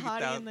like a the hottie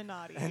 2000. and the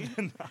naughty.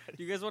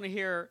 Do you guys want to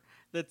hear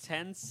the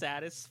 10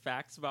 saddest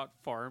facts about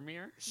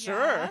Faramir? Sure.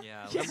 Yeah.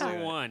 Yeah. let's do Number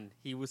it. 1,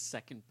 he was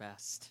second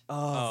best.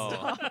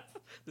 Oh,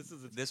 This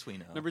is this we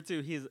know. Number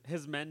 2,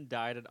 his men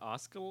died at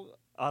Osgiliath.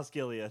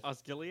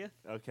 Osgiliath.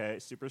 Okay,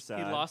 super sad.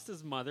 He lost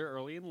his mother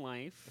early in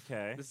life.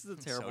 Okay. This is a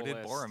terrible So did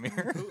list.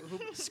 Boromir.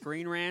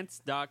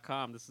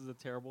 Screenrants.com. This is a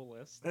terrible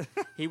list.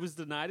 He was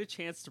denied a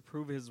chance to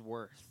prove his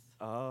worth.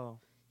 Oh.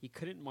 He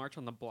couldn't march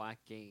on the Black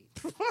Gate.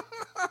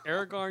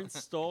 Aragorn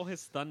stole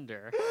his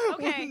thunder.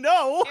 Okay.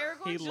 No.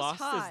 Aragorn's He just lost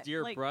his hot.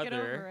 dear Like, brother. Get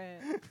over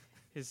it.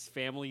 His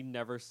family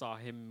never saw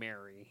him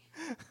marry.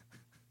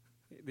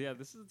 Yeah,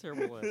 this is a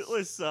terrible It list.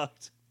 list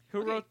sucked. Who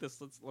Okay. wrote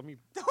this? Let me.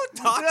 Don't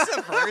dox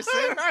a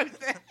person.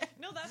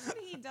 No, that's what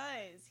he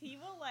does. He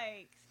will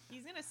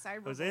he's gonna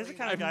cyber. Jose's the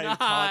kind I'm of guy not.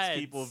 who taunts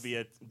people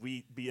via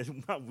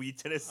not wheat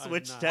tennis, I'm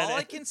switch not. tennis. All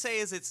I can say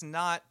is it's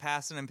not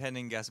past and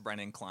impending guest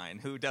Brennan Klein,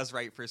 who does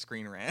write for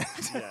Screen Rant.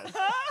 Yes.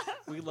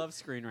 We love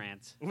Screen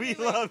Rant. We Wait.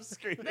 love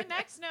screen. The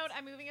next note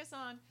I'm moving us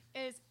on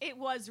is it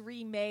was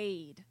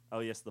remade. Oh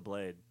yes, the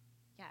blade.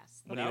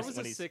 Yes. When that he was- was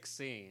when a he's- sick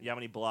scene. Yeah,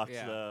 when he blocks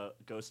Yeah. the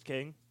Ghost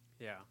King.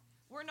 Yeah.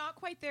 We're not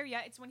quite there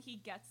yet. It's when he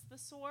gets the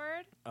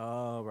sword.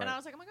 Oh right. And I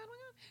was like, oh my god, oh my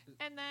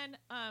god. And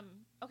then,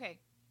 okay,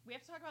 we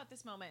have to talk about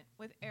this moment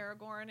with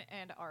Aragorn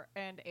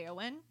and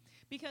Eowyn,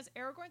 because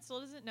Aragorn still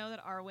doesn't know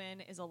that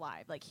Arwen is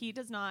alive. Like, he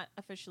does not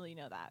officially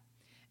know that.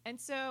 And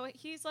so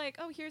he's like,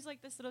 oh, here's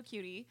like this little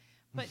cutie.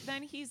 But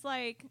then he's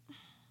like,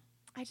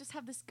 I just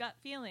have this gut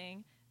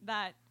feeling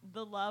that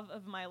the love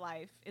of my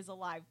life is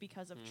alive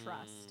because of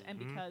trust and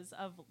because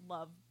of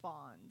love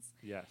bonds.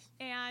 Yes.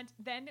 And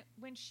then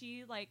when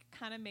she like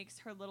kind of makes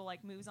her little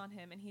like moves on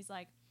him and he's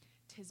like,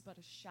 'tis but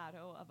a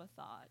shadow of a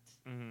thought.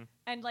 Mm-hmm.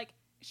 And like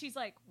she's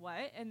like,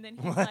 what? And then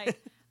he's What?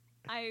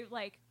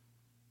 like,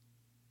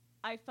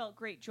 I felt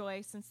great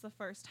joy since the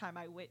first time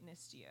I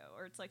witnessed you,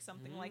 or it's like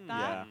something like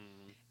that.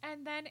 Yeah.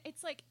 And then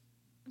it's like,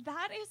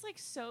 that is like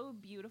so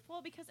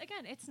beautiful because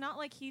again, it's not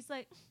like he's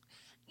like,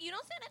 you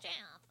don't stand a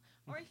chance,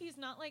 or he's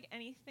not like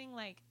anything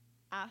like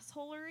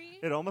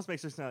assholery. It almost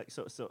makes her sound like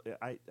so.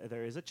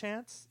 There is a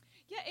chance.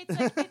 Yeah,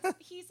 it's like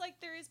he's like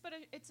there is, but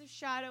it's a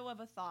shadow of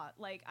a thought.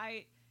 Like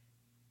I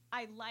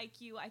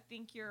like you. I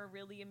think you're a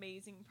really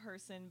amazing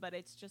person, but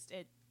it's just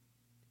it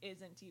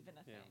isn't even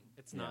a Yeah. thing.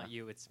 It's not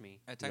you, it's me.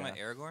 Talking about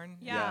Aragorn?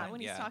 Yeah, Yeah. when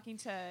he's talking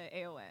to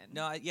Eowyn.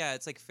 No, yeah,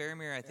 it's like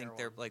Faramir. I think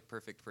they're Erewhon. like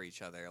perfect for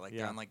each other. Like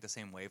Yeah. they're on like the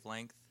same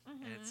wavelength, and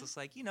it's just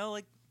like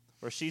like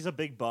Where she's a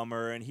big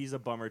bummer and he's a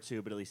bummer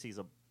too, but at least he's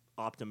a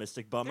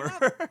optimistic they're bummer.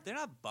 they're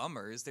not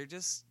bummers. They're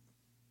just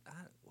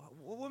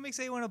what makes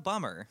anyone a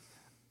bummer?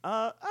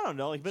 I don't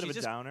know, like a bit She of a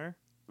just- downer.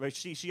 Right,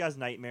 she has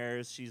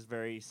nightmares. She's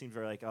seems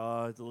very like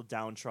a little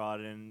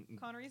downtrodden.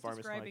 Connery's Farmer's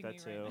describing like me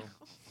that right too.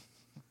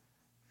 now.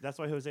 That's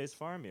why Jose is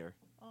Faramir.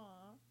 Aw.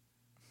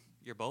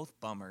 You're both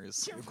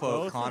bummers. You're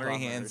Quote both Konnery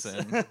bummers.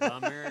 Hansen.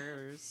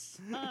 Bummers.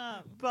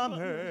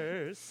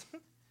 Bummers.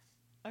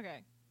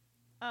 Okay.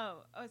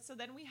 Oh, so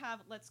then we have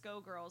Let's Go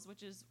Girls,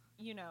 which is,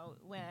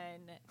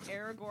 when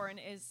Aragorn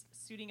is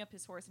suiting up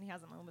his horse and he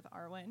has a moment with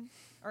Arwen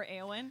or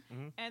Eowyn.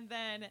 Mhm. And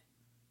then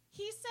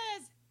he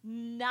says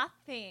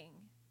nothing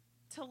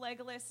to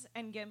Legolas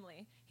and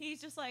Gimli.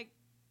 He's just like,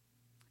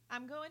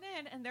 I'm going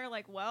in. And they're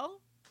like, well,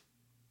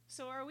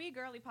 so are we,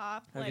 girly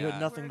pop. Have Like, you had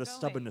nothing we're the going.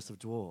 stubbornness of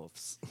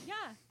dwarves? Yeah.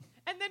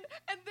 And then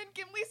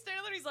Gimli's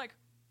standing there. He's like,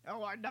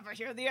 oh, I never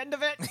hear the end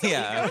of it. So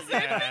Yeah. he goes in,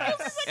 and he Yes.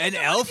 goes like, An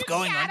 "Don't elf get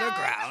going shadow."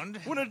 underground.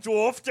 When a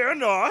dwarf dare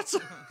not.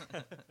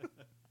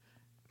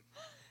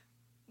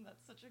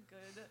 That's such a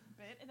good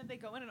bit. And then they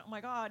go in and, oh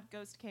my God,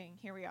 Ghost King,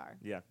 here we are.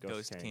 Yeah,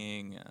 Ghost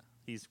King.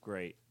 He's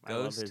great. I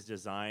love Ghost his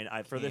design.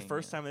 For the King.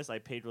 first time I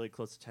paid really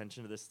close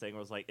attention to this thing. Where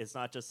it was like, it's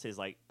not just his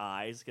like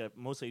eyes.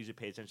 Mostly I usually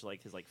pay attention to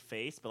like his like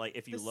face, but like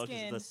if you The look,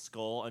 skin. the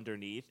skull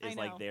underneath I is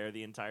know. like there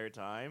the entire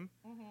time.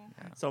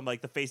 Yeah. So I'm like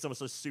the face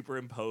almost was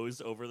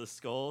superimposed over the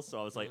skull. So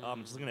I was like, oh,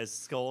 I'm just looking at his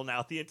skull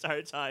now the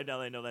entire time. Now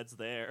that I know that's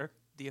there.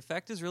 The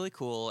effect is really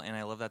cool, and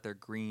I love that they're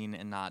green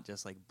and not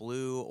just like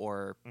blue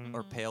or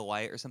pale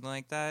white or something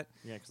like that.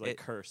 Yeah, because like It-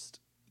 cursed.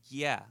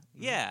 Yeah,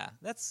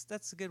 that's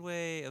a good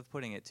way of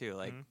putting it too.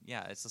 Like,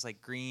 yeah, it's just like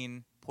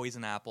green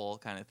poison apple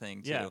kind of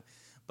thing too. Yeah.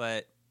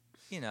 But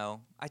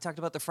I talked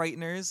about the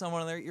Frighteners on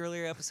one of the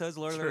earlier episodes,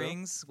 Lord of the True.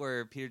 Rings,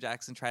 where Peter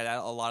Jackson tried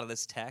out a lot of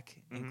this tech,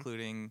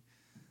 including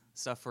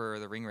stuff for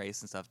the ring race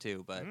and stuff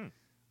too. But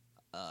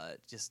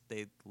just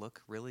they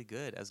look really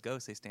good as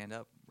ghosts. They stand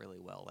up really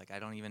well. Like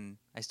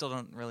I still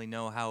don't really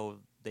know how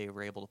they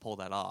were able to pull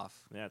that off.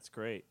 Yeah, it's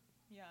great.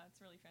 Yeah,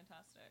 it's really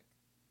fantastic.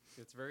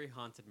 It's very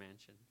Haunted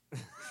Mansion.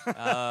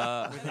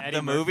 The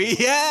Eddie movie,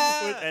 Murphy.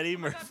 yeah. With Eddie Oh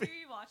my God, Murphy.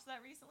 we rewatched that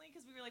recently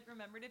because we were like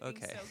remembered it being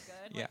Okay. so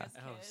good. Yeah. Like, as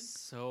Oh, kids.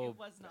 so It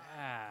was not.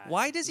 bad.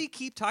 Why does he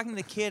keep talking to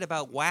the kid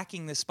about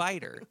whacking the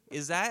spider?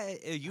 Is that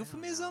a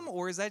euphemism,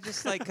 or is that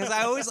just like because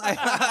I always I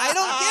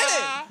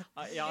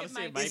don't get Yeah,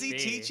 honestly, might it be. might it. Is he be.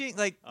 teaching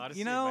like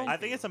Honestly, it might I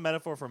think it's a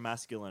metaphor for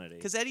masculinity.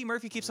 because Eddie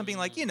Murphy keeps on being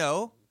like you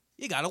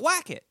gotta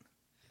whack it,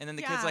 and then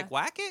the kid's Yeah. like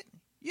whack it,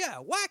 yeah,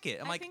 whack it.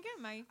 I'm I like think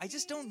it might. I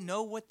just be. don't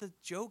know what the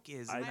joke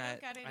is. I in I that.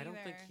 don't get it I don't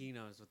either. think he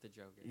knows what the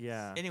joke is.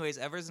 Yeah. Anyways,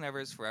 Evers and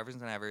Evers, Forevers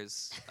and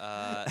Evers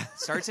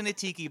starts in a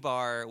tiki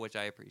bar, which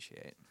I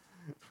appreciate.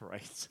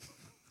 Right.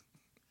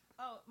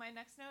 Oh, my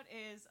next note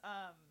is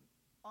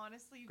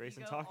honestly, Gracen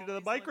Vigo talking to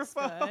the always looks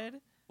microphone.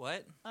 good.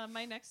 What?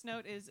 My next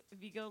note is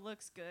Vigo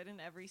looks good in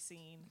every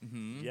scene.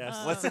 Mm-hmm.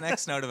 Yes. What's the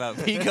next note about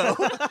Vigo?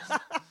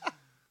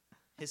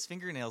 His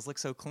fingernails look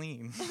so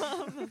clean.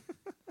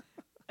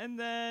 And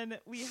then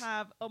we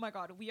have, oh my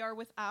God, we are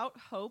without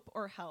hope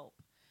or help.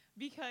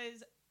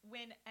 Because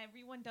when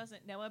everyone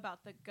doesn't know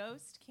about the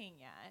Ghost King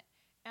yet,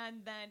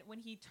 and then when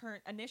he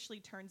initially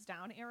turns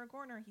down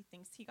Aragorn, or he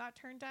thinks he got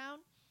turned down,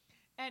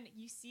 and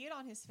you see it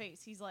on his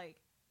face, he's like,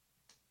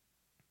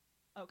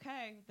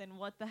 okay, then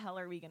what the hell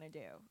are we going to do?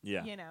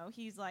 Yeah.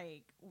 He's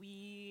like,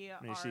 we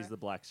And he are sees the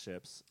black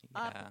ships.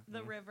 up Yeah.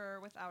 the river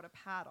without a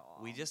paddle.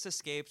 We just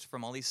escaped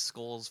from all these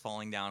skulls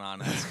falling down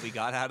on us. We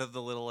got out of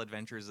the little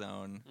adventure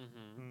zone,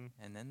 Mm-hmm.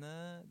 and then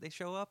they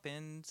show up,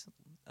 and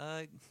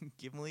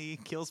Gimli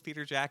kills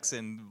Peter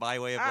Jackson by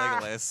way of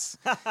Legolas,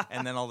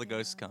 and then all the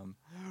ghosts come.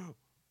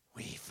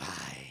 We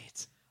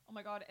fight. Oh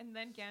my God! And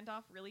then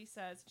Gandalf really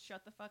says,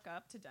 "Shut the fuck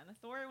up" to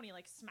Denethor when he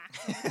like smacks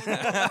him with his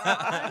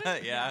rod.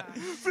 Yeah.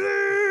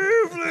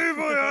 Flee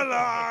for your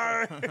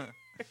life!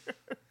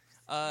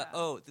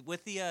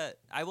 With the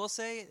I will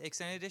say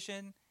extended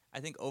edition. I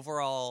think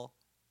overall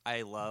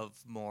I love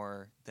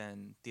more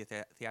than the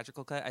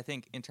theatrical cut. I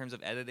think in terms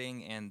of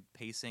editing and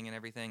pacing and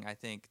everything, I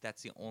think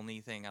that's the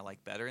only thing I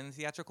like better in the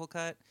theatrical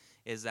cut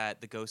is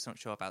that the ghosts don't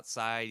show up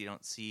outside. You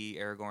don't see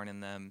Aragorn in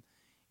them,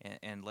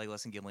 and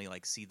Legolas and Gimli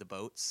like see the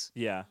boats.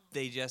 Yeah.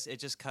 It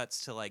just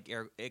cuts to like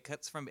it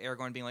cuts from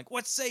Aragorn being like,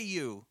 "What say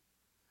you?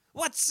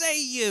 What say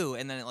you?"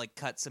 And then it like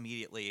cuts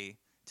immediately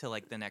to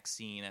like the next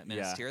scene at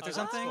Minas Yeah. Tirith Oh, or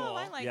something. Oh,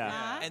 I like Yeah.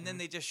 that. And then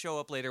they just show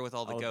up later with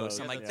all the All the ghosts.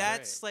 boats, I'm like, yeah.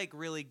 that's like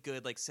really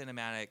good, like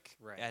cinematic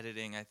Right.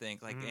 editing. I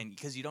think, like, Mhm. and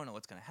because you don't know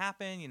what's gonna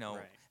happen,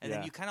 Right. and then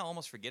Yeah. you kind of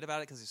almost forget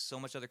about it because there's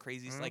so much other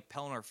crazy, Mhm. like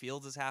Pelennor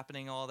Fields is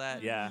happening, all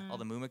that, Yeah. all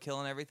the Mumakil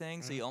and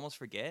everything. So Mhm. you almost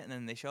forget, and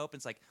then they show up, and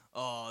it's like,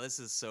 oh, this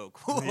is so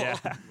cool. Yeah.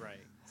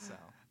 Right. So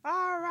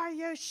All right,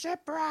 you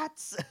ship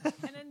rats.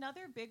 And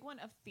another big one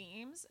of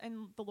themes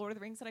in the Lord of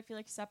the Rings that I feel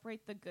like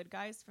separate the good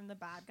guys from the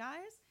bad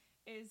guys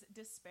is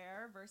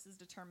despair versus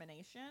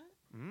determination.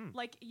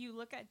 Like you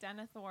look at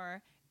Denethor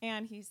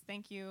and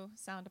thank you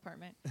sound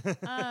department,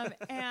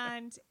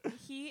 and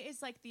he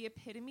is like the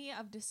epitome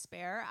of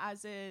despair,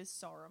 as is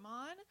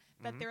Saruman.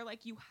 That they're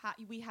like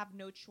we have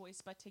no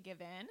choice but to give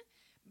in,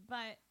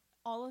 but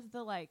all of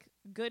the like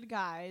good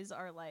guys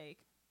are like,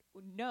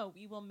 no,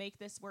 we will make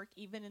this work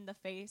even in the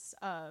face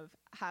of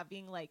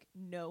having like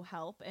no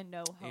help and no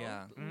hope.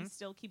 Yeah. We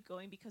still keep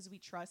going because we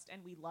trust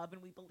and we love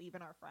and we believe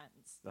in our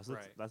friends.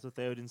 Right. That's what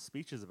Theoden's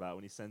speech is about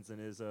when he sends in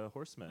his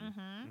horsemen.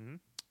 Mm-hmm.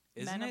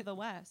 isn't Men it? of the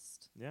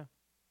West. Yeah.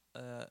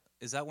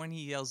 Is that when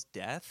he yells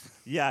death?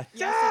 Yeah.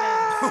 Yes,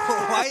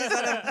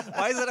 it is.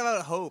 Why is that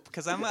about hope?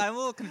 Because I'm a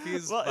little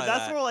confused. Well, by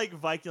that's that. more like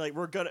Viking. Like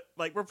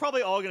we're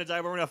probably all gonna die,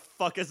 but we're gonna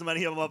fuck as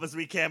many of them up as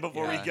we can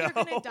before Yeah. we go.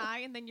 You're gonna die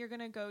and then you're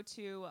gonna go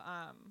to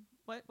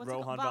what's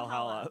Rohan it called?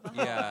 Valhalla.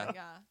 Yeah.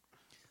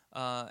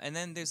 Yeah. And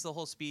then there's the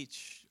whole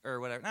speech, or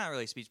whatever, not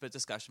really speech, but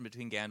discussion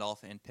between Gandalf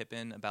and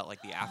Pippin about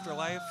like the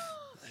afterlife.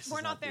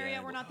 We're not there yet.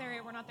 end. We're not there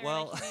yet. We're not there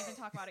Well- yet. I can't even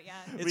talk about it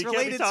yet. We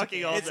can't be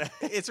talking all it's, day.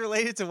 it's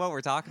related to what we're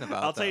talking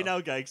about. I'll tell you though.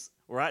 now, guys.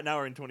 We're at an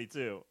hour and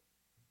 22.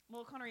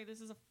 Well, Konnery, this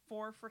is a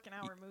 4 freaking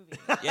hour movie.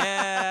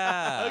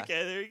 Yeah.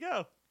 Okay, there you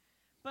go.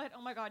 But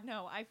oh my god,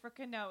 no! I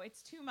freaking know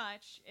it's too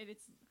much.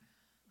 It's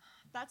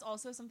that's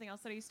also something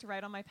else that I used to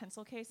write on my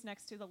pencil case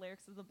next to the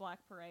lyrics of the Black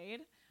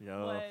Parade.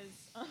 Yo.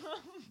 Was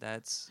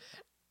That's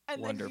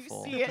and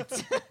Wonderful. then you see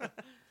it.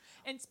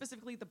 And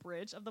specifically the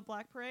bridge of the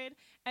Black Parade.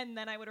 And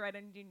then I would write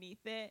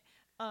underneath it,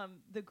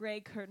 the gray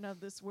curtain of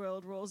this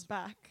world rolls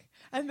back.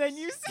 And then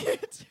you see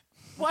it.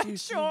 White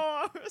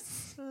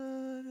shores.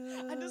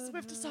 And a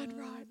swift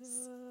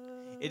sunrise.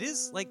 It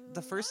is like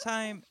the first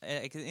time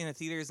in the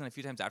theaters and a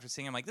few times after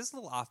seeing it, I'm like, this is a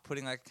little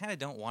off-putting. Like, I kind of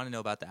don't want to know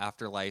about the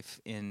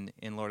afterlife in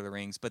Lord of the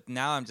Rings. But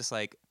now I'm just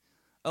like,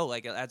 oh,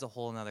 like it adds a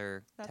whole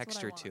other That's what I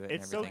texture want. to it.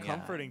 It's and so everything.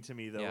 comforting to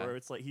me though, Yeah. where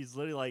it's like he's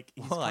literally like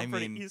Well, I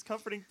mean- he's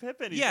comforting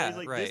Pippin. He's Yeah, he's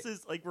like right. this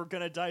is like we're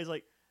gonna die. He's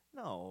like,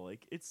 no,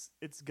 like it's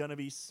gonna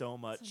be so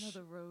much. It's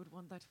another road,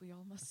 one that we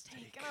all must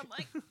take. And I'm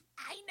like,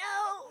 I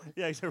know.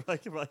 Yeah, we're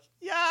like,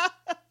 yeah.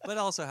 But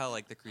also how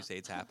like the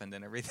Crusades happened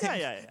and everything.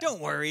 Yeah. Don't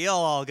worry, you'll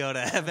all go to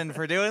heaven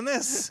for doing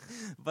this.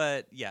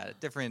 But yeah,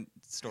 different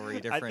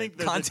story, different I think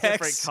there's context. a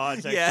different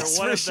context. Yes, for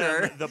one for of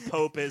sure. them, the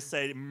Pope is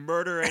saying,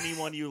 murder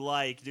anyone you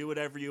like, do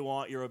whatever you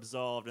want, you're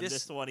absolved. And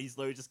this one, he's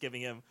literally just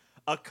giving him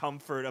a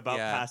comfort about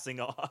Yeah. passing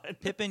on.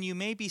 Pippin, you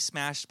may be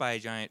smashed by a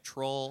giant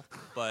troll,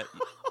 but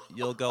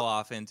you'll go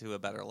off into a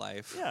better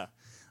life. Yeah.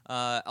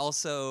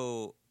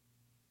 Also,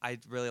 I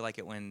really like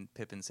it when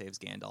Pippin saves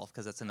Gandalf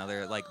because that's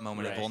another like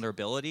moment of Right.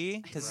 vulnerability.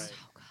 Because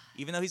Right.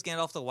 even though he's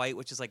Gandalf the White,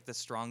 which is like the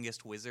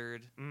strongest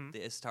wizard, Mhm. the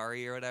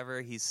Istari or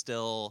whatever, he's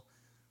still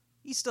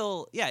a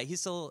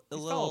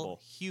little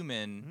fallible.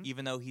 human, Mhm.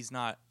 even though he's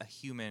not a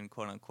human,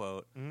 quote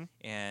unquote. Mhm.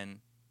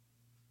 And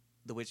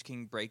the Witch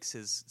King breaks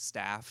his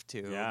staff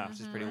too, Yeah. which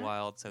is pretty Mhm.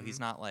 wild. So he's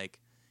Mhm. not like.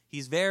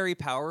 He's very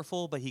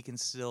powerful, but he can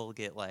still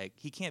get like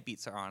he can't beat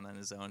Sauron on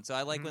his own. So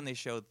I like Mhm. when they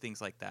showed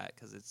things like that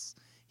because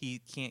he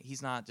can't.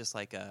 He's not just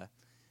like a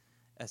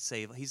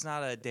save. He's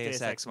not a Deus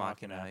Ex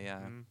Machina.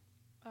 Yeah. Mhm.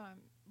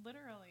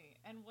 Literally.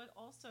 And what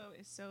also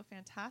is so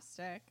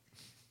fantastic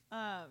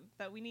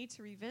that we need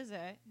to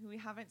revisit, who we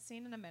haven't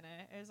seen in a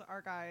minute, is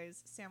our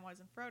guys Samwise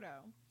and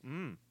Frodo.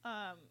 Mm.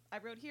 I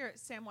wrote here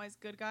Samwise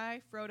good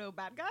guy, Frodo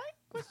bad guy?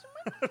 Question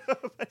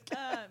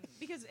mark.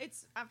 Because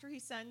it's after he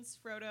sends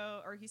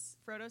Frodo, or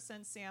Frodo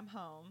sends Sam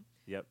home,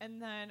 Yep.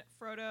 and then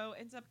Frodo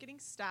ends up getting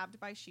stabbed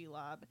by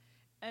Shelob,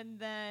 and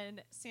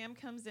then Sam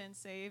comes in,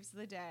 saves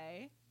the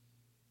day,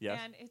 Yes.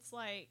 and it's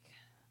like,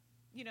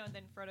 and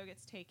then Frodo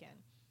gets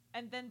taken.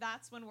 And then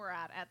that's when we're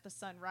at the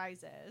sun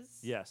rises.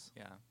 Yes.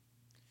 Yeah.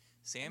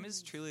 Sam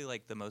is truly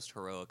like the most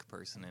heroic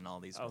person in all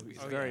these Oh, movies.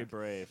 he's very yeah.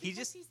 brave. He Because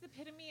just he's the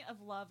epitome of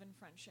love and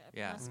friendship.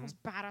 Yeah. And that's the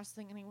most badass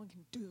thing anyone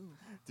can do.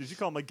 Did you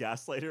call him a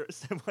gaslighter?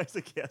 Samwise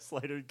a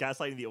gaslighter,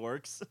 gaslighting the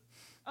orcs.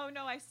 Oh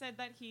no, I said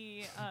that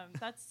he.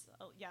 That's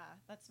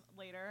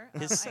later.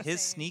 his I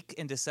his say- sneak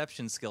and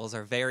deception skills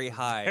are very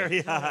high.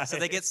 Very high. So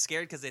they get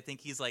scared because they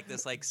think he's like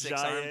this like 6-armed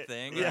Giant.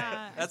 thing.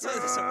 Yeah. That's what,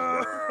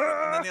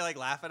 and then they like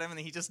laugh at him and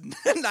then he just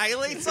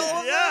annihilates all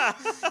of Yeah.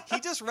 them. He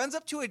just runs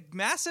up to a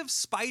massive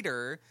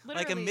spider, like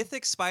a Literally.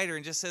 mythic spider,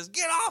 and just says,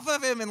 "Get off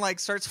of him!" and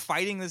like starts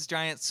fighting this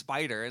giant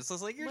spider. It's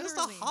just like you're just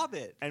Literally. a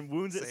hobbit. And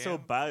wounds it so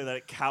Sam. badly that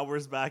it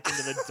cowers back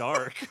into the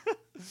dark.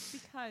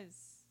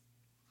 Because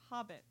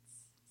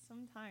hobbits,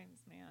 sometimes,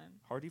 man,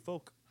 Hardy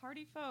folk.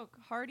 hardy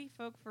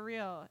folk for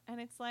real. And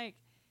it's like,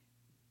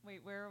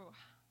 wait, where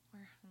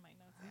in my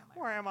notes am I?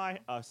 Where am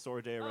I?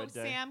 Sword Day, Oh, Red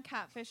Day. Sam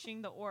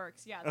catfishing the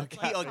orcs. Yeah, that's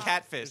Okay. like Oh,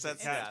 catfish. That's,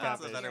 It's that's a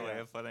catfish, better way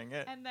yeah. of putting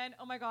it. And then,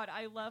 oh my god,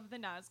 I love the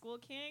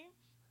Nazgul King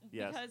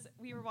Yes. because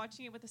we were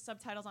watching it with the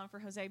subtitles on for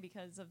Jose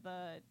because of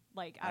the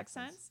like Accents.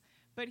 accents.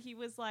 But he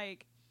was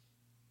like,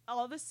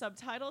 all the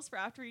subtitles for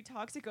after he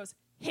talks, it goes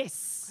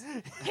hiss,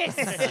 hiss.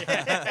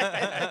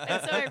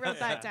 And so I wrote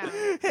that down.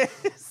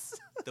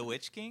 The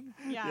Witch King.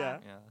 Yeah. Yeah.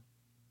 Yeah.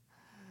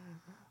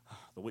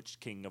 The Witch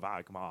King of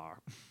Agmar.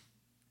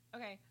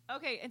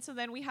 Okay. And so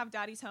then we have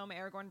Daddy's Home.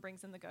 Aragorn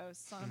brings in the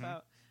ghosts on a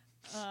boat.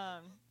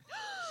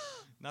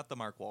 Not the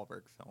Mark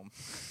Wahlberg film.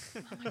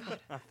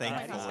 Daddy's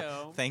Thankfully.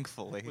 Home.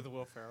 Thankfully. With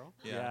Will Ferrell.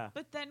 Yeah.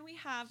 But then we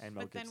have. And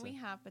Mel But then we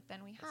Gibson. have. That's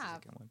the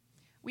second one.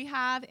 We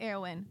have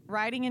Erwin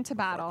riding into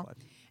battle. Blood.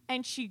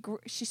 And she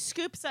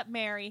scoops up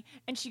Mary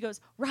and she goes,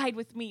 "Ride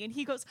with me." And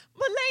he goes,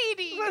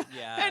 "Milady."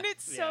 Yeah. And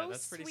it's Yeah, so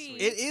that's pretty sweet.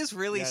 sweet. It is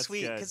really Yeah, it's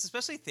sweet good. because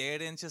especially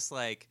Theoden's just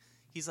like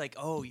he's like,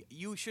 "Oh,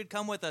 you should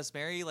come with us,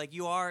 Mary. Like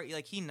you are."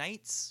 Like he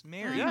knights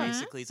Mary Yeah.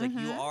 basically. He's like,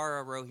 "You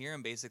are a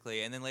Rohirrim,"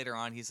 basically. And then later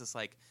on, he's just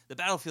like, "The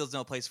battlefield's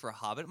no place for a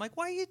hobbit." I'm like,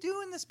 "Why are you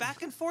doing this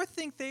back and forth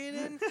thing,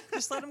 Theoden?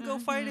 Just let him go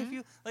fight if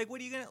you like.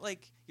 What are you gonna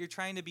like? You're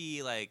trying to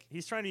be like."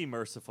 He's trying to be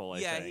merciful, I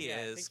Yeah, think. he Yeah, I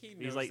is. think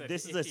He's knows like, that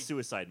this is he- a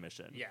suicide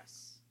mission.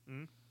 Yes.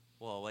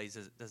 Well, what he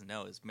doesn't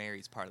know is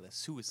Mary's part of the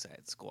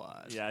Suicide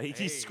Squad. Yeah, Hey.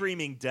 he's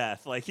screaming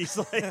death. Like, he's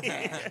like...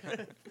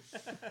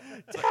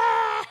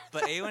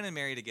 But Eowyn and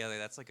Mary together,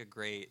 that's like a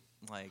great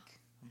like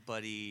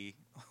buddy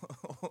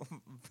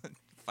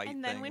fight.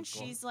 And then thing. when It's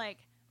cool. she's like,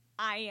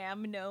 "I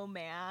am no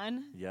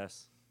man,"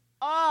 yes.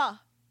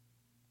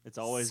 It's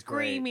always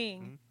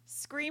screaming,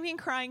 screaming,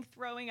 crying,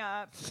 throwing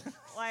up,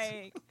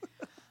 like.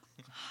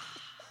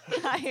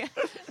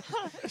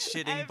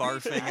 shitting, every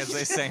barfing, time. as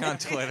they say on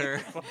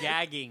Twitter.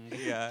 Gagging.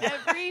 Yeah.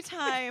 Every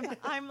time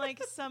I'm like,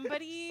 great.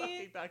 somebody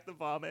Sucking back the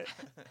vomit.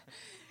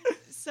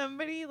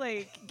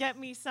 like get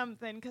me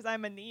something because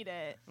I'm gonna need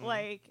it.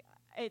 Like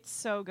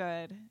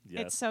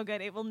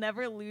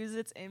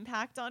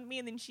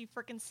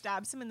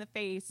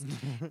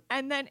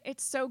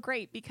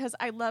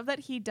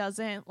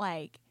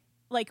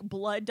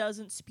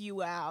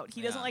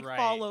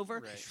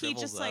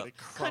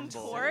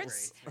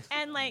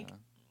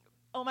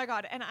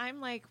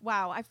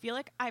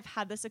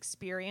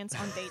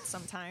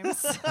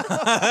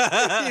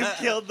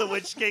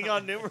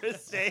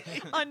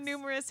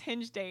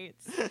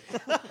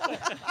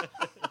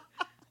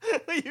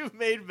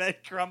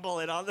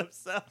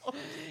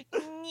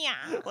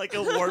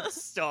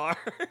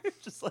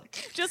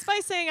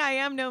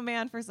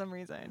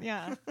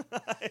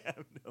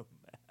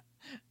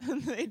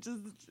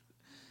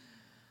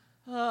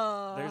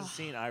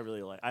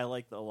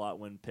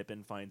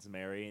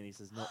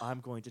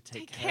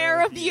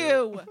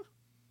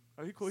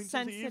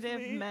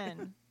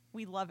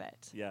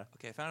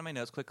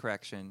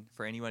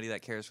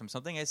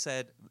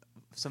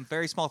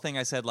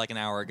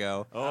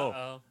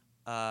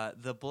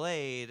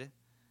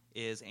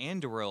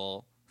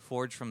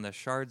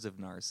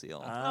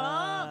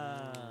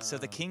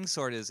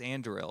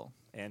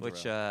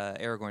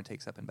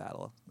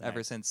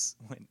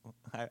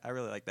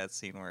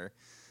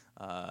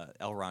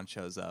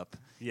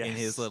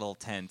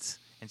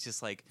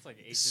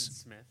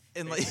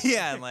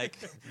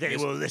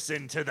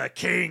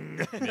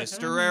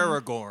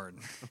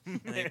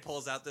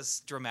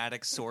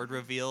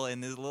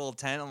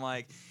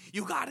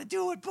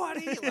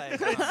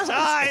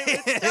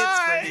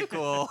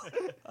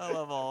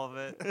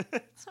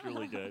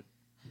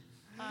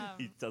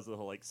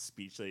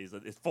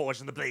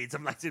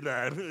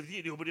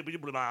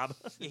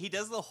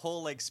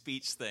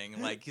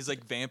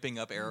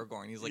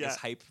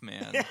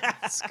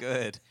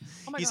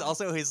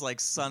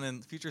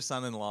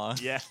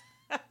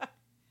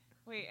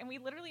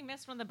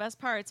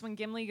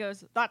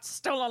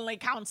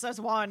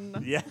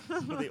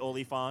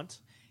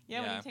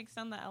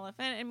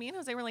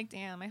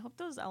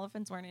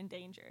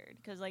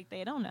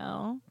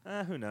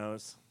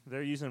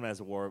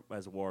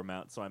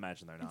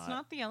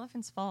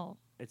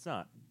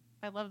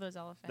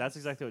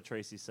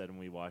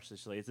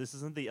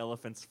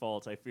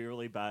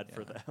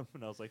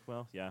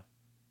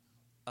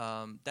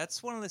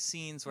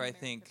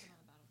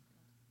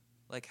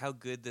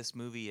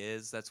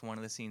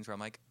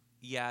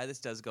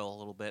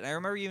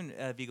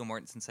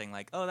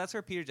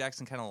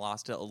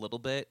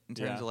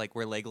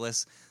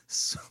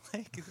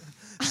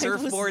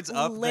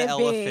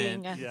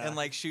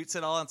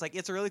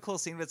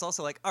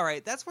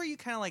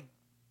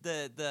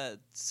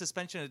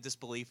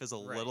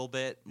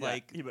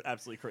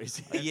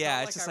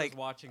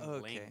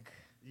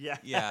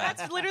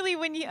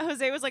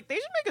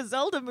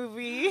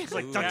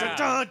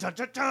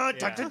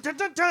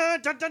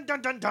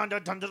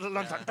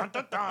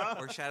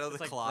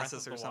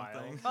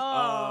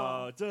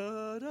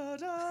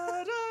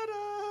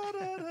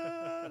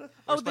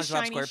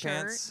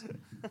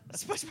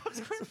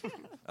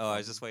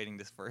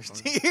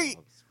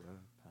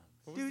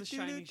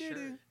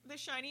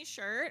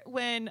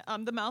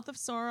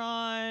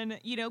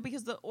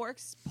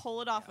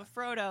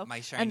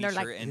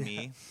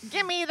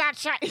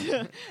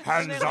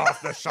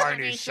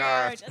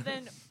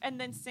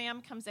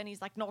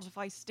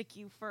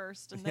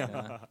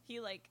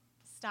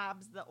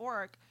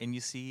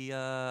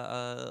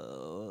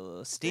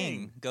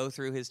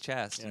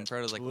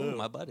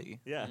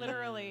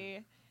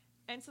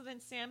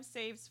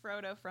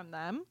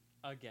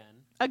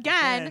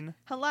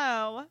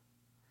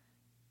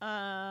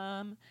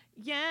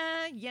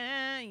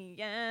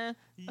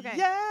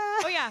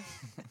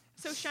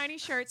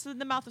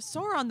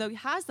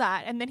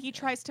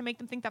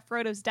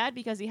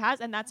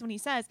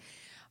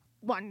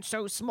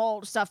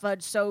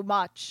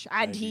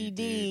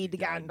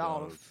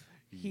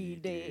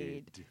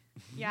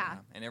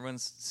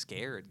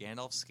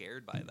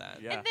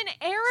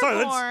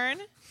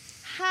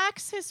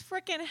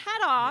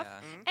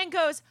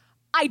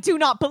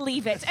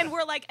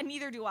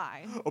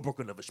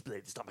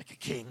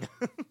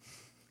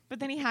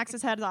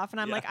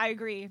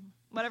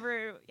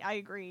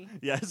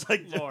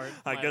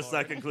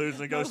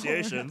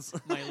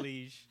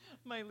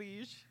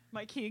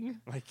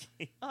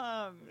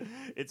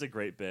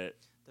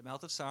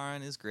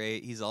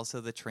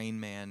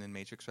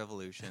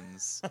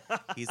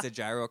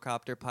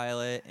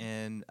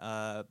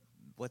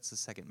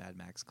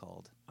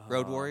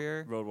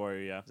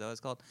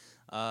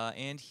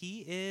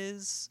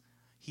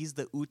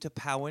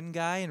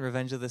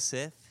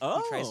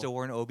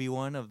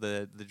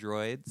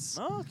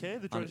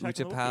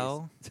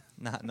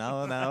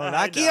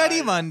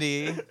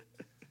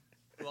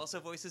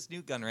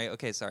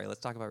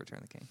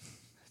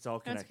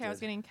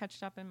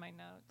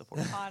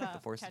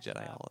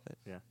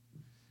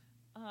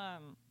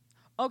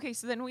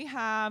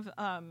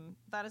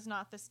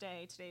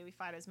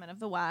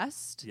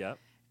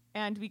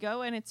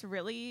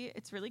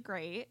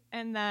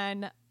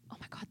oh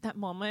my god, that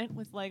moment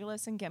with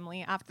Legolas and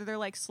Gimli after they're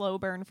like slow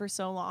burn for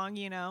so long,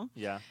 you know?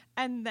 Yeah.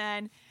 And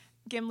then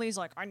Gimli's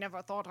like, I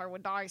never thought I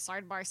would die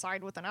side by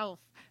side with an elf.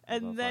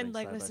 And then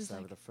Legolas is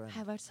like,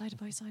 how about side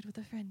by side with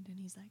a friend? And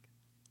he's like,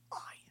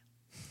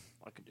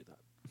 I can do that.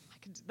 I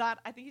can do that.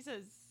 I think he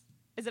says,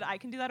 is it I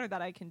can do that or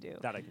that I can do?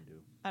 That I can do.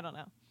 I don't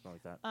know. Not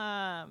like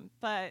that.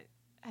 But,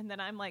 and then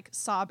I'm like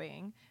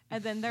sobbing.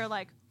 And then they're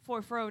like,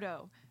 for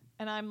Frodo.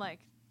 And I'm like,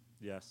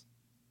 Yes.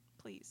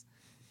 please.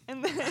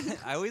 And then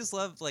I always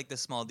love like the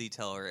small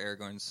detail where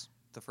Aragorn's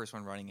the first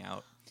one running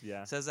out.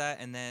 Yeah. Says that,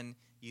 and then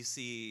you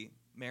see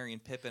Merry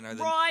and Pippin are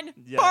the run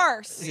Yeah.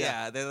 first.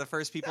 yeah, they're the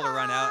first people to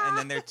run out, and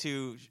then they're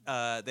too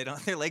they don't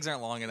their legs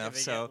aren't long enough, they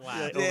so get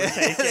lapped.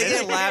 they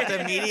get lapped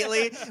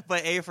immediately.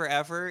 But A for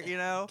effort, you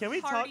know. Can we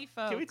talk? Party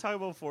Can we folk. talk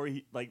about before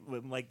he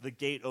when the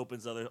gate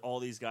opens, all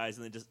these guys,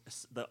 and then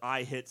just the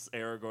eye hits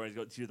Aragorn and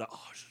goes to the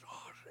Aragorn,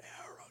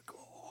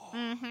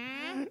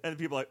 Mm-hmm. and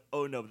people are like,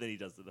 oh no, but then he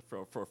does the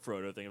for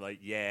Frodo thing, like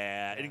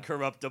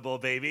incorruptible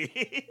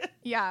baby.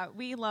 Yeah,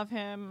 we love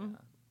him.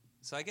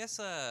 So I guess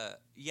that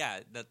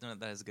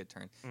is a good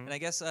turn, Mhm. and I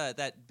guess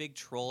that big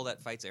troll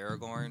that fights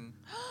Aragorn,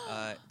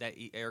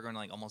 Aragorn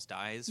like almost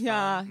dies.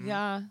 Yeah, from,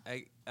 yeah.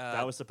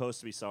 That was supposed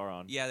to be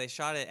Sauron. yeah, they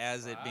shot it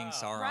as it being Wow.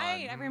 Sauron.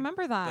 Right, I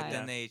remember that. But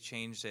then Yeah. they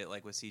changed it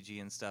like with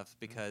CG and stuff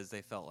because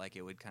they felt like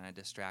it would kind of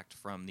distract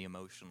from the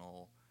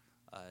emotional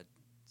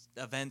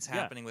events Yeah.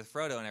 happening with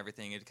Frodo and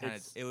everything.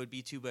 It would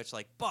be too much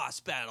like boss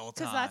battle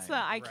time. Because that's the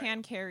I Right.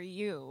 can carry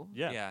you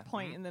Yeah. yeah.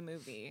 point in the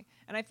movie.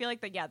 And I feel like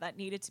that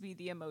needed to be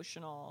the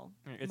emotional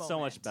It's so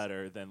much moment.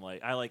 better than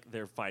I like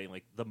they're fighting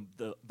like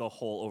the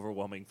whole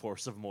overwhelming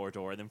force of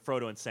Mordor, and then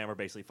Frodo and Sam are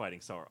basically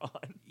fighting Sauron.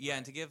 Yeah,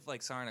 and to give like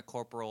Sauron a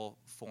corporal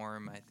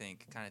form, I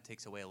think kind of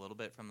takes away a little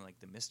bit from like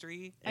the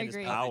mystery I and his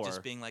agree. of power. it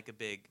just being like a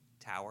big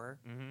tower.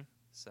 Mm-hmm.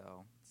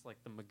 So It's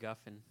like the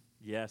MacGuffin.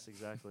 Yes,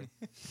 exactly.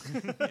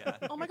 yeah.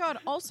 Oh my god,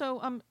 also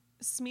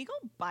Smeagol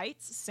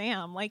bites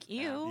Sam, like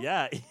ew.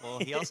 Yeah. Well,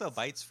 he also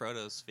bites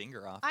Frodo's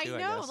finger off. I Too,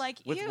 know, guess. like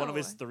With ew. one of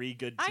his 3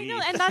 good teeth. I know,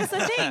 and that's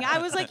the thing. I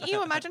was like,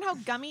 ew, imagine how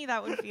gummy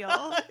that would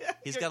feel.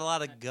 He's got a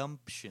lot of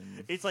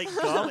gumption. It's like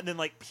gum and then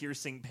like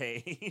piercing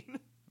pain.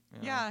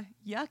 Yeah,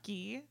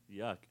 yucky.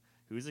 Yuck.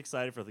 Who's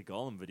excited for the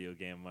Gollum video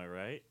game, am I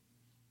right?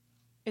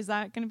 Is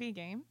that gonna be a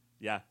game?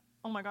 Yeah.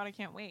 Oh my god, I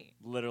can't wait.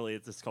 Literally,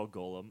 it's just called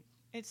Gollum.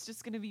 It's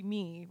just gonna be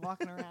me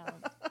walking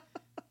around.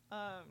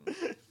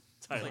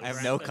 Tyler. I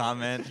have no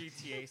comment.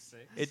 GTA 6.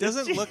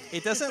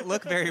 It doesn't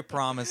look very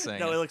promising.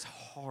 No, it looks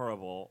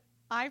horrible.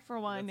 I, for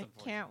one, unfortunate.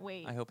 can't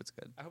wait. I hope it's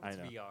good. I hope I it's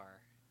know. VR.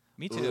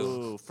 Me too.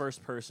 Ooh,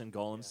 first-person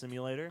Gollum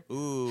simulator.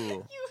 Ooh. I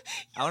look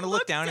want to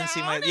look down and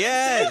see my down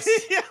yes.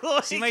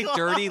 Yeah, See my loincloth.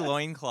 dirty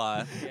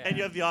loincloth. Yeah. And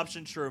you have the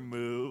option to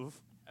remove.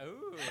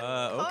 Ooh.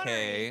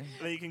 Okay. And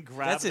then you can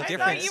grab. That's a I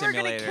different thought you were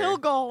simulator. gonna kill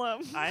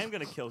Gollum. I am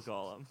gonna kill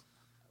Gollum.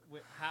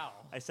 How?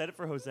 I said it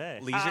for Jose.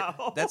 Leisure.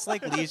 Ow. That's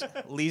like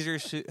leisure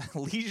suit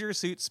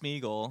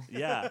Smeagol.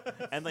 Yeah,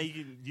 and like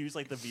you can use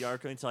like the VR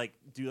code to like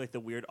do like the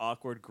weird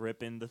awkward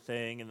grip in the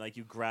thing, and like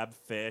you grab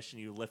fish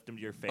and you lift them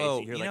to your face. Oh,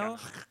 and you hear you like know,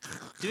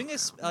 doing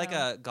like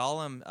a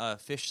Gollum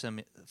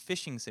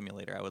fishing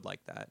simulator. I would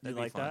like that. That'd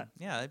be like fun. that?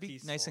 Yeah, that'd be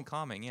nice Peaceful. and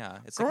calming. Yeah,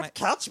 it's like my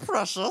catch,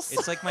 precious.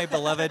 it's like my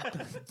beloved.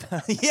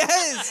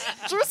 Yes.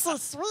 Just so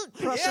sweet,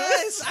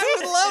 Yes, I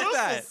would love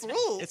that.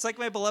 Sweet. It's like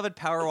my beloved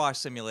Power Wash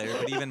simulator,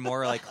 but even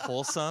more like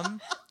wholesome.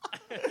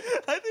 I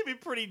think it'd be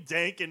pretty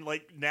dank and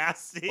like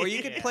nasty. Or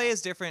you could play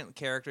as different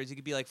characters. You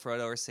could be like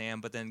Frodo or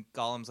Sam, but then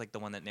Gollum's like the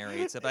one that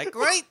narrates it. Like,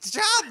 great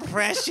job,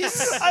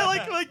 precious. I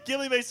like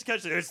Gilly makes the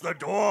catch. It's the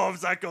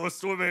dwarves that go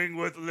swimming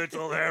with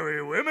little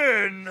hairy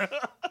women.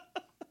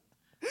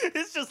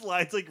 It's just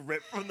lines like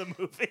ripped from the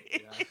movie.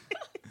 Yeah.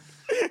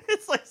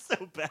 It's like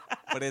so bad.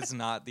 But it's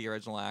not the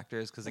original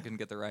actors because they couldn't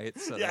get the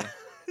rights. So Yeah.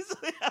 So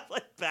they have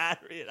like bad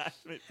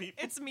reenactment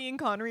people. It's me and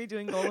Konnery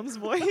doing Gollum's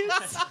voice.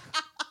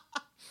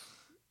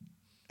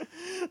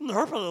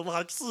 Nobody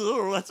likes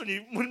you. That's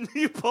when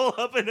you pull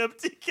up an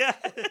empty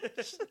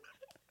cache.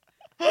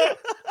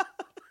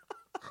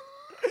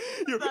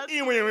 That's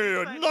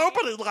really funny.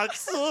 Nobody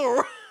likes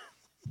you.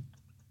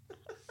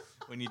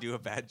 when you do a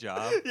bad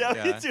job,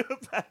 Yeah, you do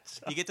a bad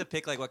job. You get to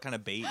pick like what kind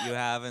of bait you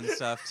have and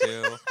stuff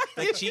too.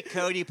 Like cheat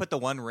code, you put the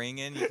one ring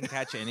in, you can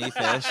catch any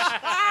fish.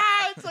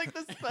 It's like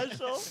the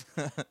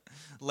special.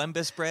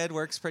 Lembas bread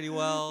works pretty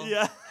well.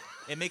 Yeah.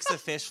 It makes the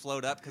fish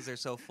float up because they're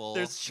so full.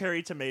 There's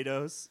cherry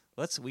tomatoes.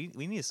 We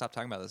need to stop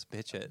talking about this.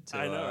 Pitch it to,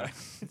 I know, right?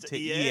 to To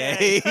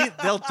EA. EA.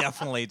 They'll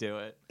definitely do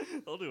it.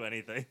 They'll do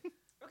anything.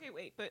 Okay,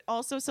 wait, but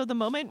also, so the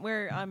moment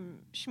where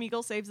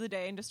Smeagol saves the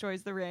day and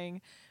destroys the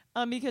ring,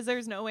 because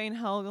there's no way in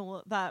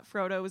hell that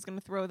Frodo was going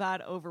to throw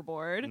that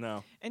overboard.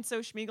 No. And so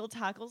Smeagol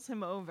tackles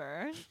him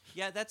over.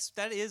 Yeah, that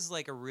is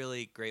like a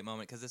really great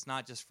moment because it's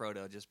not just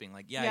Frodo just being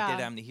like, yeah, Yeah. I did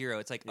it, I'm the hero.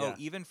 It's like, Yeah. oh,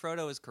 even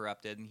Frodo is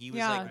corrupted, and he was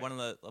Yeah. like one of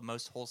the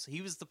most wholesome.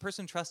 He was the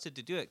person trusted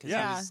to do it because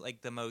Yeah. he was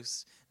like the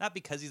most, not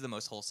because he's the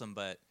most wholesome,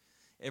 but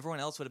everyone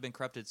else would have been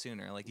corrupted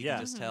sooner. Like you Yeah.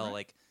 can just tell,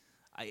 like.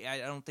 I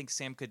don't think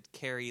Sam could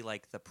carry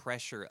like the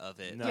pressure of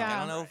it. No. Like, I Yeah.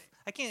 don't know.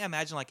 I can't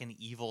imagine like an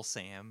evil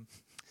Sam.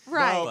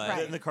 Right, Well,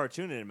 right. in the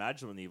cartoon,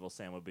 imagine when the evil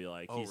Sam would be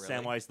like, Oh, he's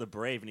really? Samwise the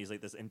Brave, and he's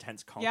like this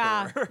intense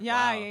Yeah, conqueror.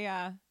 yeah, Wow.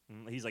 yeah.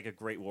 He's like a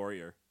great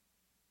warrior.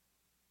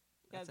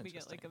 Yeah, That's we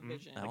get like a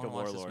interesting. vision. I Like want a to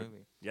watch this warlord.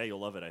 movie. Yeah, you'll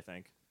love it, I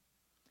think.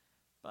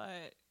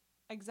 But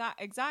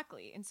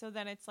exactly. And so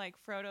then it's like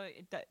Frodo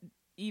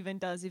even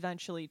does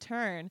eventually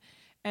turn.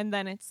 And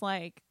then it's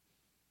like,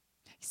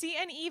 see,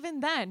 and even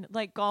then,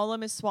 like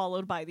Gollum is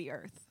swallowed by the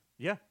earth,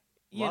 Yeah.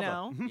 you Lava.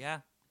 know? Yeah,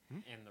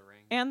 And the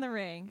ring. And the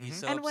ring. he's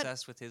so And what-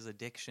 obsessed with his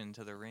addiction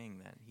to the ring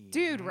that he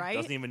Dude, right?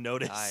 Doesn't even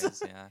notice.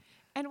 dies. Yeah,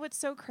 And what's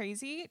so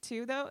crazy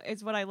too, though,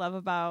 is what I love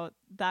about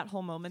that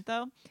whole moment,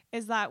 though,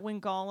 is that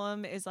when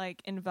Gollum is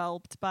like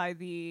enveloped by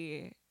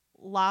the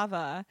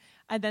lava,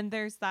 and then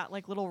there's that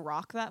like little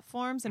rock that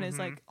forms and is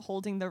like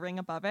holding the ring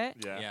above it.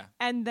 Yeah. yeah.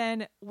 And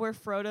then where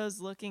Frodo's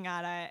looking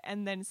at it,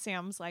 and then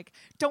Sam's like,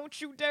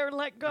 "Don't you dare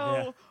let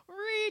go!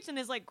 Reach!" And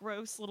his like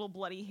gross little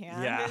bloody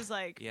hand Yeah. is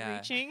like Yeah.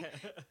 reaching,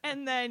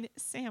 and then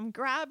Sam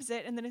grabs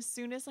it, and then as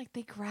soon as like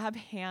they grab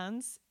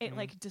hands, it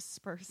like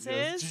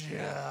disperses,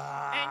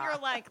 and you're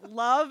like,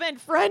 "Love and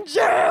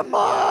friendship!"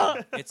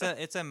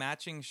 It's a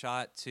matching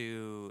shot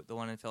to the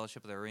one in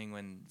Fellowship of the Ring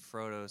when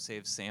Frodo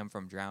saves Sam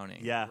from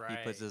drowning. Yeah. He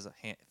puts Right.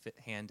 his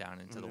hand down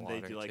into the And water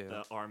they do like too.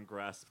 the arm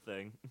grasp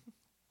thing.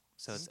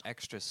 So it's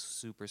extra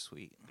super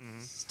sweet.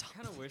 I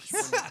kind of wish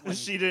when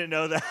She didn't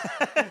know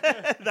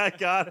that. That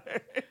got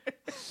her.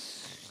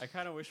 I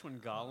kind of wish when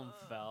Gollum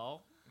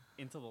fell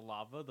into the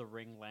lava, the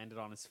ring landed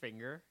on his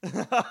finger.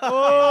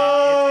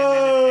 Oh! And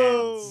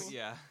then it ends.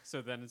 Yeah.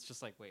 So then it's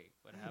just like, wait,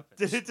 what happened?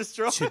 Did it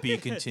destroy? To be Did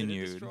it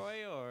continued.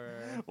 destroy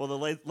or? Well,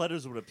 the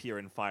letters would appear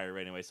in fire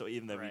anyway, so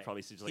even though we Right.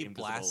 probably see just like He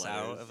invisible blasts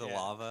out letters. of the Yeah.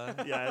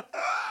 lava. Yeah.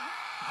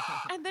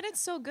 And then it's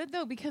so good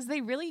though because they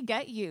really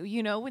get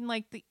you know, when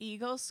like the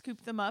eagles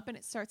scoop them up and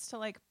it starts to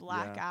like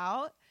black Yeah.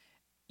 out.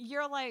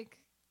 You're like,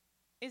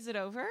 is it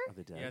over? Are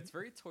they dead? Yeah, it's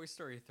very Toy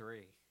Story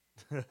 3.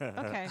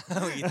 Okay,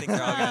 Oh, you think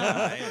they're all gonna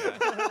die?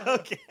 Yeah.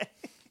 Okay.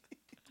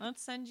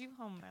 let's send you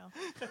home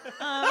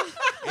now.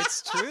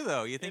 It's true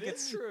though. You think It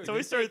it's is true. Toy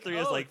You Story think, 3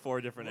 has oh, like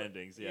 4 different what-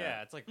 endings. Yeah.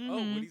 Yeah. It's like, Mhm.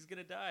 oh, Woody's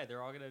gonna die.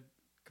 They're all gonna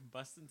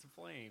combust into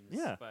flames.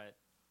 Yeah. But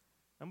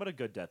And what a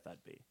good death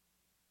that'd be.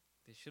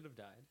 they should have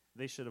died.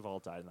 They should have all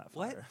died in that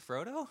what? fire.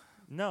 Frodo?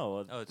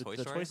 No, Oh, the Toy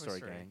the Story? Toy Toy Story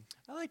Story. gang.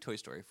 I like Toy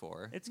Story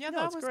 4. It's Yeah, no,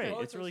 that it's was great.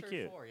 good. It's Toy really Story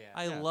cute. 4, yeah.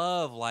 I Yeah.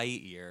 love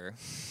Lightyear.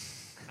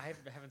 I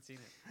haven't seen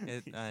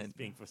it. He's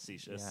being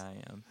facetious. Yeah,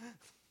 I am.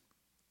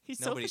 He's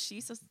Nobody- so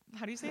facetious.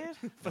 How do you say it?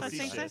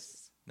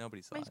 Facetious.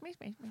 Nobody saw it.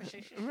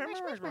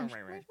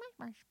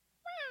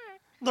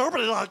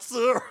 Nobody likes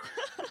her.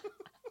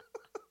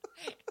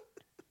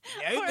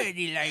 Nobody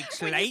likes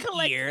When you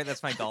collect- Lightyear.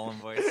 That's my Gollum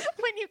voice.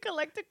 When you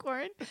collect a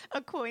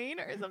coin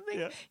or something,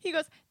 Yeah. he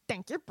goes,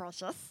 "Thank you,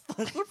 precious."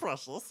 They're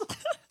precious.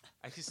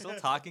 Are you still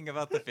talking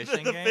about the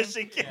fishing The game?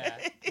 fishing game.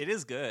 Yeah. It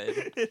is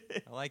good.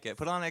 I like it.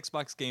 Put it on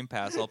Xbox Game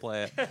Pass. I'll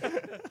play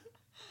it.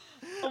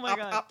 Oh my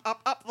god.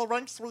 Up the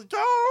ranks we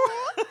go.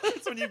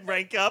 That's when you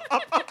rank up.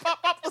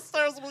 Up the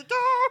stairs we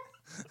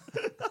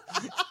go.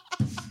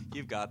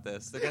 You've got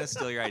this. They're gonna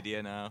steal your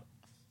idea now.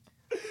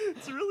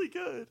 It's really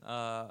good.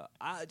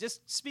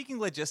 Just speaking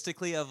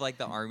logistically of like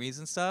the armies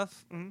and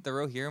stuff, Mhm. the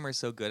Rohirrim are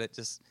so good at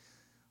just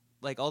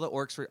like all the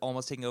orcs were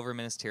almost taking over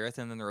Minas Tirith,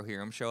 and then the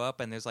Rohirrim show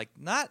up, and there's like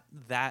not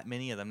that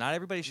many of them. Not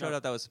everybody showed No.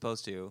 up that was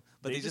supposed to,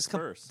 but They they just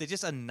disperse. they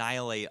just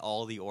annihilate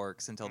all the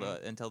orcs until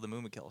the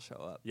Mumakil show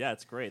up. Yeah,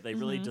 it's great. They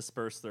really Mhm.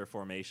 disperse their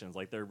formations.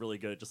 Like they're really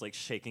good at just like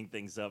shaking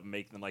things up and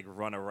making them like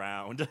run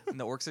around And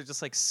the orcs are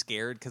just like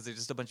scared because they're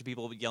just a bunch of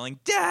people yelling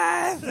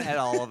 "death" at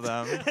all of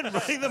them. and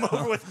running them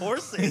over with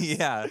horses.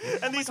 Yeah.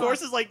 And these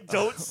horses like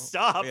don't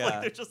stop. Yeah.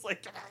 Like they're just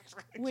like.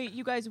 Wait,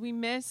 you guys, we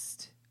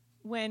missed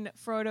when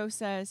Frodo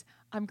says,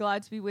 "I'm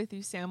glad to be with you,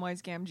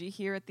 Samwise Gamgee,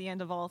 here at the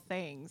end of all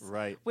things."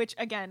 Right. Which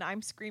again,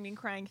 I'm screaming,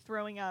 crying,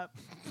 throwing up,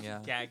 Yeah.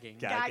 Gagging.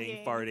 Gagging,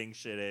 Gagging. farting,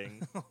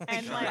 shitting,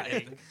 and like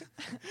Gagging.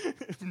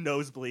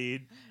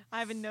 nosebleed. I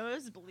have a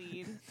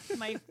nosebleed.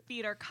 My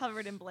feet are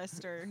covered in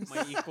blisters.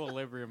 My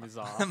equilibrium is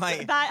off.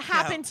 my That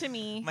happened to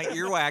me. my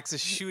earwax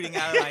is shooting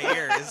out of my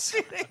ears.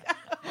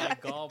 My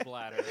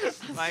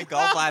gallbladder. My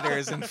gallbladder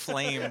is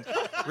inflamed.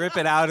 Rip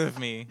it out of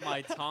me.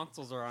 My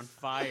tonsils are on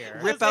fire.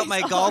 Rip out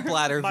my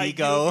gallbladder, My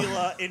Vigo.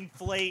 uvula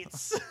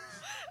inflates.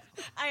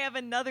 I have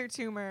another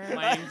tumor.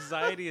 My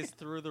anxiety is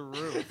through the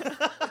roof.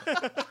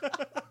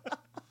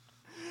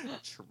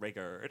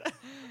 Triggered.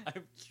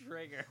 I'm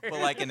triggered. But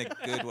like in a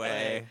good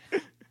way.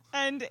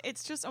 And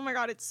it's just, oh my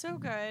god, it's so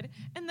good.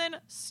 And then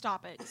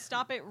stop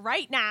it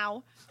right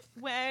now.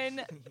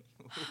 When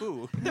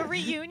Ooh. the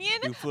reunion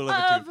You fool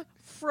of a of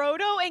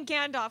Frodo and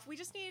Gandalf, we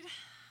just need,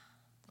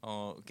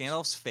 Oh,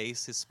 Gandalf's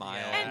face, his smile.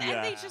 and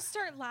Yeah. they just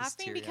start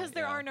laughing teary-eyed, because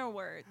there yeah. are no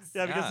words.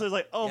 Yeah, because Yeah. they're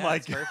like, oh Yeah, my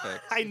it's god,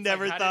 perfect. I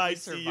never like, how did thought we I'd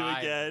see you survive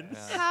again.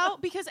 this? Yeah. How?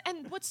 Because,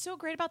 and what's so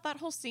great about that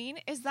whole scene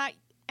is that,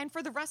 and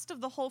for the rest of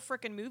the whole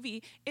frickin'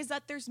 movie, is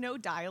that there's no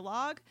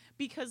dialogue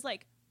because,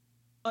 like,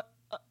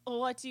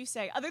 what do you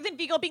say? Other than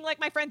Vigo being like,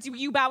 my friends,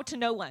 you bow to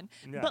no one.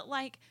 Yeah. But,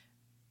 like,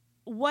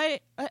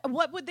 what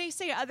would they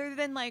say other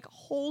than, like,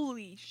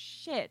 holy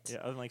shit? Yeah,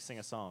 other than like sing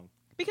a song.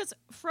 Because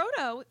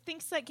Frodo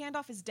thinks that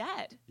Gandalf is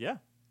dead. Yeah.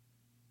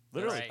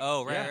 Literally. Right.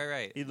 Oh, right, Yeah. right,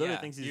 right. He literally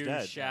Yeah. thinks he's You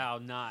dead. shall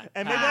not.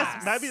 And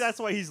pass. maybe that's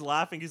why he's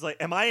laughing. He's like,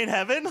 "Am I in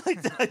heaven?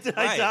 Like, did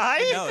I Right.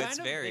 die?" No, They it's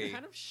They very-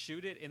 kind of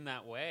shoot it in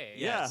that way.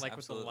 Yeah. like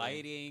absolutely. with the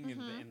lighting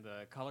and, Mhm. and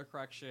the color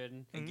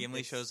correction. And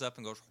Gimli shows up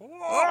and goes, Gimli!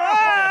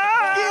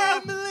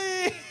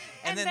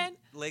 and And then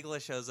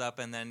Legolas shows up,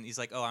 and then he's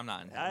like, "Oh, I'm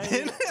not in I-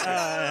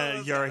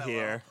 heaven." you're that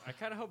here. I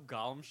kind of hope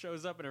Gollum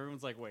shows up and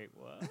everyone's like, "Wait,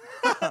 what?"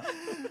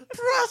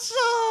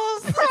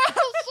 Precious!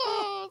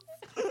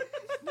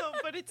 No,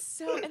 but it's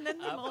so. And then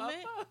the Up, up,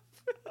 moment.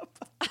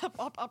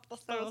 up. Up the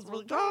stairs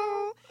we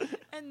go.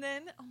 And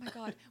then, oh my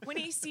God, when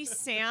he sees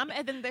Sam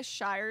and then the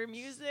Shire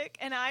music,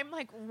 and I'm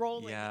like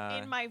rolling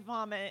Yeah. in my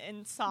vomit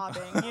and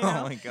sobbing, you know?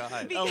 Oh my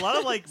god! A lot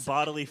of like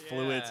bodily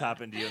fluids Yeah.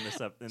 happen to you in this.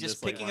 In Just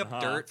this, like, picking one, up huh?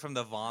 dirt from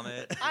the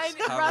vomit. I'm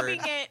covered.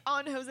 rubbing it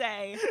on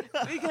Jose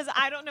because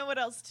I don't know what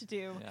else to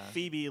do. Yeah.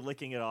 Phoebe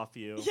licking it off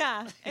you.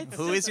 Yeah. It's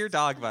Who just- is your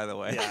dog, by the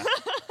way? Yeah.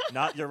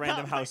 Not your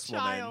random Not my housewoman.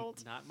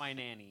 child. Not my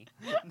nanny.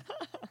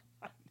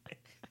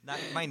 Not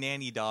my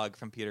nanny dog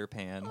from Peter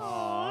Pan.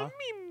 Aw.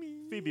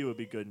 Mimi. Phoebe would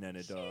be good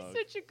nanny dog.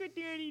 She's such a good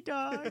nanny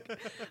dog.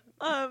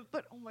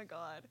 But oh my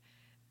God,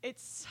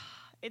 it's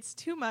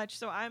too much.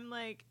 So I'm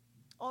like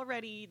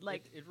already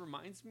like It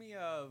reminds me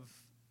of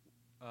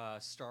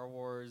Star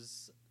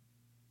Wars,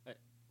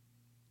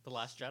 The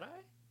Last Jedi.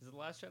 Is it The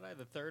Last Jedi,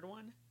 the third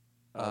one?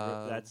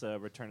 That's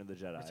Return of the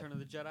Jedi. Return of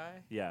the Jedi.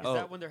 Yeah. Is Oh.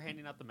 that when they're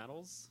handing out the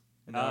medals?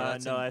 No,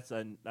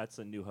 that's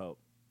a New Hope.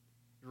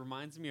 It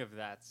reminds me of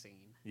that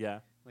scene. Yeah.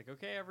 Like,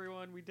 okay,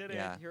 everyone, we did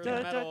Yeah. it. Here are the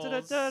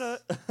medals.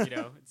 You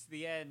know, it's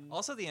the end.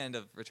 Also, the end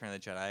of Return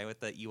of the Jedi with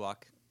the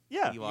Ewok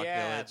Yeah. Ewok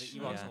yeah, village. the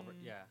Ewoks Yeah. over.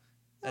 Yeah,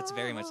 That's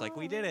very much like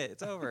we did it.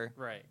 It's over.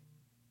 right.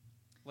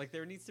 Like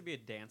there needs to be a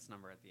dance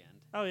number at the end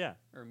Oh yeah.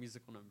 or a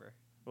musical number.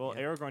 Well,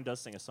 Yeah. Aragorn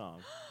does sing a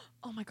song.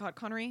 oh my God,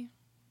 Connery,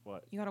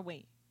 What? you gotta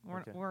wait.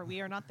 Okay.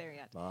 We are not there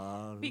yet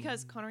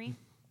because Connery,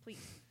 please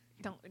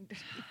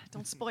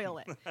don't spoil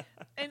it.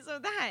 And so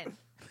then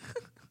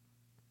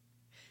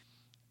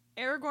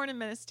Aragorn and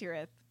Minas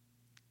Tirith,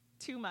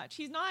 too much.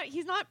 He's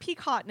not peak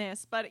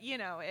hotness, but you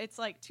know it's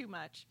like too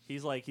much.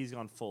 he's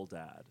gone full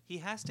dad. He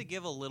has to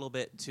give a little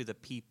bit to the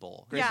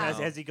people. Grace, Yeah.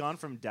 has he gone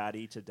from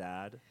daddy to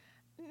dad?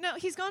 No,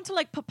 he's gone to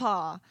like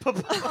Papa.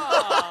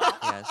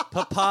 Yes,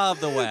 Papa of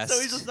the West.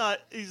 So he's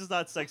just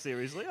not sexy.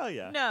 He's like, oh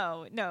yeah.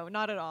 No,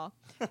 not at all.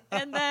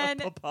 And then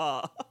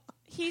Papa.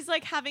 he's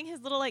like having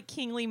his little like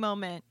kingly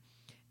moment,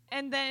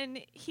 and then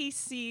he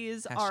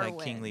sees Hashtag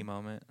Arwen. kingly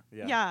moment.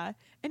 Yeah,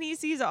 and he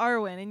sees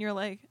Arwen, and you're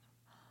like,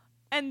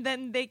 and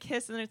then they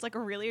kiss, and it's like a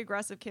really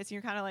aggressive kiss, and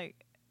you're kind of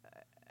like,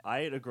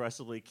 I'd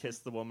aggressively kiss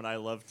the woman I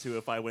love too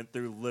if I went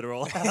through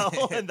literal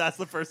hell, and that's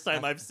the first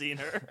time I've seen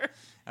her.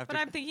 After but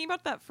I'm thinking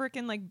about that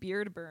freaking like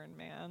beard burn,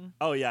 man.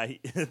 Oh yeah, he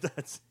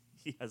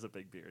has a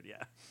big beard.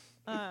 Yeah.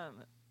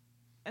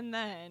 And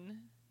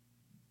then.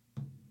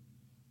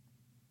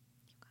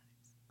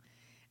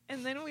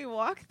 And then we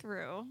walk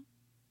through,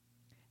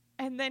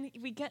 and then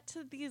we get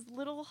to these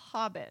little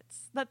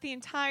hobbits that the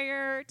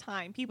entire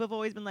time people have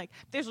always been like,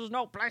 this is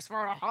no place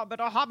for a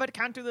hobbit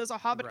can't do this, a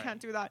hobbit Right. can't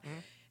do that.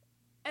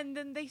 And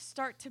then they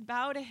start to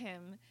bow to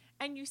him,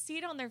 and you see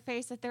it on their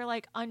face that they're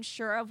like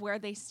unsure of where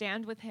they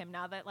stand with him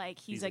now that like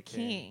he's a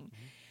king.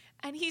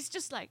 And he's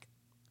just like,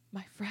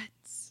 my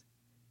friends,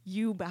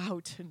 you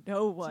bow to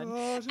no one.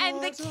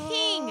 And the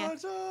king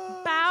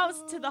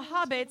bows to the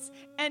hobbits,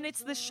 and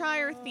it's the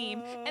Shire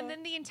theme. And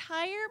then the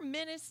entire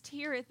Minas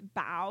Tirith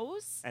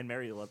bows. And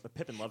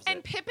Pippin loves And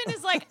it. Pippin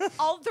is like,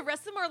 all the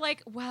rest of them are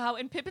like, wow.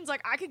 And Pippin's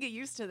like, I could get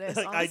used to this,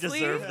 Like, I honestly.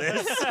 deserve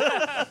this.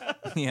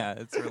 yeah,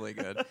 it's really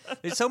good.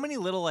 There's so many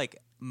little like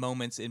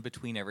moments in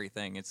between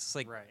everything. It's just,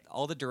 like Right.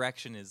 all the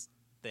direction is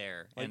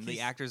there, Like, and the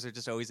he's- actors are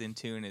just always in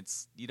tune.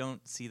 You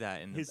don't see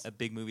that in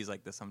big movies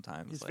like this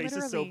sometimes. His Like, face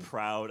is so Literally.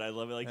 proud. I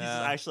love it. Like he's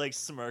Yeah. actually like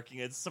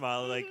smirking and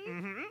smiling, like,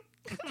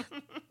 mm-hmm.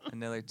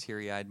 another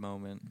teary-eyed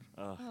moment.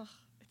 Ugh. Ugh,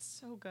 it's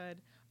so good.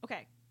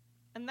 Okay.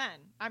 And then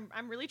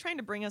I'm really trying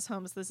to bring us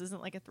home so this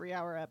isn't like a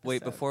 3-hour episode.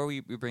 Wait, before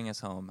we bring us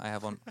home, I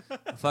have one.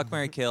 Fuck,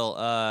 Mary, kill.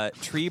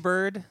 Tree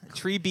beard.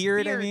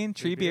 Beard. I mean,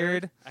 tree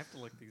beard. I have to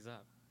look these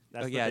up.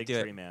 That's yeah, the big do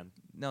it. tree man.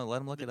 No,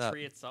 let him look The it up.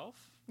 tree itself.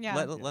 Yeah.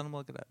 Let him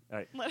look it up. All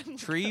right. Let him look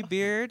Tree it up.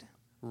 beard.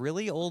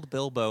 Really old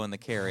Bilbo in the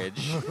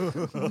carriage,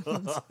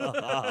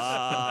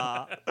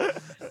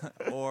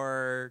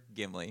 or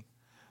Gimli.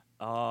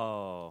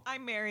 Oh.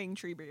 I'm marrying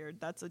Treebeard.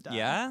 That's a done.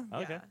 Yeah?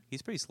 Okay.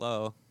 He's pretty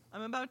slow.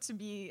 I'm about to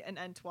be an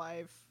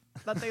Entwife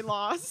that they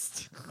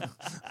lost.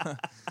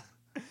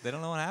 They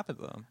don't know what happened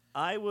to them.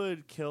 I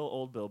would kill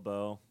old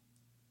Bilbo.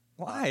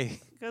 Why?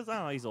 Because I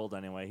don't know, he's old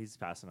anyway. He's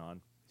passing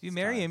on. If you It's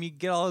marry time. him, you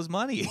get all his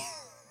money.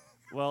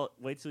 Well,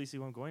 wait till you see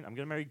where I'm going. I'm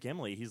gonna marry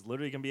Gimli. He's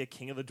literally gonna be a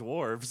king of the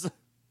dwarves.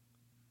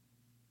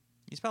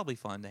 He's probably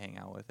fun to hang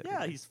out with.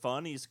 Yeah, he's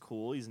fun. He's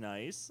cool. He's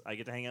nice. I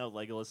get to hang out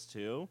with Legolas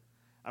too.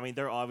 I mean,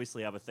 they're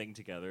obviously have a thing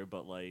together,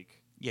 but like,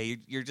 Yeah,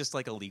 you're just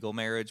like a legal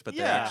marriage, but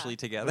they're Yeah. actually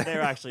together.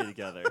 they're actually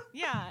together.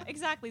 Yeah,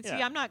 exactly. See,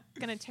 Yeah. I'm not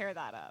gonna tear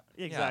that up.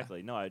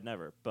 Exactly. No, I'd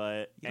never.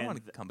 But You don't and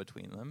want to come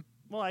between them.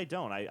 well, I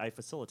don't. I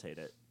facilitate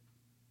it.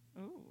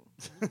 Ooh.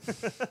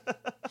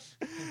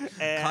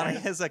 Konnery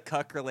has a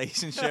cuck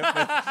relationship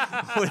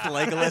with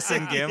Legolas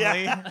and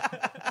Gimli.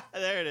 Yeah.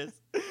 There it is.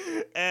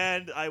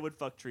 And I would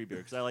fuck Treebeard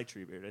because I like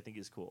Treebeard. I think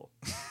he's cool.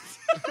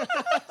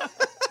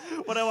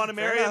 When I want to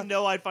marry him,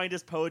 no, I'd find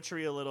his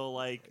poetry a little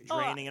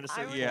draining in a I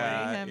certain would way.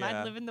 marry him. yeah.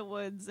 I'd live in the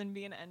woods and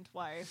be an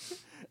Entwife.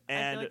 I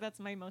And feel like that's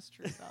my most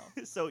true self.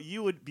 so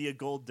you would be a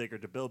gold digger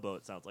to Bilbo.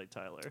 It sounds like,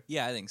 Tyler.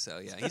 Yeah, I think so.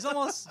 Yeah, he's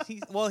almost. He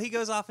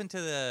goes off into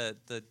the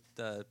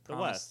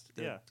west,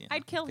 yeah.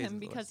 I'd kill phases him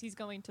of the because west. he's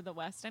going to the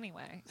west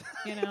anyway.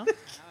 You know.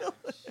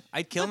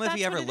 I'd kill him But if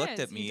he that's ever what it looked is,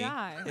 at you me.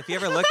 die. If he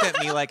ever looked at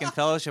me like in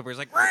Fellowship, where he's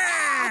like,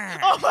 "Rawr!"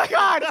 Oh my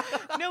God!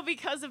 No,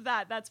 because of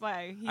that. That's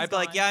why. He's I'd be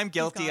like, gone. "Yeah, I'm He's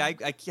guilty. gone.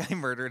 I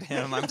murdered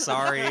him. I'm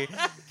sorry."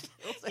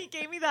 He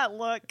gave me that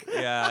look.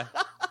 Yeah.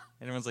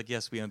 And everyone's like,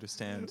 "Yes, we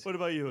understand." What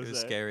about you, It was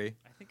Jose? scary.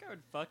 I think I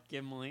would fuck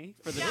Gimli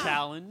for the Yeah.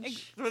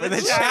 challenge. For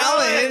the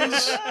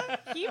challenge.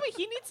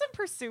 He needs some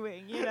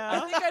pursuing. You I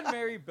know. think I'd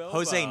marry Bilbo.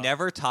 Jose,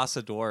 never toss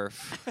a dwarf.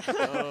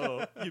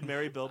 Oh, you'd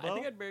marry Bilbo? I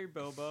think I'd marry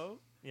Bilbo.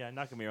 Yeah,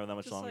 not gonna be around that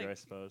much Just, longer, like, I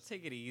suppose.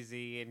 Take it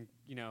easy and,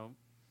 He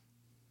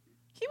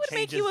would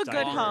make Changes you a good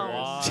diapers. home.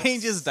 Walk.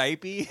 Change his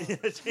diaper.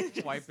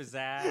 wipe his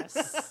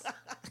ass.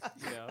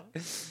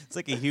 It's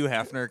like a Hugh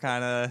Hefner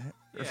kind of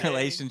Yeah.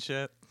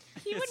 relationship.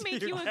 He would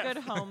make you a good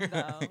home,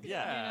 though.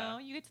 Yeah. You know,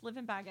 you get to live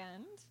in Bag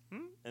End.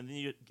 And then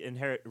you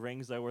inherit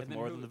rings that are worth And then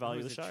more who- than the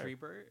value who of the is it, Shire.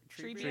 Treebeard?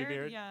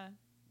 Treebeard. Yeah.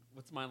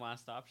 What's my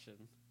last option?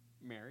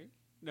 Marry?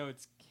 No,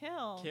 it's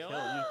Kill. kill.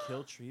 You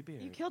kill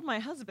Treebeard. You killed my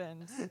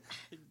husband.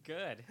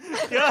 Good.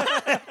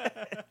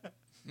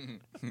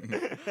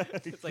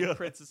 It's It's like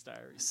Princess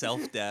Diaries.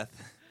 Self-death.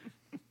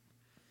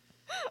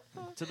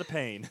 to the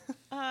pain.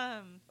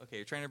 Okay,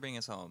 you're trying to bring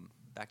us home.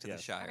 Back to the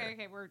Yes. Shire.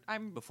 Okay.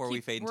 Before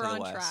we fade into we're the on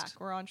west. track.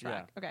 We're on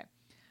track. Okay.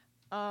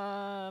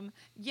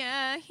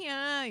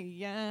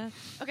 Yeah.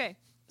 Okay.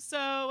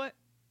 So,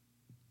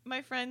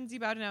 my friends, you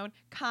bow to know,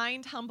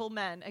 kind, humble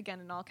men, again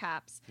in all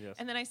caps. Yes.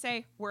 And then I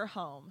say, we're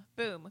home.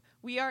 Boom.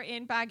 We are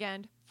in Bag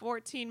End,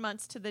 14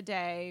 months to the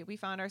day. We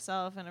found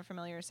ourselves in a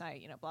familiar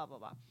sight, blah, blah,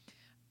 blah.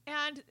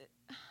 And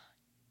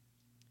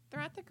they're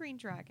at the Green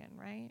Dragon,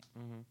 right?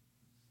 Mm-hmm.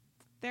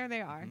 There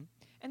they are. Mhm.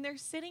 And they're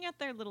sitting at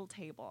their little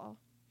table.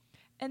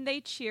 And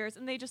they cheers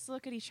and they just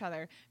look at each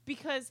other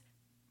because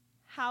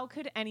how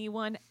could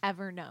anyone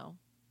ever know?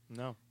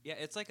 No. Yeah,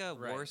 it's like a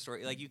war Right.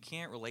 story. Like, you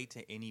can't relate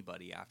to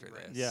anybody after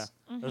Right. this. Yeah.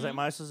 I was like, Mhm. am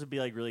I supposed to be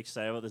really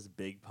excited about this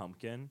big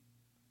pumpkin?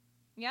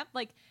 Yep.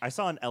 Like, I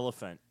saw an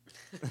elephant.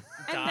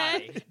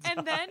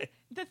 and then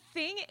the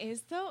thing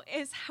is though,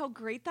 is how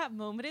great that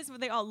moment is where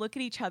they all look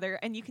at each other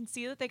and you can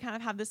see that they kind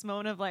of have this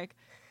moment of like,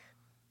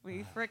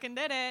 we frickin'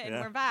 did it and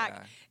Yeah. we're back.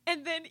 Yeah.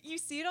 And then you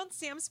see it on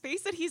Sam's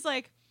face that he's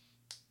like,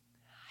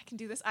 I can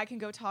do this. I can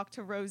go talk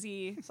to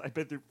Rosie. I've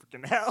been through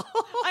freaking hell.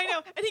 I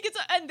know. And he gets,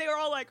 and they're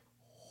all like,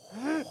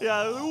 Yeah.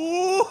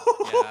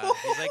 Yeah.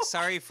 He's like,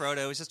 "Sorry,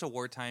 Frodo. It was just a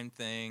wartime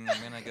thing. I'm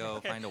gonna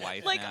go find a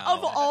wife like now."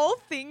 of all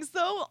things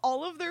though,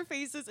 all of their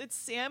faces, it's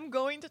Sam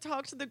going to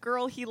talk to the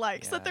girl he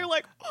likes that Yeah. they're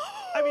like,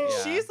 I mean,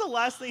 Yeah. she's the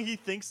last thing he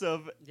thinks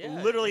of. Yeah,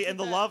 Literally isn't in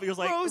the that- lobby, he was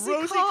like, Rosie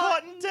Rosie Cotton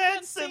Cotton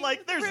dance, and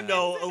dancing there's ribbons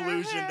no in her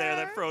illusion there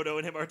that hair. Frodo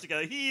and him are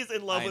together. He's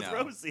in love I with know.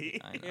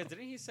 Rosie. I know. Yeah,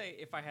 didn't he say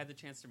if I had the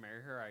chance to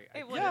marry her, I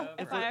it could would Yeah, have.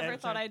 If if I it- ever every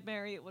thought time- I'd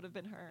marry, it would have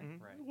been her.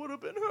 Right. Would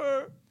have been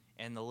her.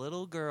 And the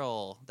little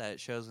girl that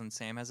shows when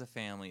Sam has a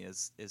family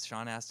is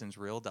Sean Astin's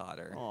real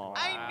daughter. Aw.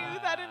 I knew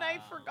that and I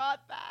Wow.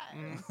 forgot that.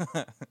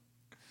 Mm.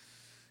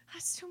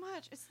 That's too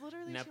much. It's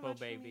literally too Nepo much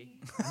baby.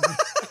 For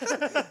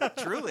me.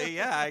 Truly,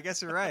 yeah, I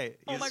guess you're right.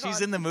 Oh my She's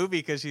God. in the movie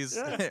because she's.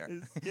 Yeah,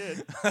 it's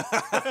good.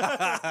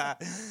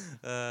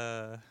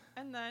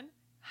 And then,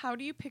 how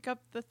do you pick up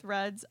the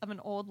threads of an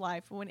old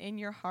life when in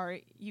your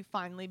heart you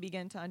finally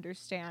begin to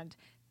understand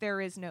there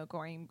is no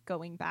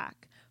going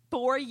back?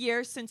 4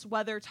 years since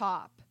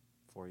Weathertop.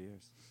 4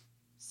 years.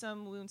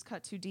 Some wounds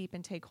cut too deep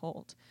and take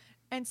hold.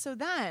 And so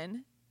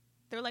then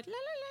they're like, la la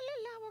la la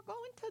la, we're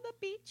going to the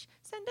beach,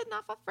 sending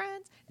off our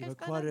friends. It's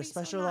gonna be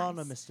so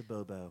nice. Mr.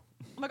 Bobo.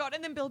 Oh my God.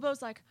 And then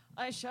Bilbo's like,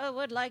 I sure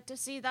would like to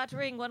see that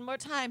ring one more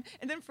time.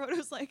 And then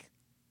Frodo's like,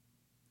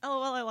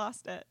 LOL, I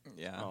lost it.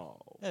 Yeah.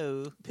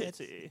 Oh,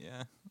 pity.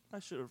 Yeah. I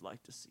should have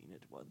liked to seen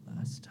it one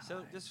last time.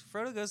 So does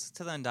Frodo goes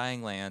to the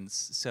Undying Lands?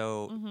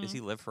 So does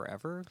he live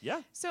forever? Yeah.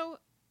 So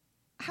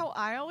how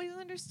I always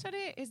understood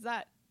it is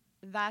that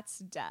that's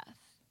death.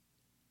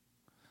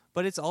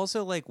 But it's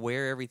also like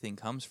where everything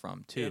comes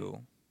from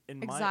too.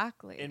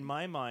 Exactly. In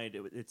my mind,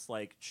 it's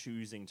like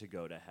choosing to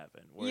go to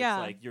heaven. Where Yeah.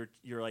 it's like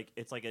you're like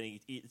it's like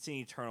it's an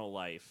eternal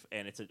life,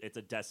 and it's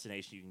a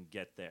destination you can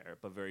get there,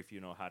 but very few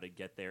know how to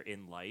get there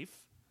in life.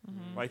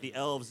 Right? The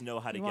elves know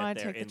how to You get want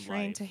there to take in the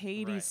train life. to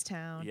Hades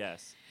Town.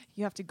 Yes.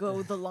 You have to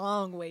go the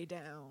long way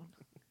down.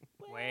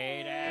 Wait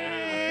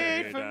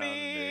Wait Way for down, me.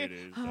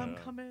 Hades I'm Town.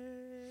 coming.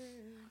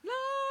 La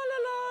la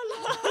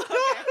la la.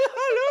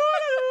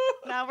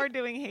 Now we're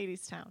doing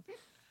Hades Town.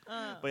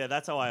 But yeah,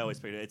 that's how I always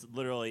picture it. It's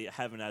literally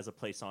heaven as a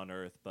place on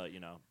earth, but Tell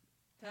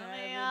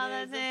me all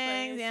the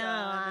things you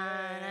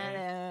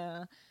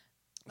wanna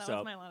do. That So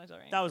was my Lana Del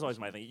Rey. that was always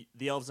my thing.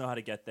 The elves know how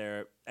to get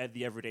there, and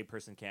the everyday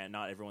person can't.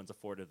 Not everyone's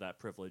afforded that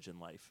privilege in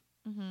life.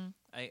 Mm-hmm.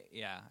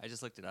 I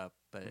just looked it up,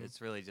 but Mhm.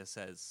 it's really just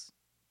says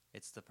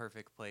it's the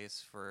perfect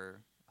place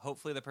for.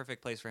 Hopefully, the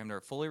perfect place for him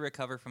to fully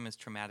recover from his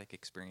traumatic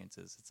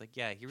experiences. It's like,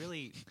 yeah, he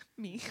really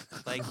Me.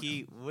 like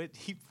he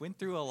went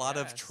through a lot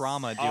of Yes.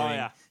 trauma Oh, doing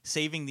yeah.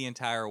 saving the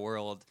entire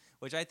world,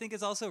 which I think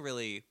is also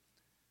really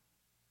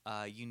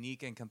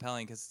unique and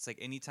compelling because it's like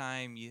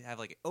anytime you have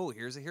like, oh,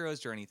 here's a hero's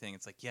journey thing,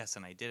 it's like, yes,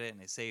 and I did it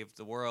and I saved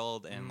the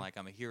world and Mhm. like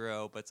I'm a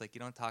hero, but it's like you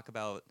don't talk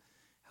about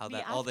how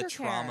The all the aftercare.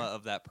 trauma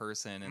of that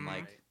person and Mhm.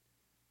 like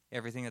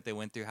everything that they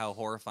went through, how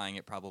horrifying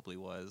it probably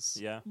was.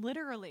 Yeah.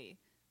 Literally.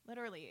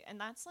 And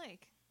that's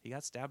like, He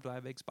got stabbed by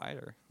a big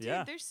spider. dude,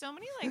 Yeah. there's so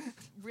many like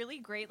really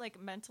great like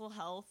mental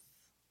health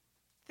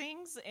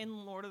things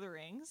in Lord of the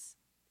Rings,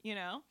 you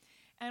know?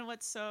 And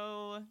what's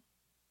so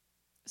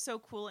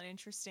cool and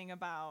interesting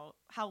about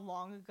how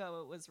long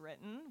ago it was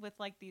written with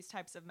like these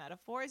types of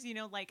metaphors, you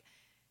know, like,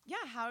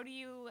 yeah, how do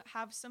you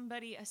have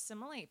somebody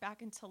assimilate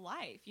back into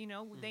life? You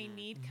know, they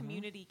need Mhm.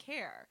 community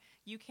care.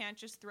 You can't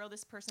just throw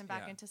this person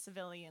back Yeah. into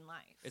civilian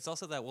life. It's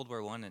also that World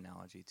War I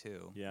analogy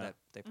too. Yeah. That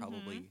they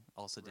probably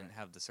also didn't Right.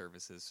 have the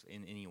services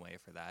in any way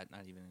for that,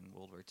 not even in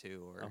World War II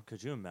or Oh,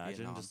 could you imagine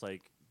Vietnam. just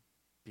like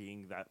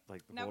being that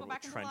like Now go war-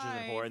 back into trenches and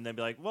life. horror, and then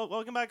be like, "Well,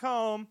 welcome back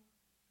home."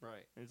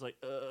 Right. And it's like,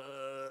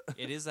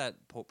 it is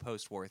that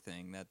post-war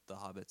thing that the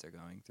hobbits are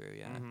going through.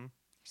 Yeah, Mhm.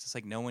 it's just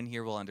like no one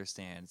here will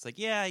understand. It's like,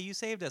 yeah, you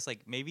saved us.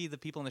 Like maybe the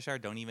people in the Shire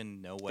don't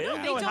even know what They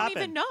don't They know what happened.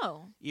 don't even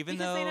know. Even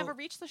because though they never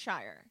reached the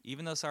Shire.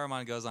 even though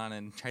Saruman goes on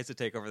and tries to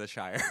take over the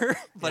Shire,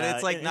 but Yeah,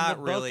 it's like in not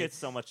the really. Book, it's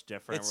so much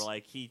different. it's- Where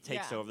like he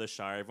takes Yeah. over the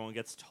Shire, everyone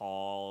gets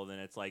tall, then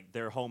it's like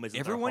their home isn't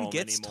Everyone their home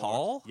gets anymore.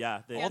 tall? Yeah,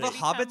 All they the become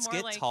hobbits more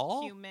get like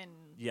tall? Human.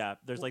 yeah.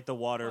 There's like the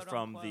water Quote,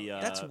 from unquote. the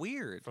That's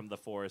weird. from the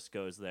forest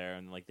goes there,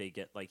 and like they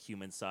get like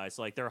human size.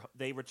 So like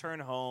they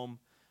return home,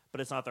 but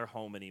it's not their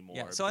home anymore.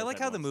 Yeah, so I because like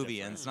how the everyone's movie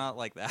different. ends, not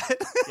like that.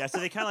 Yeah, so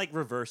they kind of like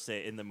reverse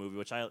it in the movie,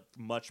 which I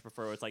much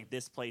prefer. It's like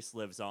this place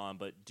lives on,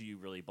 but do you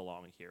really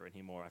belong here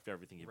anymore after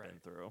everything you've been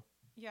Right. through?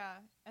 Yeah,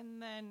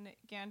 and then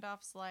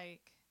Gandalf's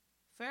like,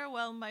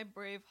 "Farewell, my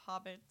brave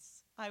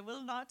hobbits. I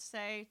will not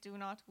say, do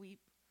not weep,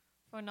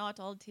 for not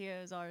all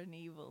tears are an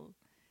evil."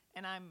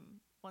 And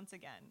I'm once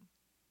again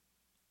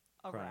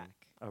a Crying.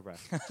 wreck. A wreck.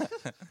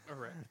 All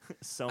right.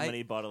 So I-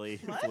 many bodily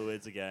What?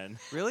 fluids again.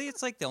 Really,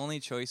 it's like the only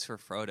choice for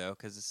Frodo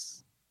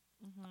because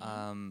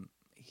Mhm.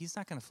 he's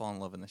not gonna fall in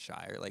love in the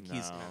Shire. Like No.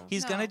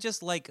 he's No. gonna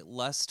just like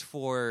lust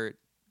for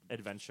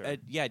Adventure.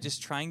 yeah,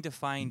 just trying to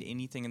find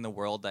anything in the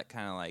world that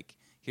kind of like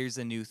here's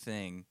a new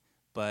thing.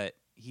 But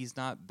he's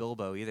not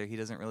Bilbo either. He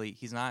doesn't really.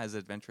 He's not as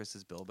adventurous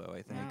as Bilbo,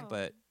 I think. No.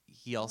 But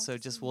he also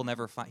just will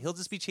never find. He'll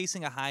just be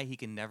chasing a high he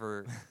can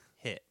never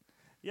hit.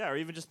 Yeah, or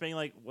even just being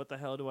like, "What the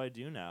hell do I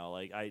do now?"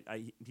 Like,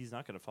 he's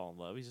not gonna fall in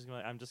love. He's just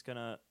gonna. I'm just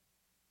gonna.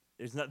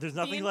 There's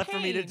nothing in left for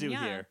me to pain, do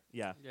yeah. here.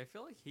 Yeah, Yeah, I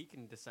feel like he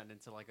can descend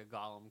into like a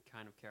Gollum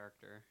kind of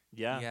character.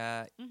 yeah,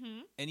 Yeah,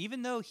 Mhm. and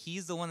even though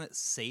he's the one that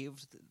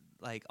saved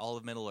like all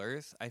of Middle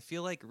Earth, I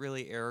feel like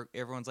really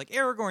everyone's like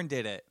Aragorn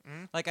did it.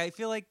 Mhm. Like I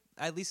feel like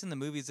at least in the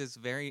movies, there's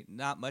very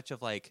not much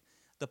of like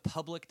the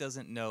public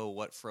doesn't know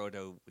what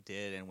Frodo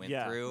did and went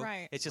Yeah. through.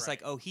 Right. It's just Right.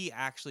 like, oh, he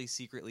actually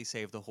secretly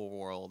saved the whole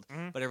world.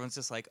 Mhm. But everyone's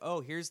just like, oh,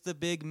 here's the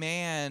big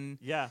man.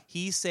 yeah.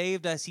 He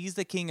saved us. He's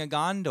the king of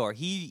Gondor.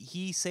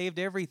 He saved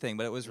everything,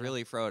 but it was Yeah.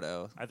 really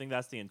Frodo. I think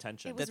that's the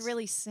intention. It was That's-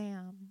 really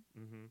Sam.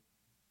 Mm-hmm.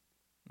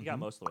 You got Mhm.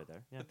 most of the way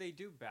there. Yeah, But they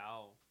do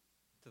bow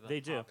to the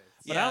They do. hobbits. but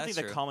Yeah, I don't that's think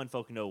the true. common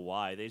folk know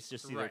why. They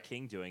just see their Right.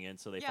 king doing it,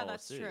 so they Yeah, follow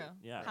that's suit. true.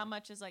 Yeah, How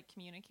much is like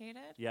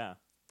communicated? yeah.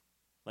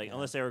 Like Yeah.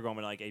 unless Aragorn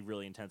went like a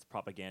really intense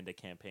propaganda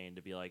campaign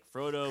to be like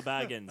Frodo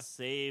Baggins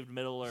saved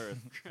Middle Earth.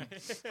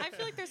 I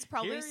feel like there's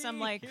probably Hear some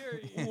ye, like hear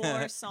ye.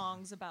 war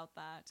songs about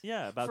that.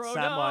 Yeah, about Frodo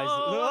Samwise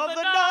of of the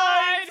the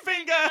Nine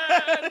Fingers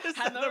Fingers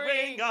and and the the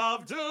Ring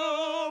of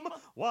Doom.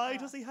 Why Yeah.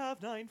 does he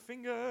have 9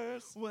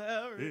 fingers?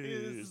 Where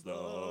Is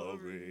the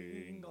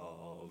Ring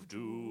of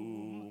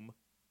Doom?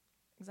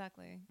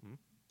 Exactly. Mhm.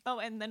 Oh,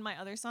 and then my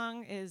other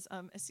song is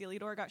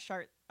Isildur got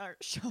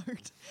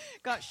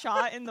got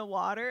shot in the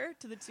water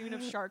to the tune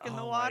of Shark in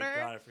the Water. Oh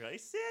my god, I forgot.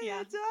 Isildur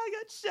Yeah.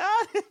 got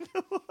shot in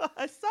the water.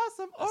 I saw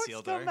some orcs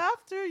Isildur. come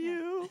after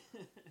you.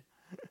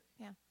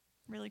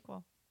 Really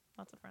cool.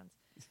 Lots of friends.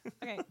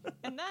 Okay,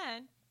 and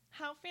then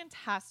how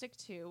fantastic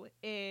too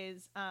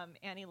is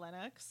Annie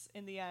Lennox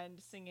in the end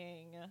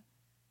singing.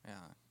 Yeah.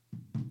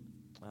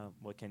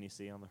 What can you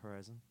see on the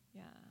horizon?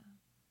 Yeah.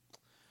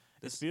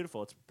 It's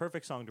beautiful. It's a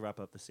perfect song to wrap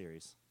up the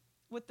series.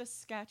 With the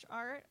sketch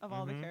art of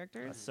all the Mhm.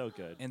 characters. That's so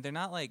good. And they're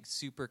not like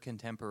super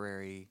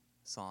contemporary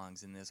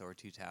songs in this or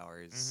Two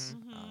Towers.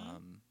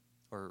 Mhm.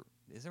 Or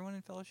is there one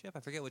in Fellowship? I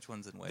forget which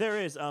one's in which. There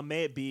is.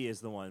 May It Be is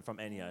the one from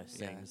Enya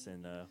sings.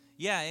 And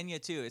Yeah,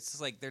 Enya too. It's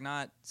just like they're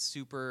not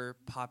super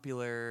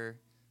popular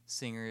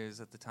singers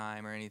at the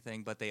time or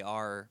anything, but they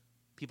are.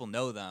 People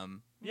know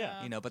them,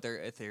 yeah. you know, but they're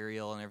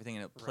ethereal and everything,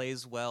 and it Right.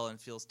 plays well and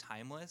feels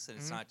timeless, and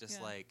it's Mhm. not just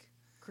Yeah. like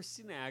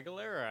Christina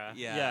Aguilera.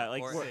 Yeah,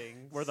 like or-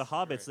 where the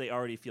Hobbits Right. they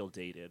already feel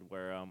dated.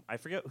 Where I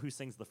forget who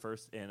sings the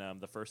first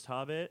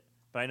Hobbit,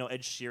 but I know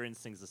Ed Sheeran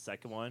sings the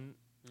second one.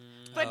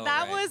 But Oh,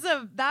 that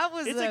right.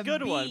 was It's a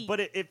good one, beat. but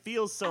it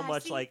feels so I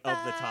much see like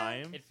of the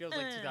fire. time. It feels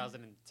like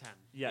 2010.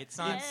 Yeah, It's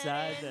not-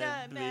 inside the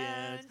And the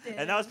band. mountain.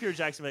 And that was Peter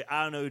Jackson. Like,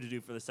 I don't know who to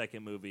do for the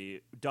second movie.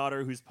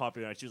 Daughter, who's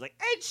popular, and she was like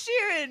Ed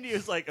Sheeran. He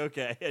was like,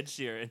 okay, Ed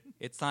Sheeran.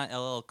 It's not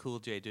LL Cool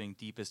J doing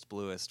Deepest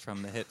Bluest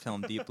from the hit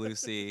film Deep Blue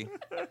Sea.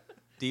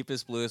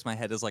 Deepest Bluest, my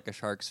head is like a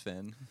shark's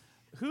fin.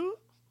 Who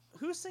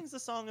sings the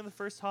song in the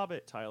first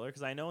Hobbit, Tyler?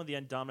 Because I know in the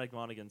end Dominic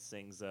Monaghan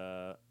sings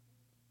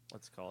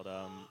what's it called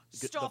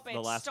Stop the it!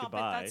 Last Stop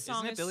Goodbye. it! That song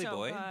Isn't it is Billy so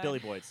Boyd? good. Billy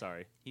Boyd,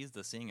 sorry. He's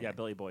the singer. Yeah,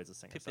 Billy Boyd's the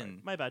singer. Sorry.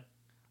 Pippin. My bad.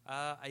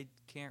 I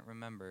can't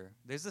remember.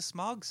 There's the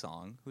Smog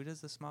song. Who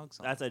does the Smog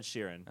song? That's Ed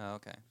Sheeran. Oh,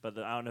 okay. But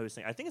I don't know who's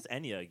singing. I think it's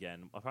Enya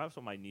again. Perhaps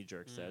what my knee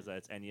jerk says that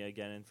it's Enya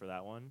again in for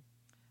that one.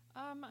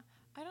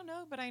 I don't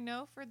know, but I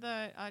know for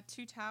the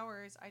Two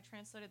Towers, I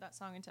translated that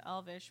song into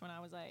Elvish when I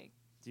was like.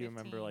 Do you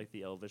remember 15. like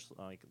the Elvish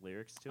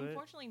lyrics to it?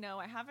 Unfortunately, no.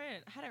 I had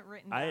it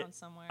written I- down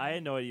somewhere. I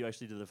had no idea you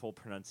actually did the full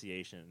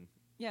pronunciation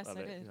yes, of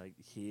I it. did. Like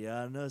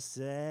Here no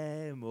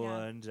say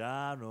one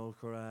no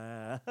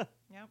cry.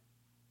 Yep.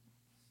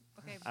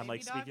 Okay, I'm, baby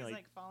like, dog speaking, is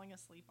like- falling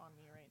asleep on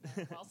me right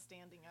now while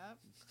standing up.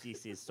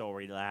 DC is so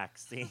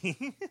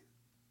relaxing.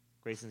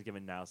 Grayson's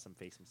giving now some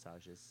face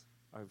massages.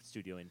 Our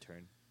studio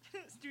intern.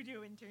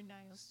 Studio intern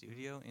Niles.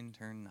 Studio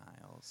intern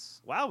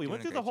Niles. Wow, we Doing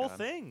went a through the great whole job.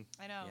 thing.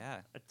 I know.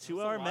 Yeah. A Also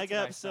 2-hour lots mega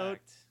to episode.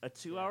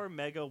 dissect. A 2-hour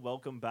mega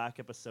welcome back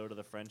episode of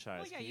the Friendchise.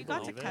 Well, yeah, Can you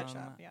got to believe it? catch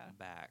up, yeah.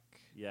 Back.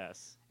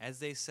 Yes. As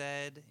they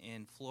said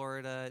in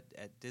Florida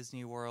at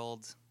Disney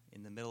World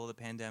in the middle of the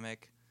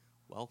pandemic,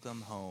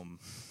 welcome home.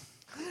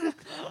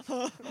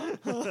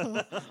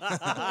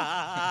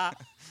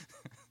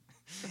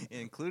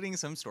 Including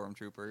some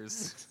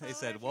stormtroopers. They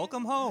said,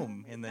 welcome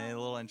home in the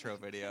little intro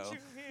video.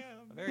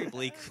 A very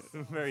bleak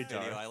Very video.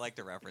 dark. I like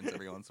to reference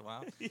every once in a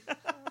while.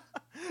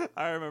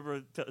 I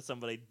remember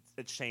somebody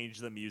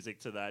changed the music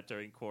to that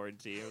during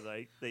quarantine. It was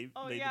like they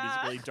Oh, made the yeah.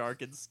 music really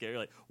dark and scary.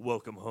 Like,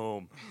 welcome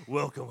home,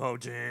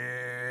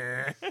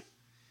 dear.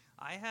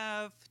 I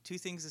have two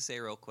things to say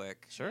real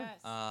quick. Sure.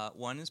 Yes.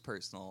 One is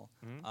personal.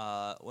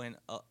 Mhm. When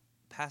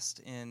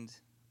past and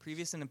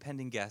previous and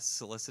impending guests,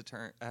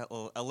 Solicitor Turin,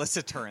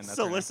 that's her name.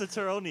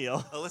 Solicitor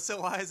O'Neill. Alyssa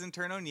Wise and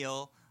Turn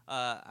O'Neill.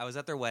 I was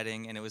at their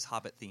wedding and it was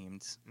Hobbit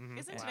themed. Isn't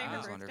And today it her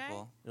was birthday?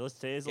 wonderful.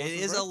 Today is It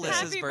Alyssa's is birthday. Alyssa's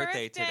Happy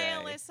birthday today.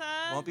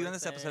 Alyssa. Won't be when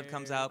this episode Birthday.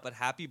 comes out, but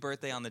happy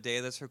birthday on the day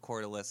of this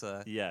record,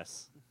 Alyssa.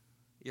 Yes.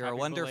 You're a Happy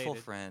wonderful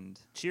belated. friend.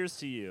 Cheers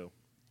to you.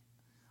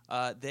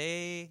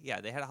 They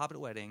had a Hobbit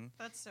wedding,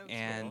 That's so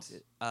and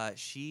cool.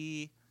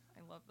 she.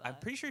 I love that. I'm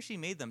pretty sure she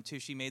made them too.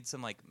 She made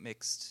some like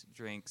mixed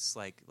drinks,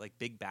 like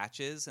big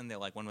batches, and they're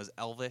like one was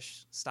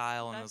Elvish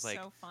style, and That's was like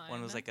so fun.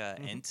 one was like a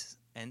Mhm.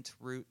 Ent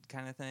root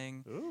kind of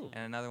thing, Ooh.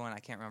 and another one I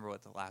can't remember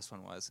what the last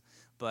one was.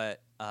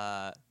 But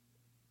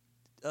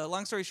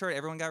long story short,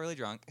 everyone got really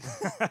drunk.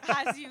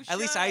 As you At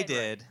least I should.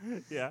 did.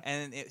 Yeah.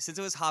 And since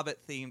it was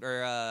Hobbit themed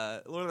or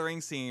Lord of the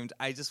Rings themed,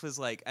 I just was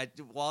like,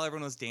 while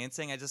everyone was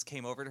dancing, I just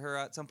came over to her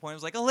at some point. I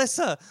was like,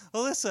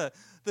 Alyssa,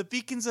 the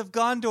beacons of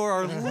Gondor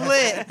are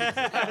lit. Get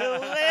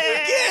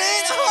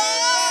it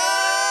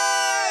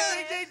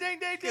Ding, ding,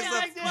 ding, ding,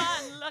 Just ding,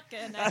 one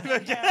looking at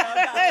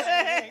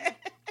me.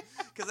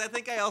 Because I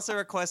think I also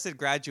requested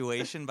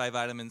Graduation by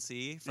Vitamin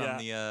C from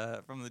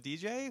the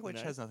DJ, which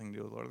Nice. has nothing to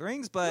do with Lord of the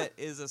Rings, but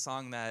is a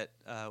song that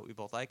we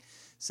both like.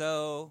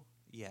 So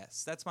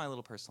yes, that's my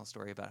little personal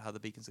story about how the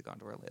beacons of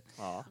Gondor are lit.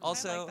 Aw.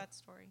 Also, I like that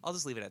story. I'll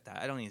just leave it at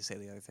that. I don't need to say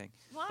the other thing.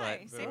 Why?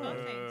 but- Say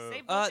both things.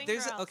 Say both things.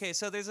 There's or else. okay,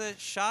 so there's a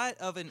shot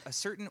of a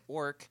certain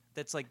orc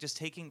that's like just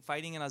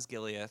fighting in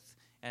Osgiliath,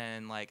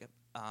 and like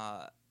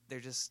they're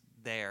just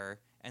there,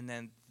 and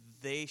then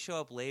they show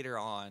up later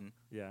on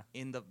Yeah.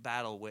 in the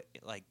battle with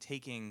like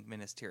taking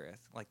Minas Tirith,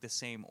 like the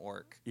same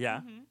orc, Yeah.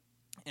 Mhm.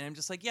 and I'm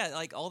just like, yeah,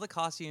 like all the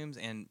costumes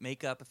and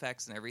makeup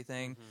effects and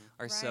everything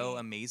are so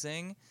Right.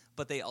 amazing,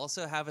 but they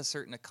also have a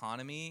certain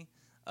economy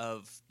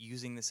of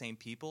using the same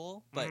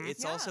people, but Mhm.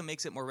 it's Yeah. also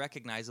makes it more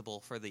recognizable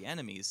for the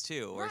enemies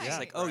too. Or Right. just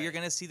like, oh, Right. you're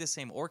gonna see the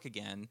same orc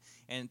again,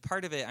 and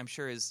part of it, I'm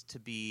sure, is to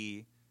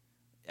be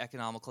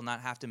economical,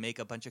 not have to make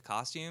a bunch of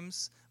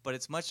costumes. But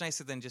it's much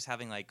nicer than just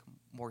having like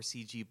more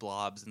CG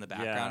blobs in the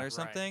background or Right.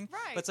 something.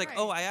 Right. But it's like, right.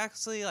 oh, I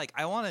actually like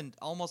I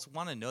almost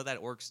want to know that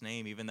orc's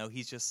name, even though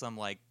he's just some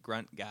like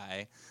grunt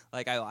guy.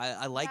 Like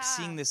I like Yeah.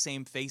 seeing the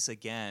same face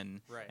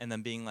again, Right. and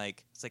then being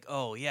like, it's like,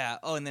 oh yeah,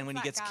 oh, and then when he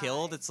That gets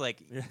killed, guy. it's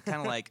like Yeah.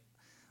 kind of like,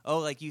 oh,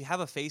 like you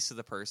have a face to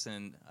the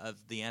person of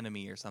the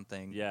enemy or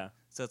something. Yeah.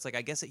 So it's like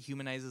I guess it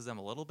humanizes them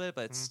a little bit,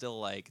 but it's Mhm. still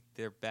like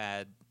they're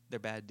bad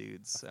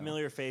dudes. So.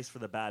 Familiar face for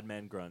the bad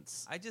man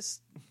grunts. I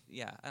just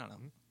I don't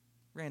know.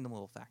 Random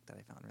little fact that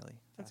I found really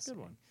That's a good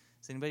fascinating. one.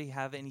 Does anybody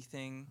have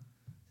anything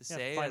to Yeah,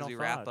 say as final we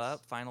wrap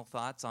thoughts. up? Final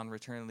thoughts on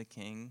Return of the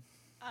King?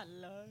 I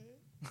love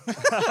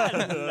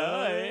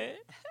it.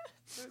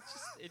 So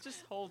it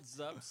just holds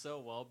up so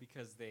well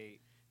because they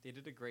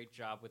did a great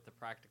job with the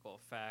practical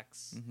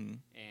effects Mm-hmm.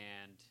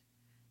 and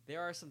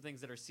there are some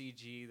things that are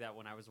CG that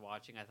when I was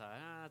watching, I thought,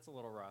 that's a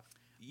little rough.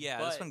 Yeah,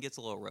 But- this one gets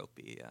a little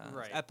ropey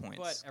Right. at points.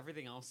 But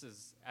everything else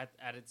is,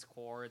 at its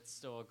core, it's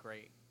still a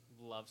great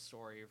love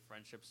story,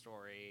 friendship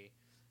story,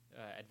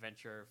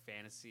 adventure,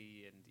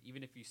 fantasy, and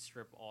even if you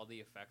strip all the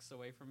effects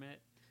away from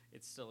it,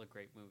 it's still a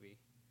great movie.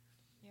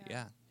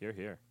 yeah. Here,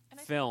 here. And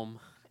I Film.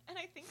 And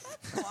I think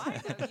that's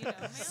why, though, you know,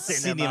 man,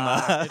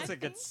 Cinema. It's I a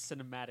good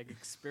think- cinematic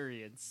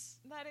experience.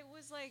 that it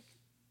was like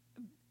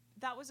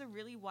that was a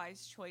really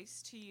wise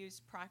choice to use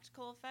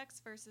practical effects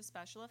versus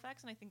special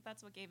effects, and I think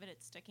that's what gave it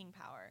its sticking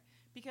power.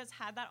 Because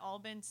had that all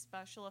been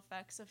special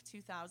effects of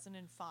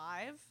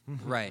 2005,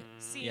 Right.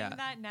 seeing Yeah.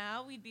 that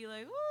now, we'd be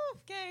like, "Ooh,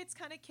 okay, it's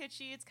kind of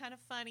kitschy, it's kind of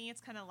funny, it's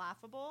kind of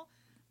laughable."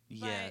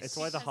 Yes. It's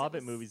why the Because it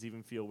Hobbit was- movies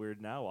even feel weird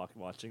now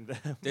watching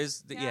them.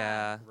 There's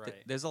Yeah.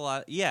 Right. there's a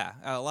lot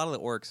a lot of the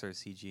orcs are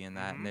CG in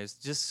that, Mhm. and there's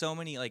just so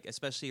many, like,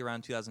 especially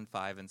around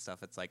 2005 and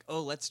stuff. It's like,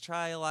 oh, let's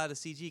try a lot of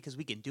CG because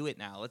we can do it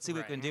now. Let's see what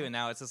we Right. can do. And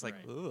now it's just like,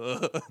 Right.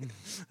 ugh,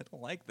 I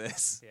don't like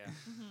this. Yeah.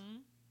 Mm-hmm.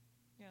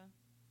 Yeah.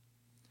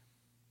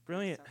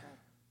 Brilliant.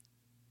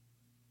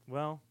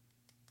 Well,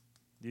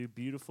 you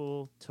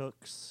beautiful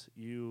tooks,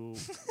 you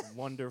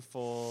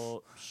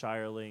wonderful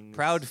shirelings,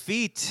 Proud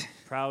feet.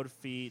 proud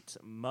feet,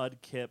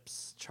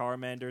 mudkips,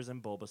 Charmanders,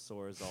 and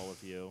Bulbasaurs, all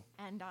of you.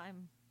 And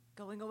I'm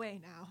going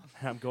away now.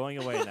 I'm going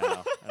away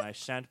now, and I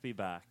shan't be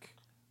back.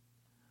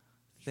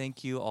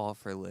 Thank you all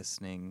for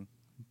listening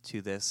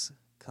to this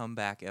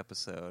comeback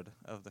episode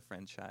of the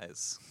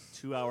Friendchise.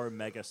 2-hour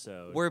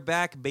megasode. We're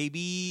back,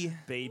 baby.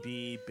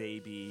 Baby,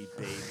 baby,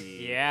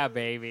 baby. Yeah,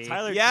 baby.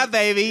 Tyler, Yeah,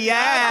 baby.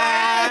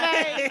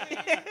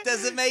 Yeah.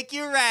 Does it make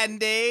you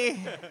randy?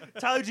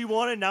 Tyler, do you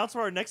want to announce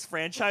where our next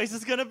franchise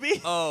is going to be?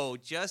 Oh,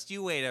 just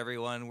you wait,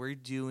 everyone. We're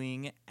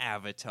doing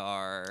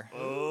Avatar.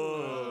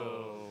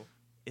 Oh.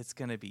 It's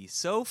going to be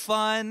so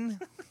fun.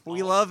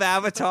 We love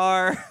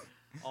Avatar.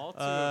 All two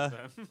Uh,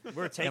 of them.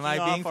 We're taking I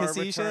off being our Return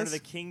facetious? of the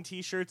King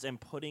t-shirts and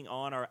putting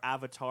on our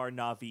Avatar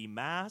Na'vi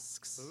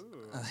masks.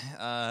 Ooh.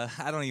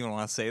 I don't even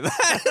want to say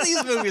that.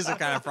 These movies are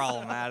kind of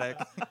problematic.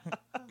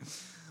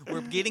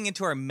 We're getting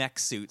into our mech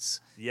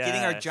suits.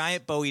 Getting our Yes.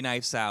 giant Bowie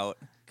knives out.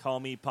 Call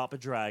me Papa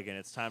Dragon.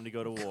 It's time to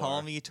go to war.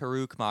 Call me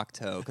Taruk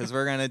Makto, because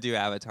we're going to do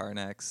Avatar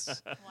next.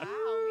 Wow,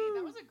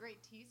 that was a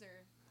great teaser.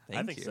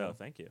 I think you. so.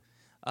 Thank you.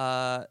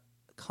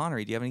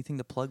 Konnery, do you have anything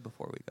to plug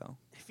before we go?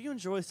 If you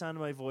enjoy the sound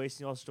of my voice,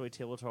 and you also enjoy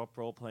tabletop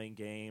role-playing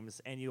games,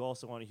 and you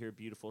also want to hear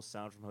beautiful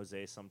sound from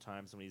Jose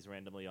sometimes when he's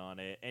randomly on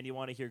it, and you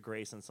want to hear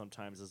Gracen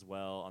sometimes as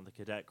well on the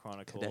Cadet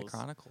Chronicles, Cadet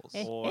Chronicles.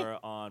 or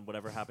on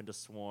Whatever Happened to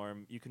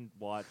Swarm, you can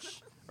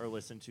watch or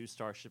listen to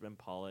Starship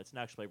Impala. It's an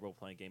actual play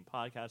role-playing game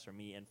podcast where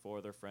me and 4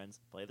 other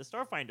friends play the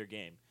Starfinder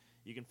game.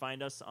 You can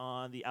find us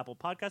on the Apple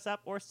Podcast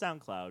app or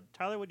SoundCloud.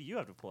 Tyler, what do you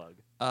have to plug?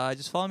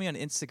 Just follow me on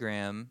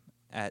Instagram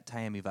at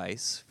Miami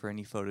Vice for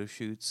any photo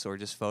shoots or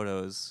just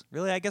photos.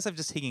 Really, I guess I'm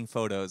just taking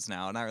photos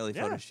now, not really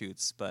Yeah. photo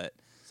shoots, but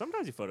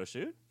Sometimes you photo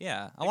shoot.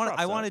 yeah, It crops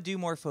I want up. to do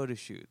more photo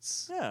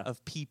shoots Yeah.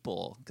 of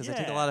people because I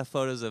take a Yeah. lot of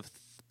photos of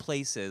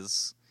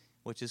places,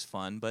 which is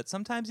fun, but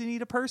sometimes you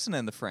need a person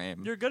in the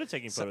frame. You're good at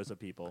taking So- photos of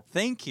people.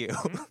 Thank you.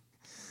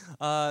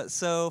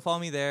 So follow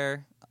me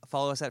there.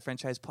 Follow us at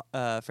Friendchise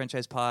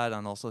Pod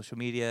on all social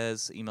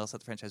medias. Email us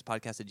at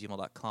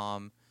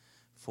thefranchisepodcast@gmail.com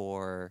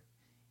for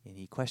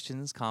any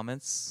questions,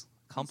 comments,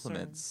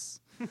 compliments.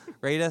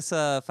 Rate us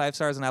 5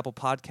 stars on Apple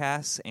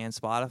Podcasts and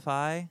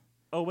Spotify.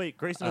 Oh, wait,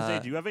 Gracen Jose,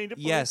 do you have any to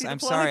Yes, I'm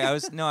sorry. I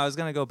was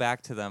going to go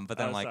back to them, but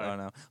then Oh, I'm like, sorry. oh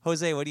no.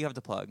 Jose, what do you have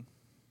to plug?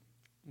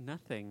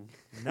 Nothing.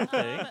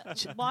 Nothing.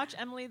 Watch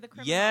Emily the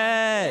Criminal.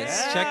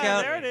 Yes,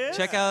 Yeah, there it is.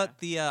 check out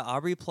the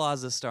Aubrey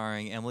Plaza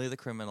starring Emily the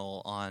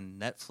Criminal on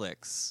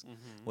Netflix,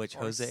 which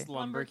Or Jose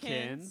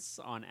Slumberkins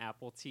on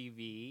Apple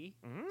TV.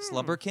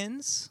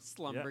 Slumberkins.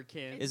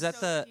 Slumberkins. It's Is that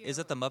so is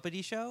that the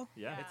Muppety show?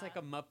 Yeah. It's like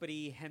a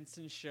Muppety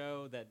Henson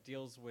show that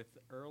deals with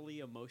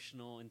early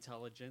emotional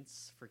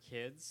intelligence for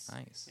kids.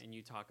 Nice. And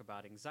you talk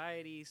about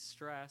anxiety,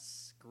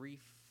 stress,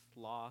 grief,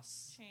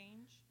 loss,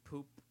 Change.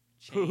 poop,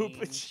 Poop.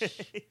 change,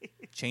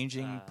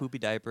 Changing poopy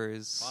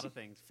diapers. a lot of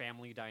things,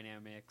 family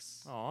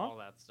dynamics, Aw. all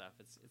that stuff.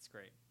 It's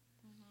great.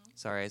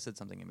 Sorry, I said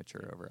something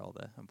immature over all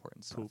the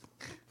important stuff.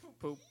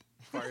 Poop,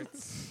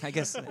 farts. I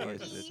guess I did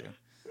too.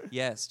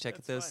 Yes, check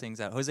That's those fine. things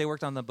out. Jose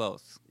worked on them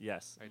both.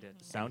 Yes. I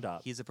did. Sound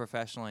up. He's a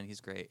professional and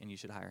he's great, and you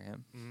should hire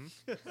him.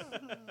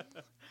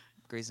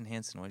 Gracen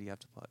Hansen, what do you have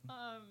to plug?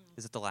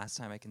 Is it the last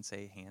time I can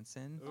say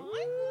Hansen? Oh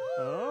my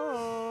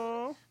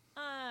Oh.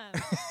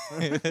 God.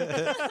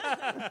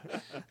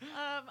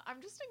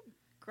 I'm just in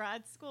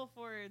grad school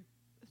for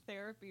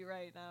therapy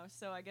right now,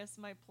 so I guess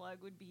my plug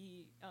would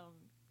be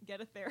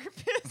get a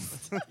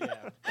therapist.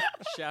 Yeah.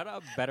 Shout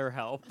out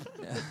BetterHelp.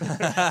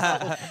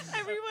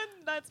 Everyone,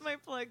 that's my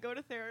plug. Go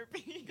to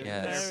therapy. Good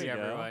Yes. therapy, There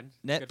we go. everyone.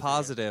 Net Good for you.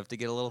 positive to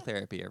get a little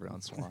therapy every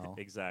once in a while.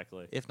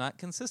 Exactly. If not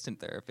consistent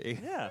therapy.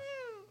 Yeah.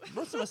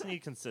 Most of us need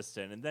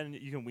consistent, and then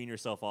you can wean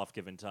yourself off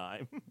given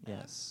time.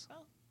 Yes.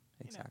 Well,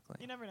 Exactly.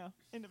 You never know.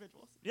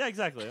 Individuals. Yeah,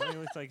 exactly. I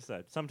mean, it's like I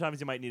said,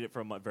 sometimes you might need it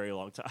for a very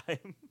long time.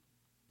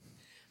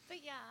 But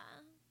yeah,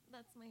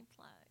 that's my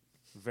plug.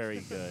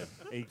 Very good.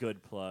 A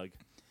good plug.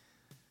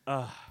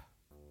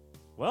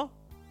 Well,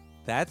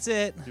 That's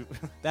it.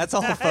 That's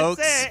all, that's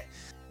folks. it.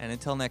 And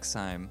until next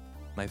time,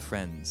 my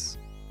friends,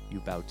 you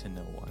bow to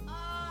no one.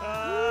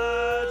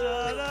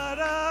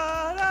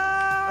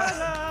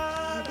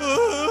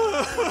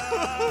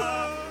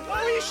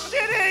 Why are you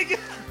shitting?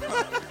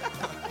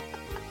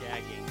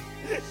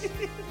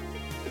 Gagging.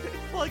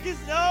 Plug his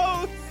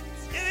nose.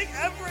 It's getting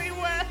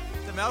everywhere.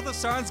 The mouth of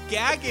Sauron's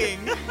gagging.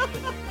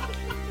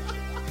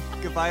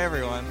 Goodbye,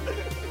 everyone.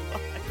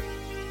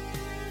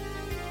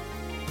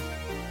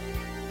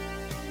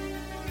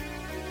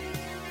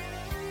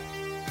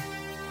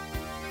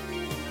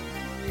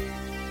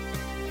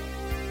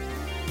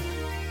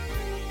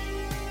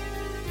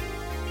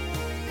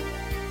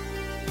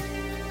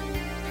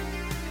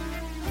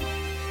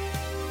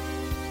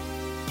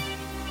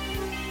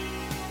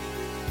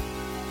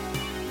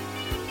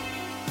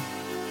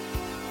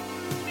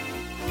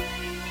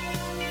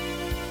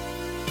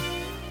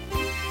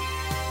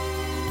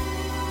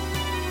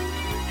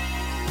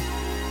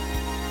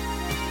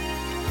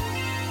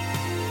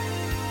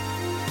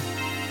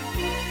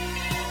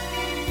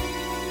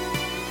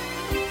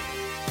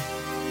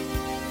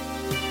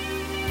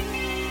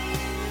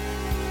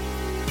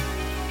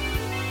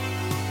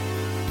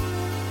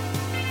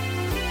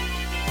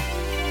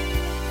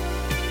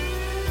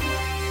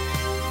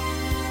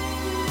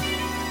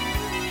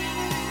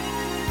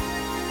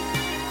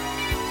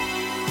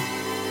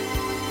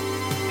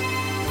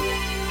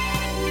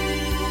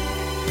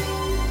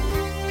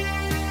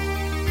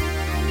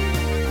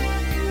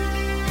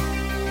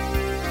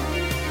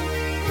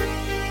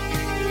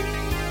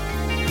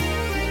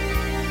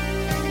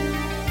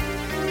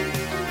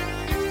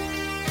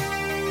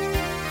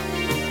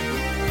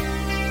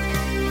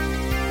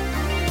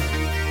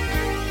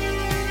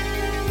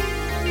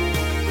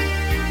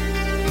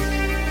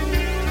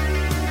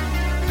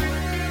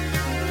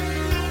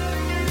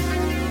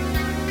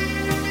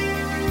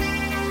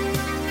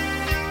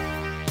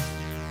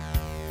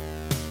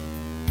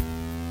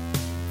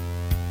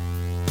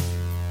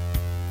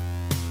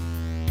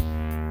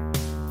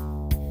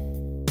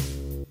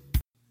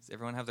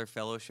 Everyone have their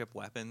fellowship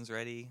weapons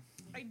ready?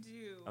 I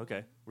do.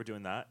 Okay, we're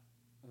doing that.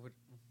 What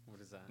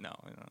is that? No,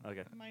 no.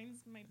 Okay.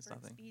 Mine's my Burt's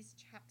nothing. Bees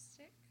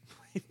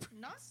chapstick.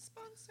 Not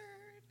sponsored.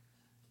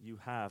 You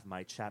have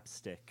my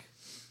chapstick.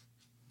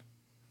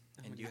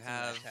 And you What's in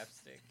have that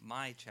chapstick?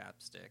 my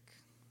chapstick.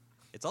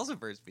 It's also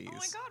Burt's Bees. Oh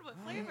my god, what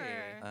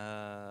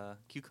flavor?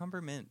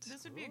 Cucumber mint.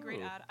 This would be a great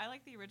Ooh. ad. I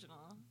like the original.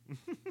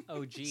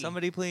 Oh, gee.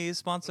 Somebody please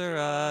sponsor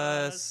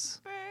Yes.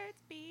 us.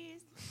 Burt's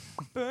Bees.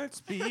 Burt's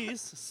Bees,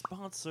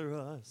 sponsor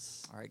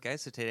us. All right,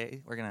 guys. So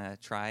today we're gonna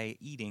try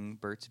eating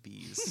Burt's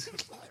Bees.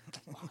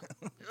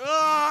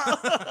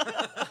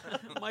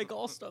 My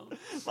gallstone.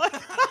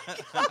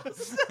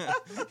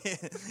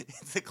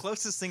 It's the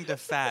closest thing to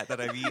fat that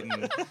I've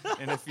eaten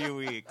in a few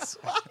weeks.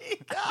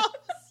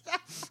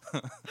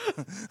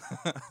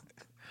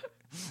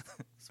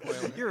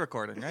 Spoiler. You're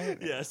recording, right?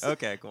 Yes.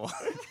 Okay, cool.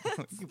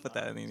 You can put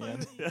that in the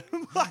end.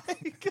 My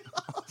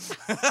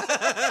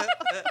God.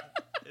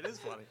 It is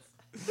funny.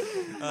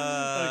 Okay,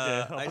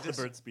 I'll I put just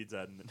the Burt's Bees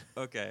ad in.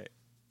 okay.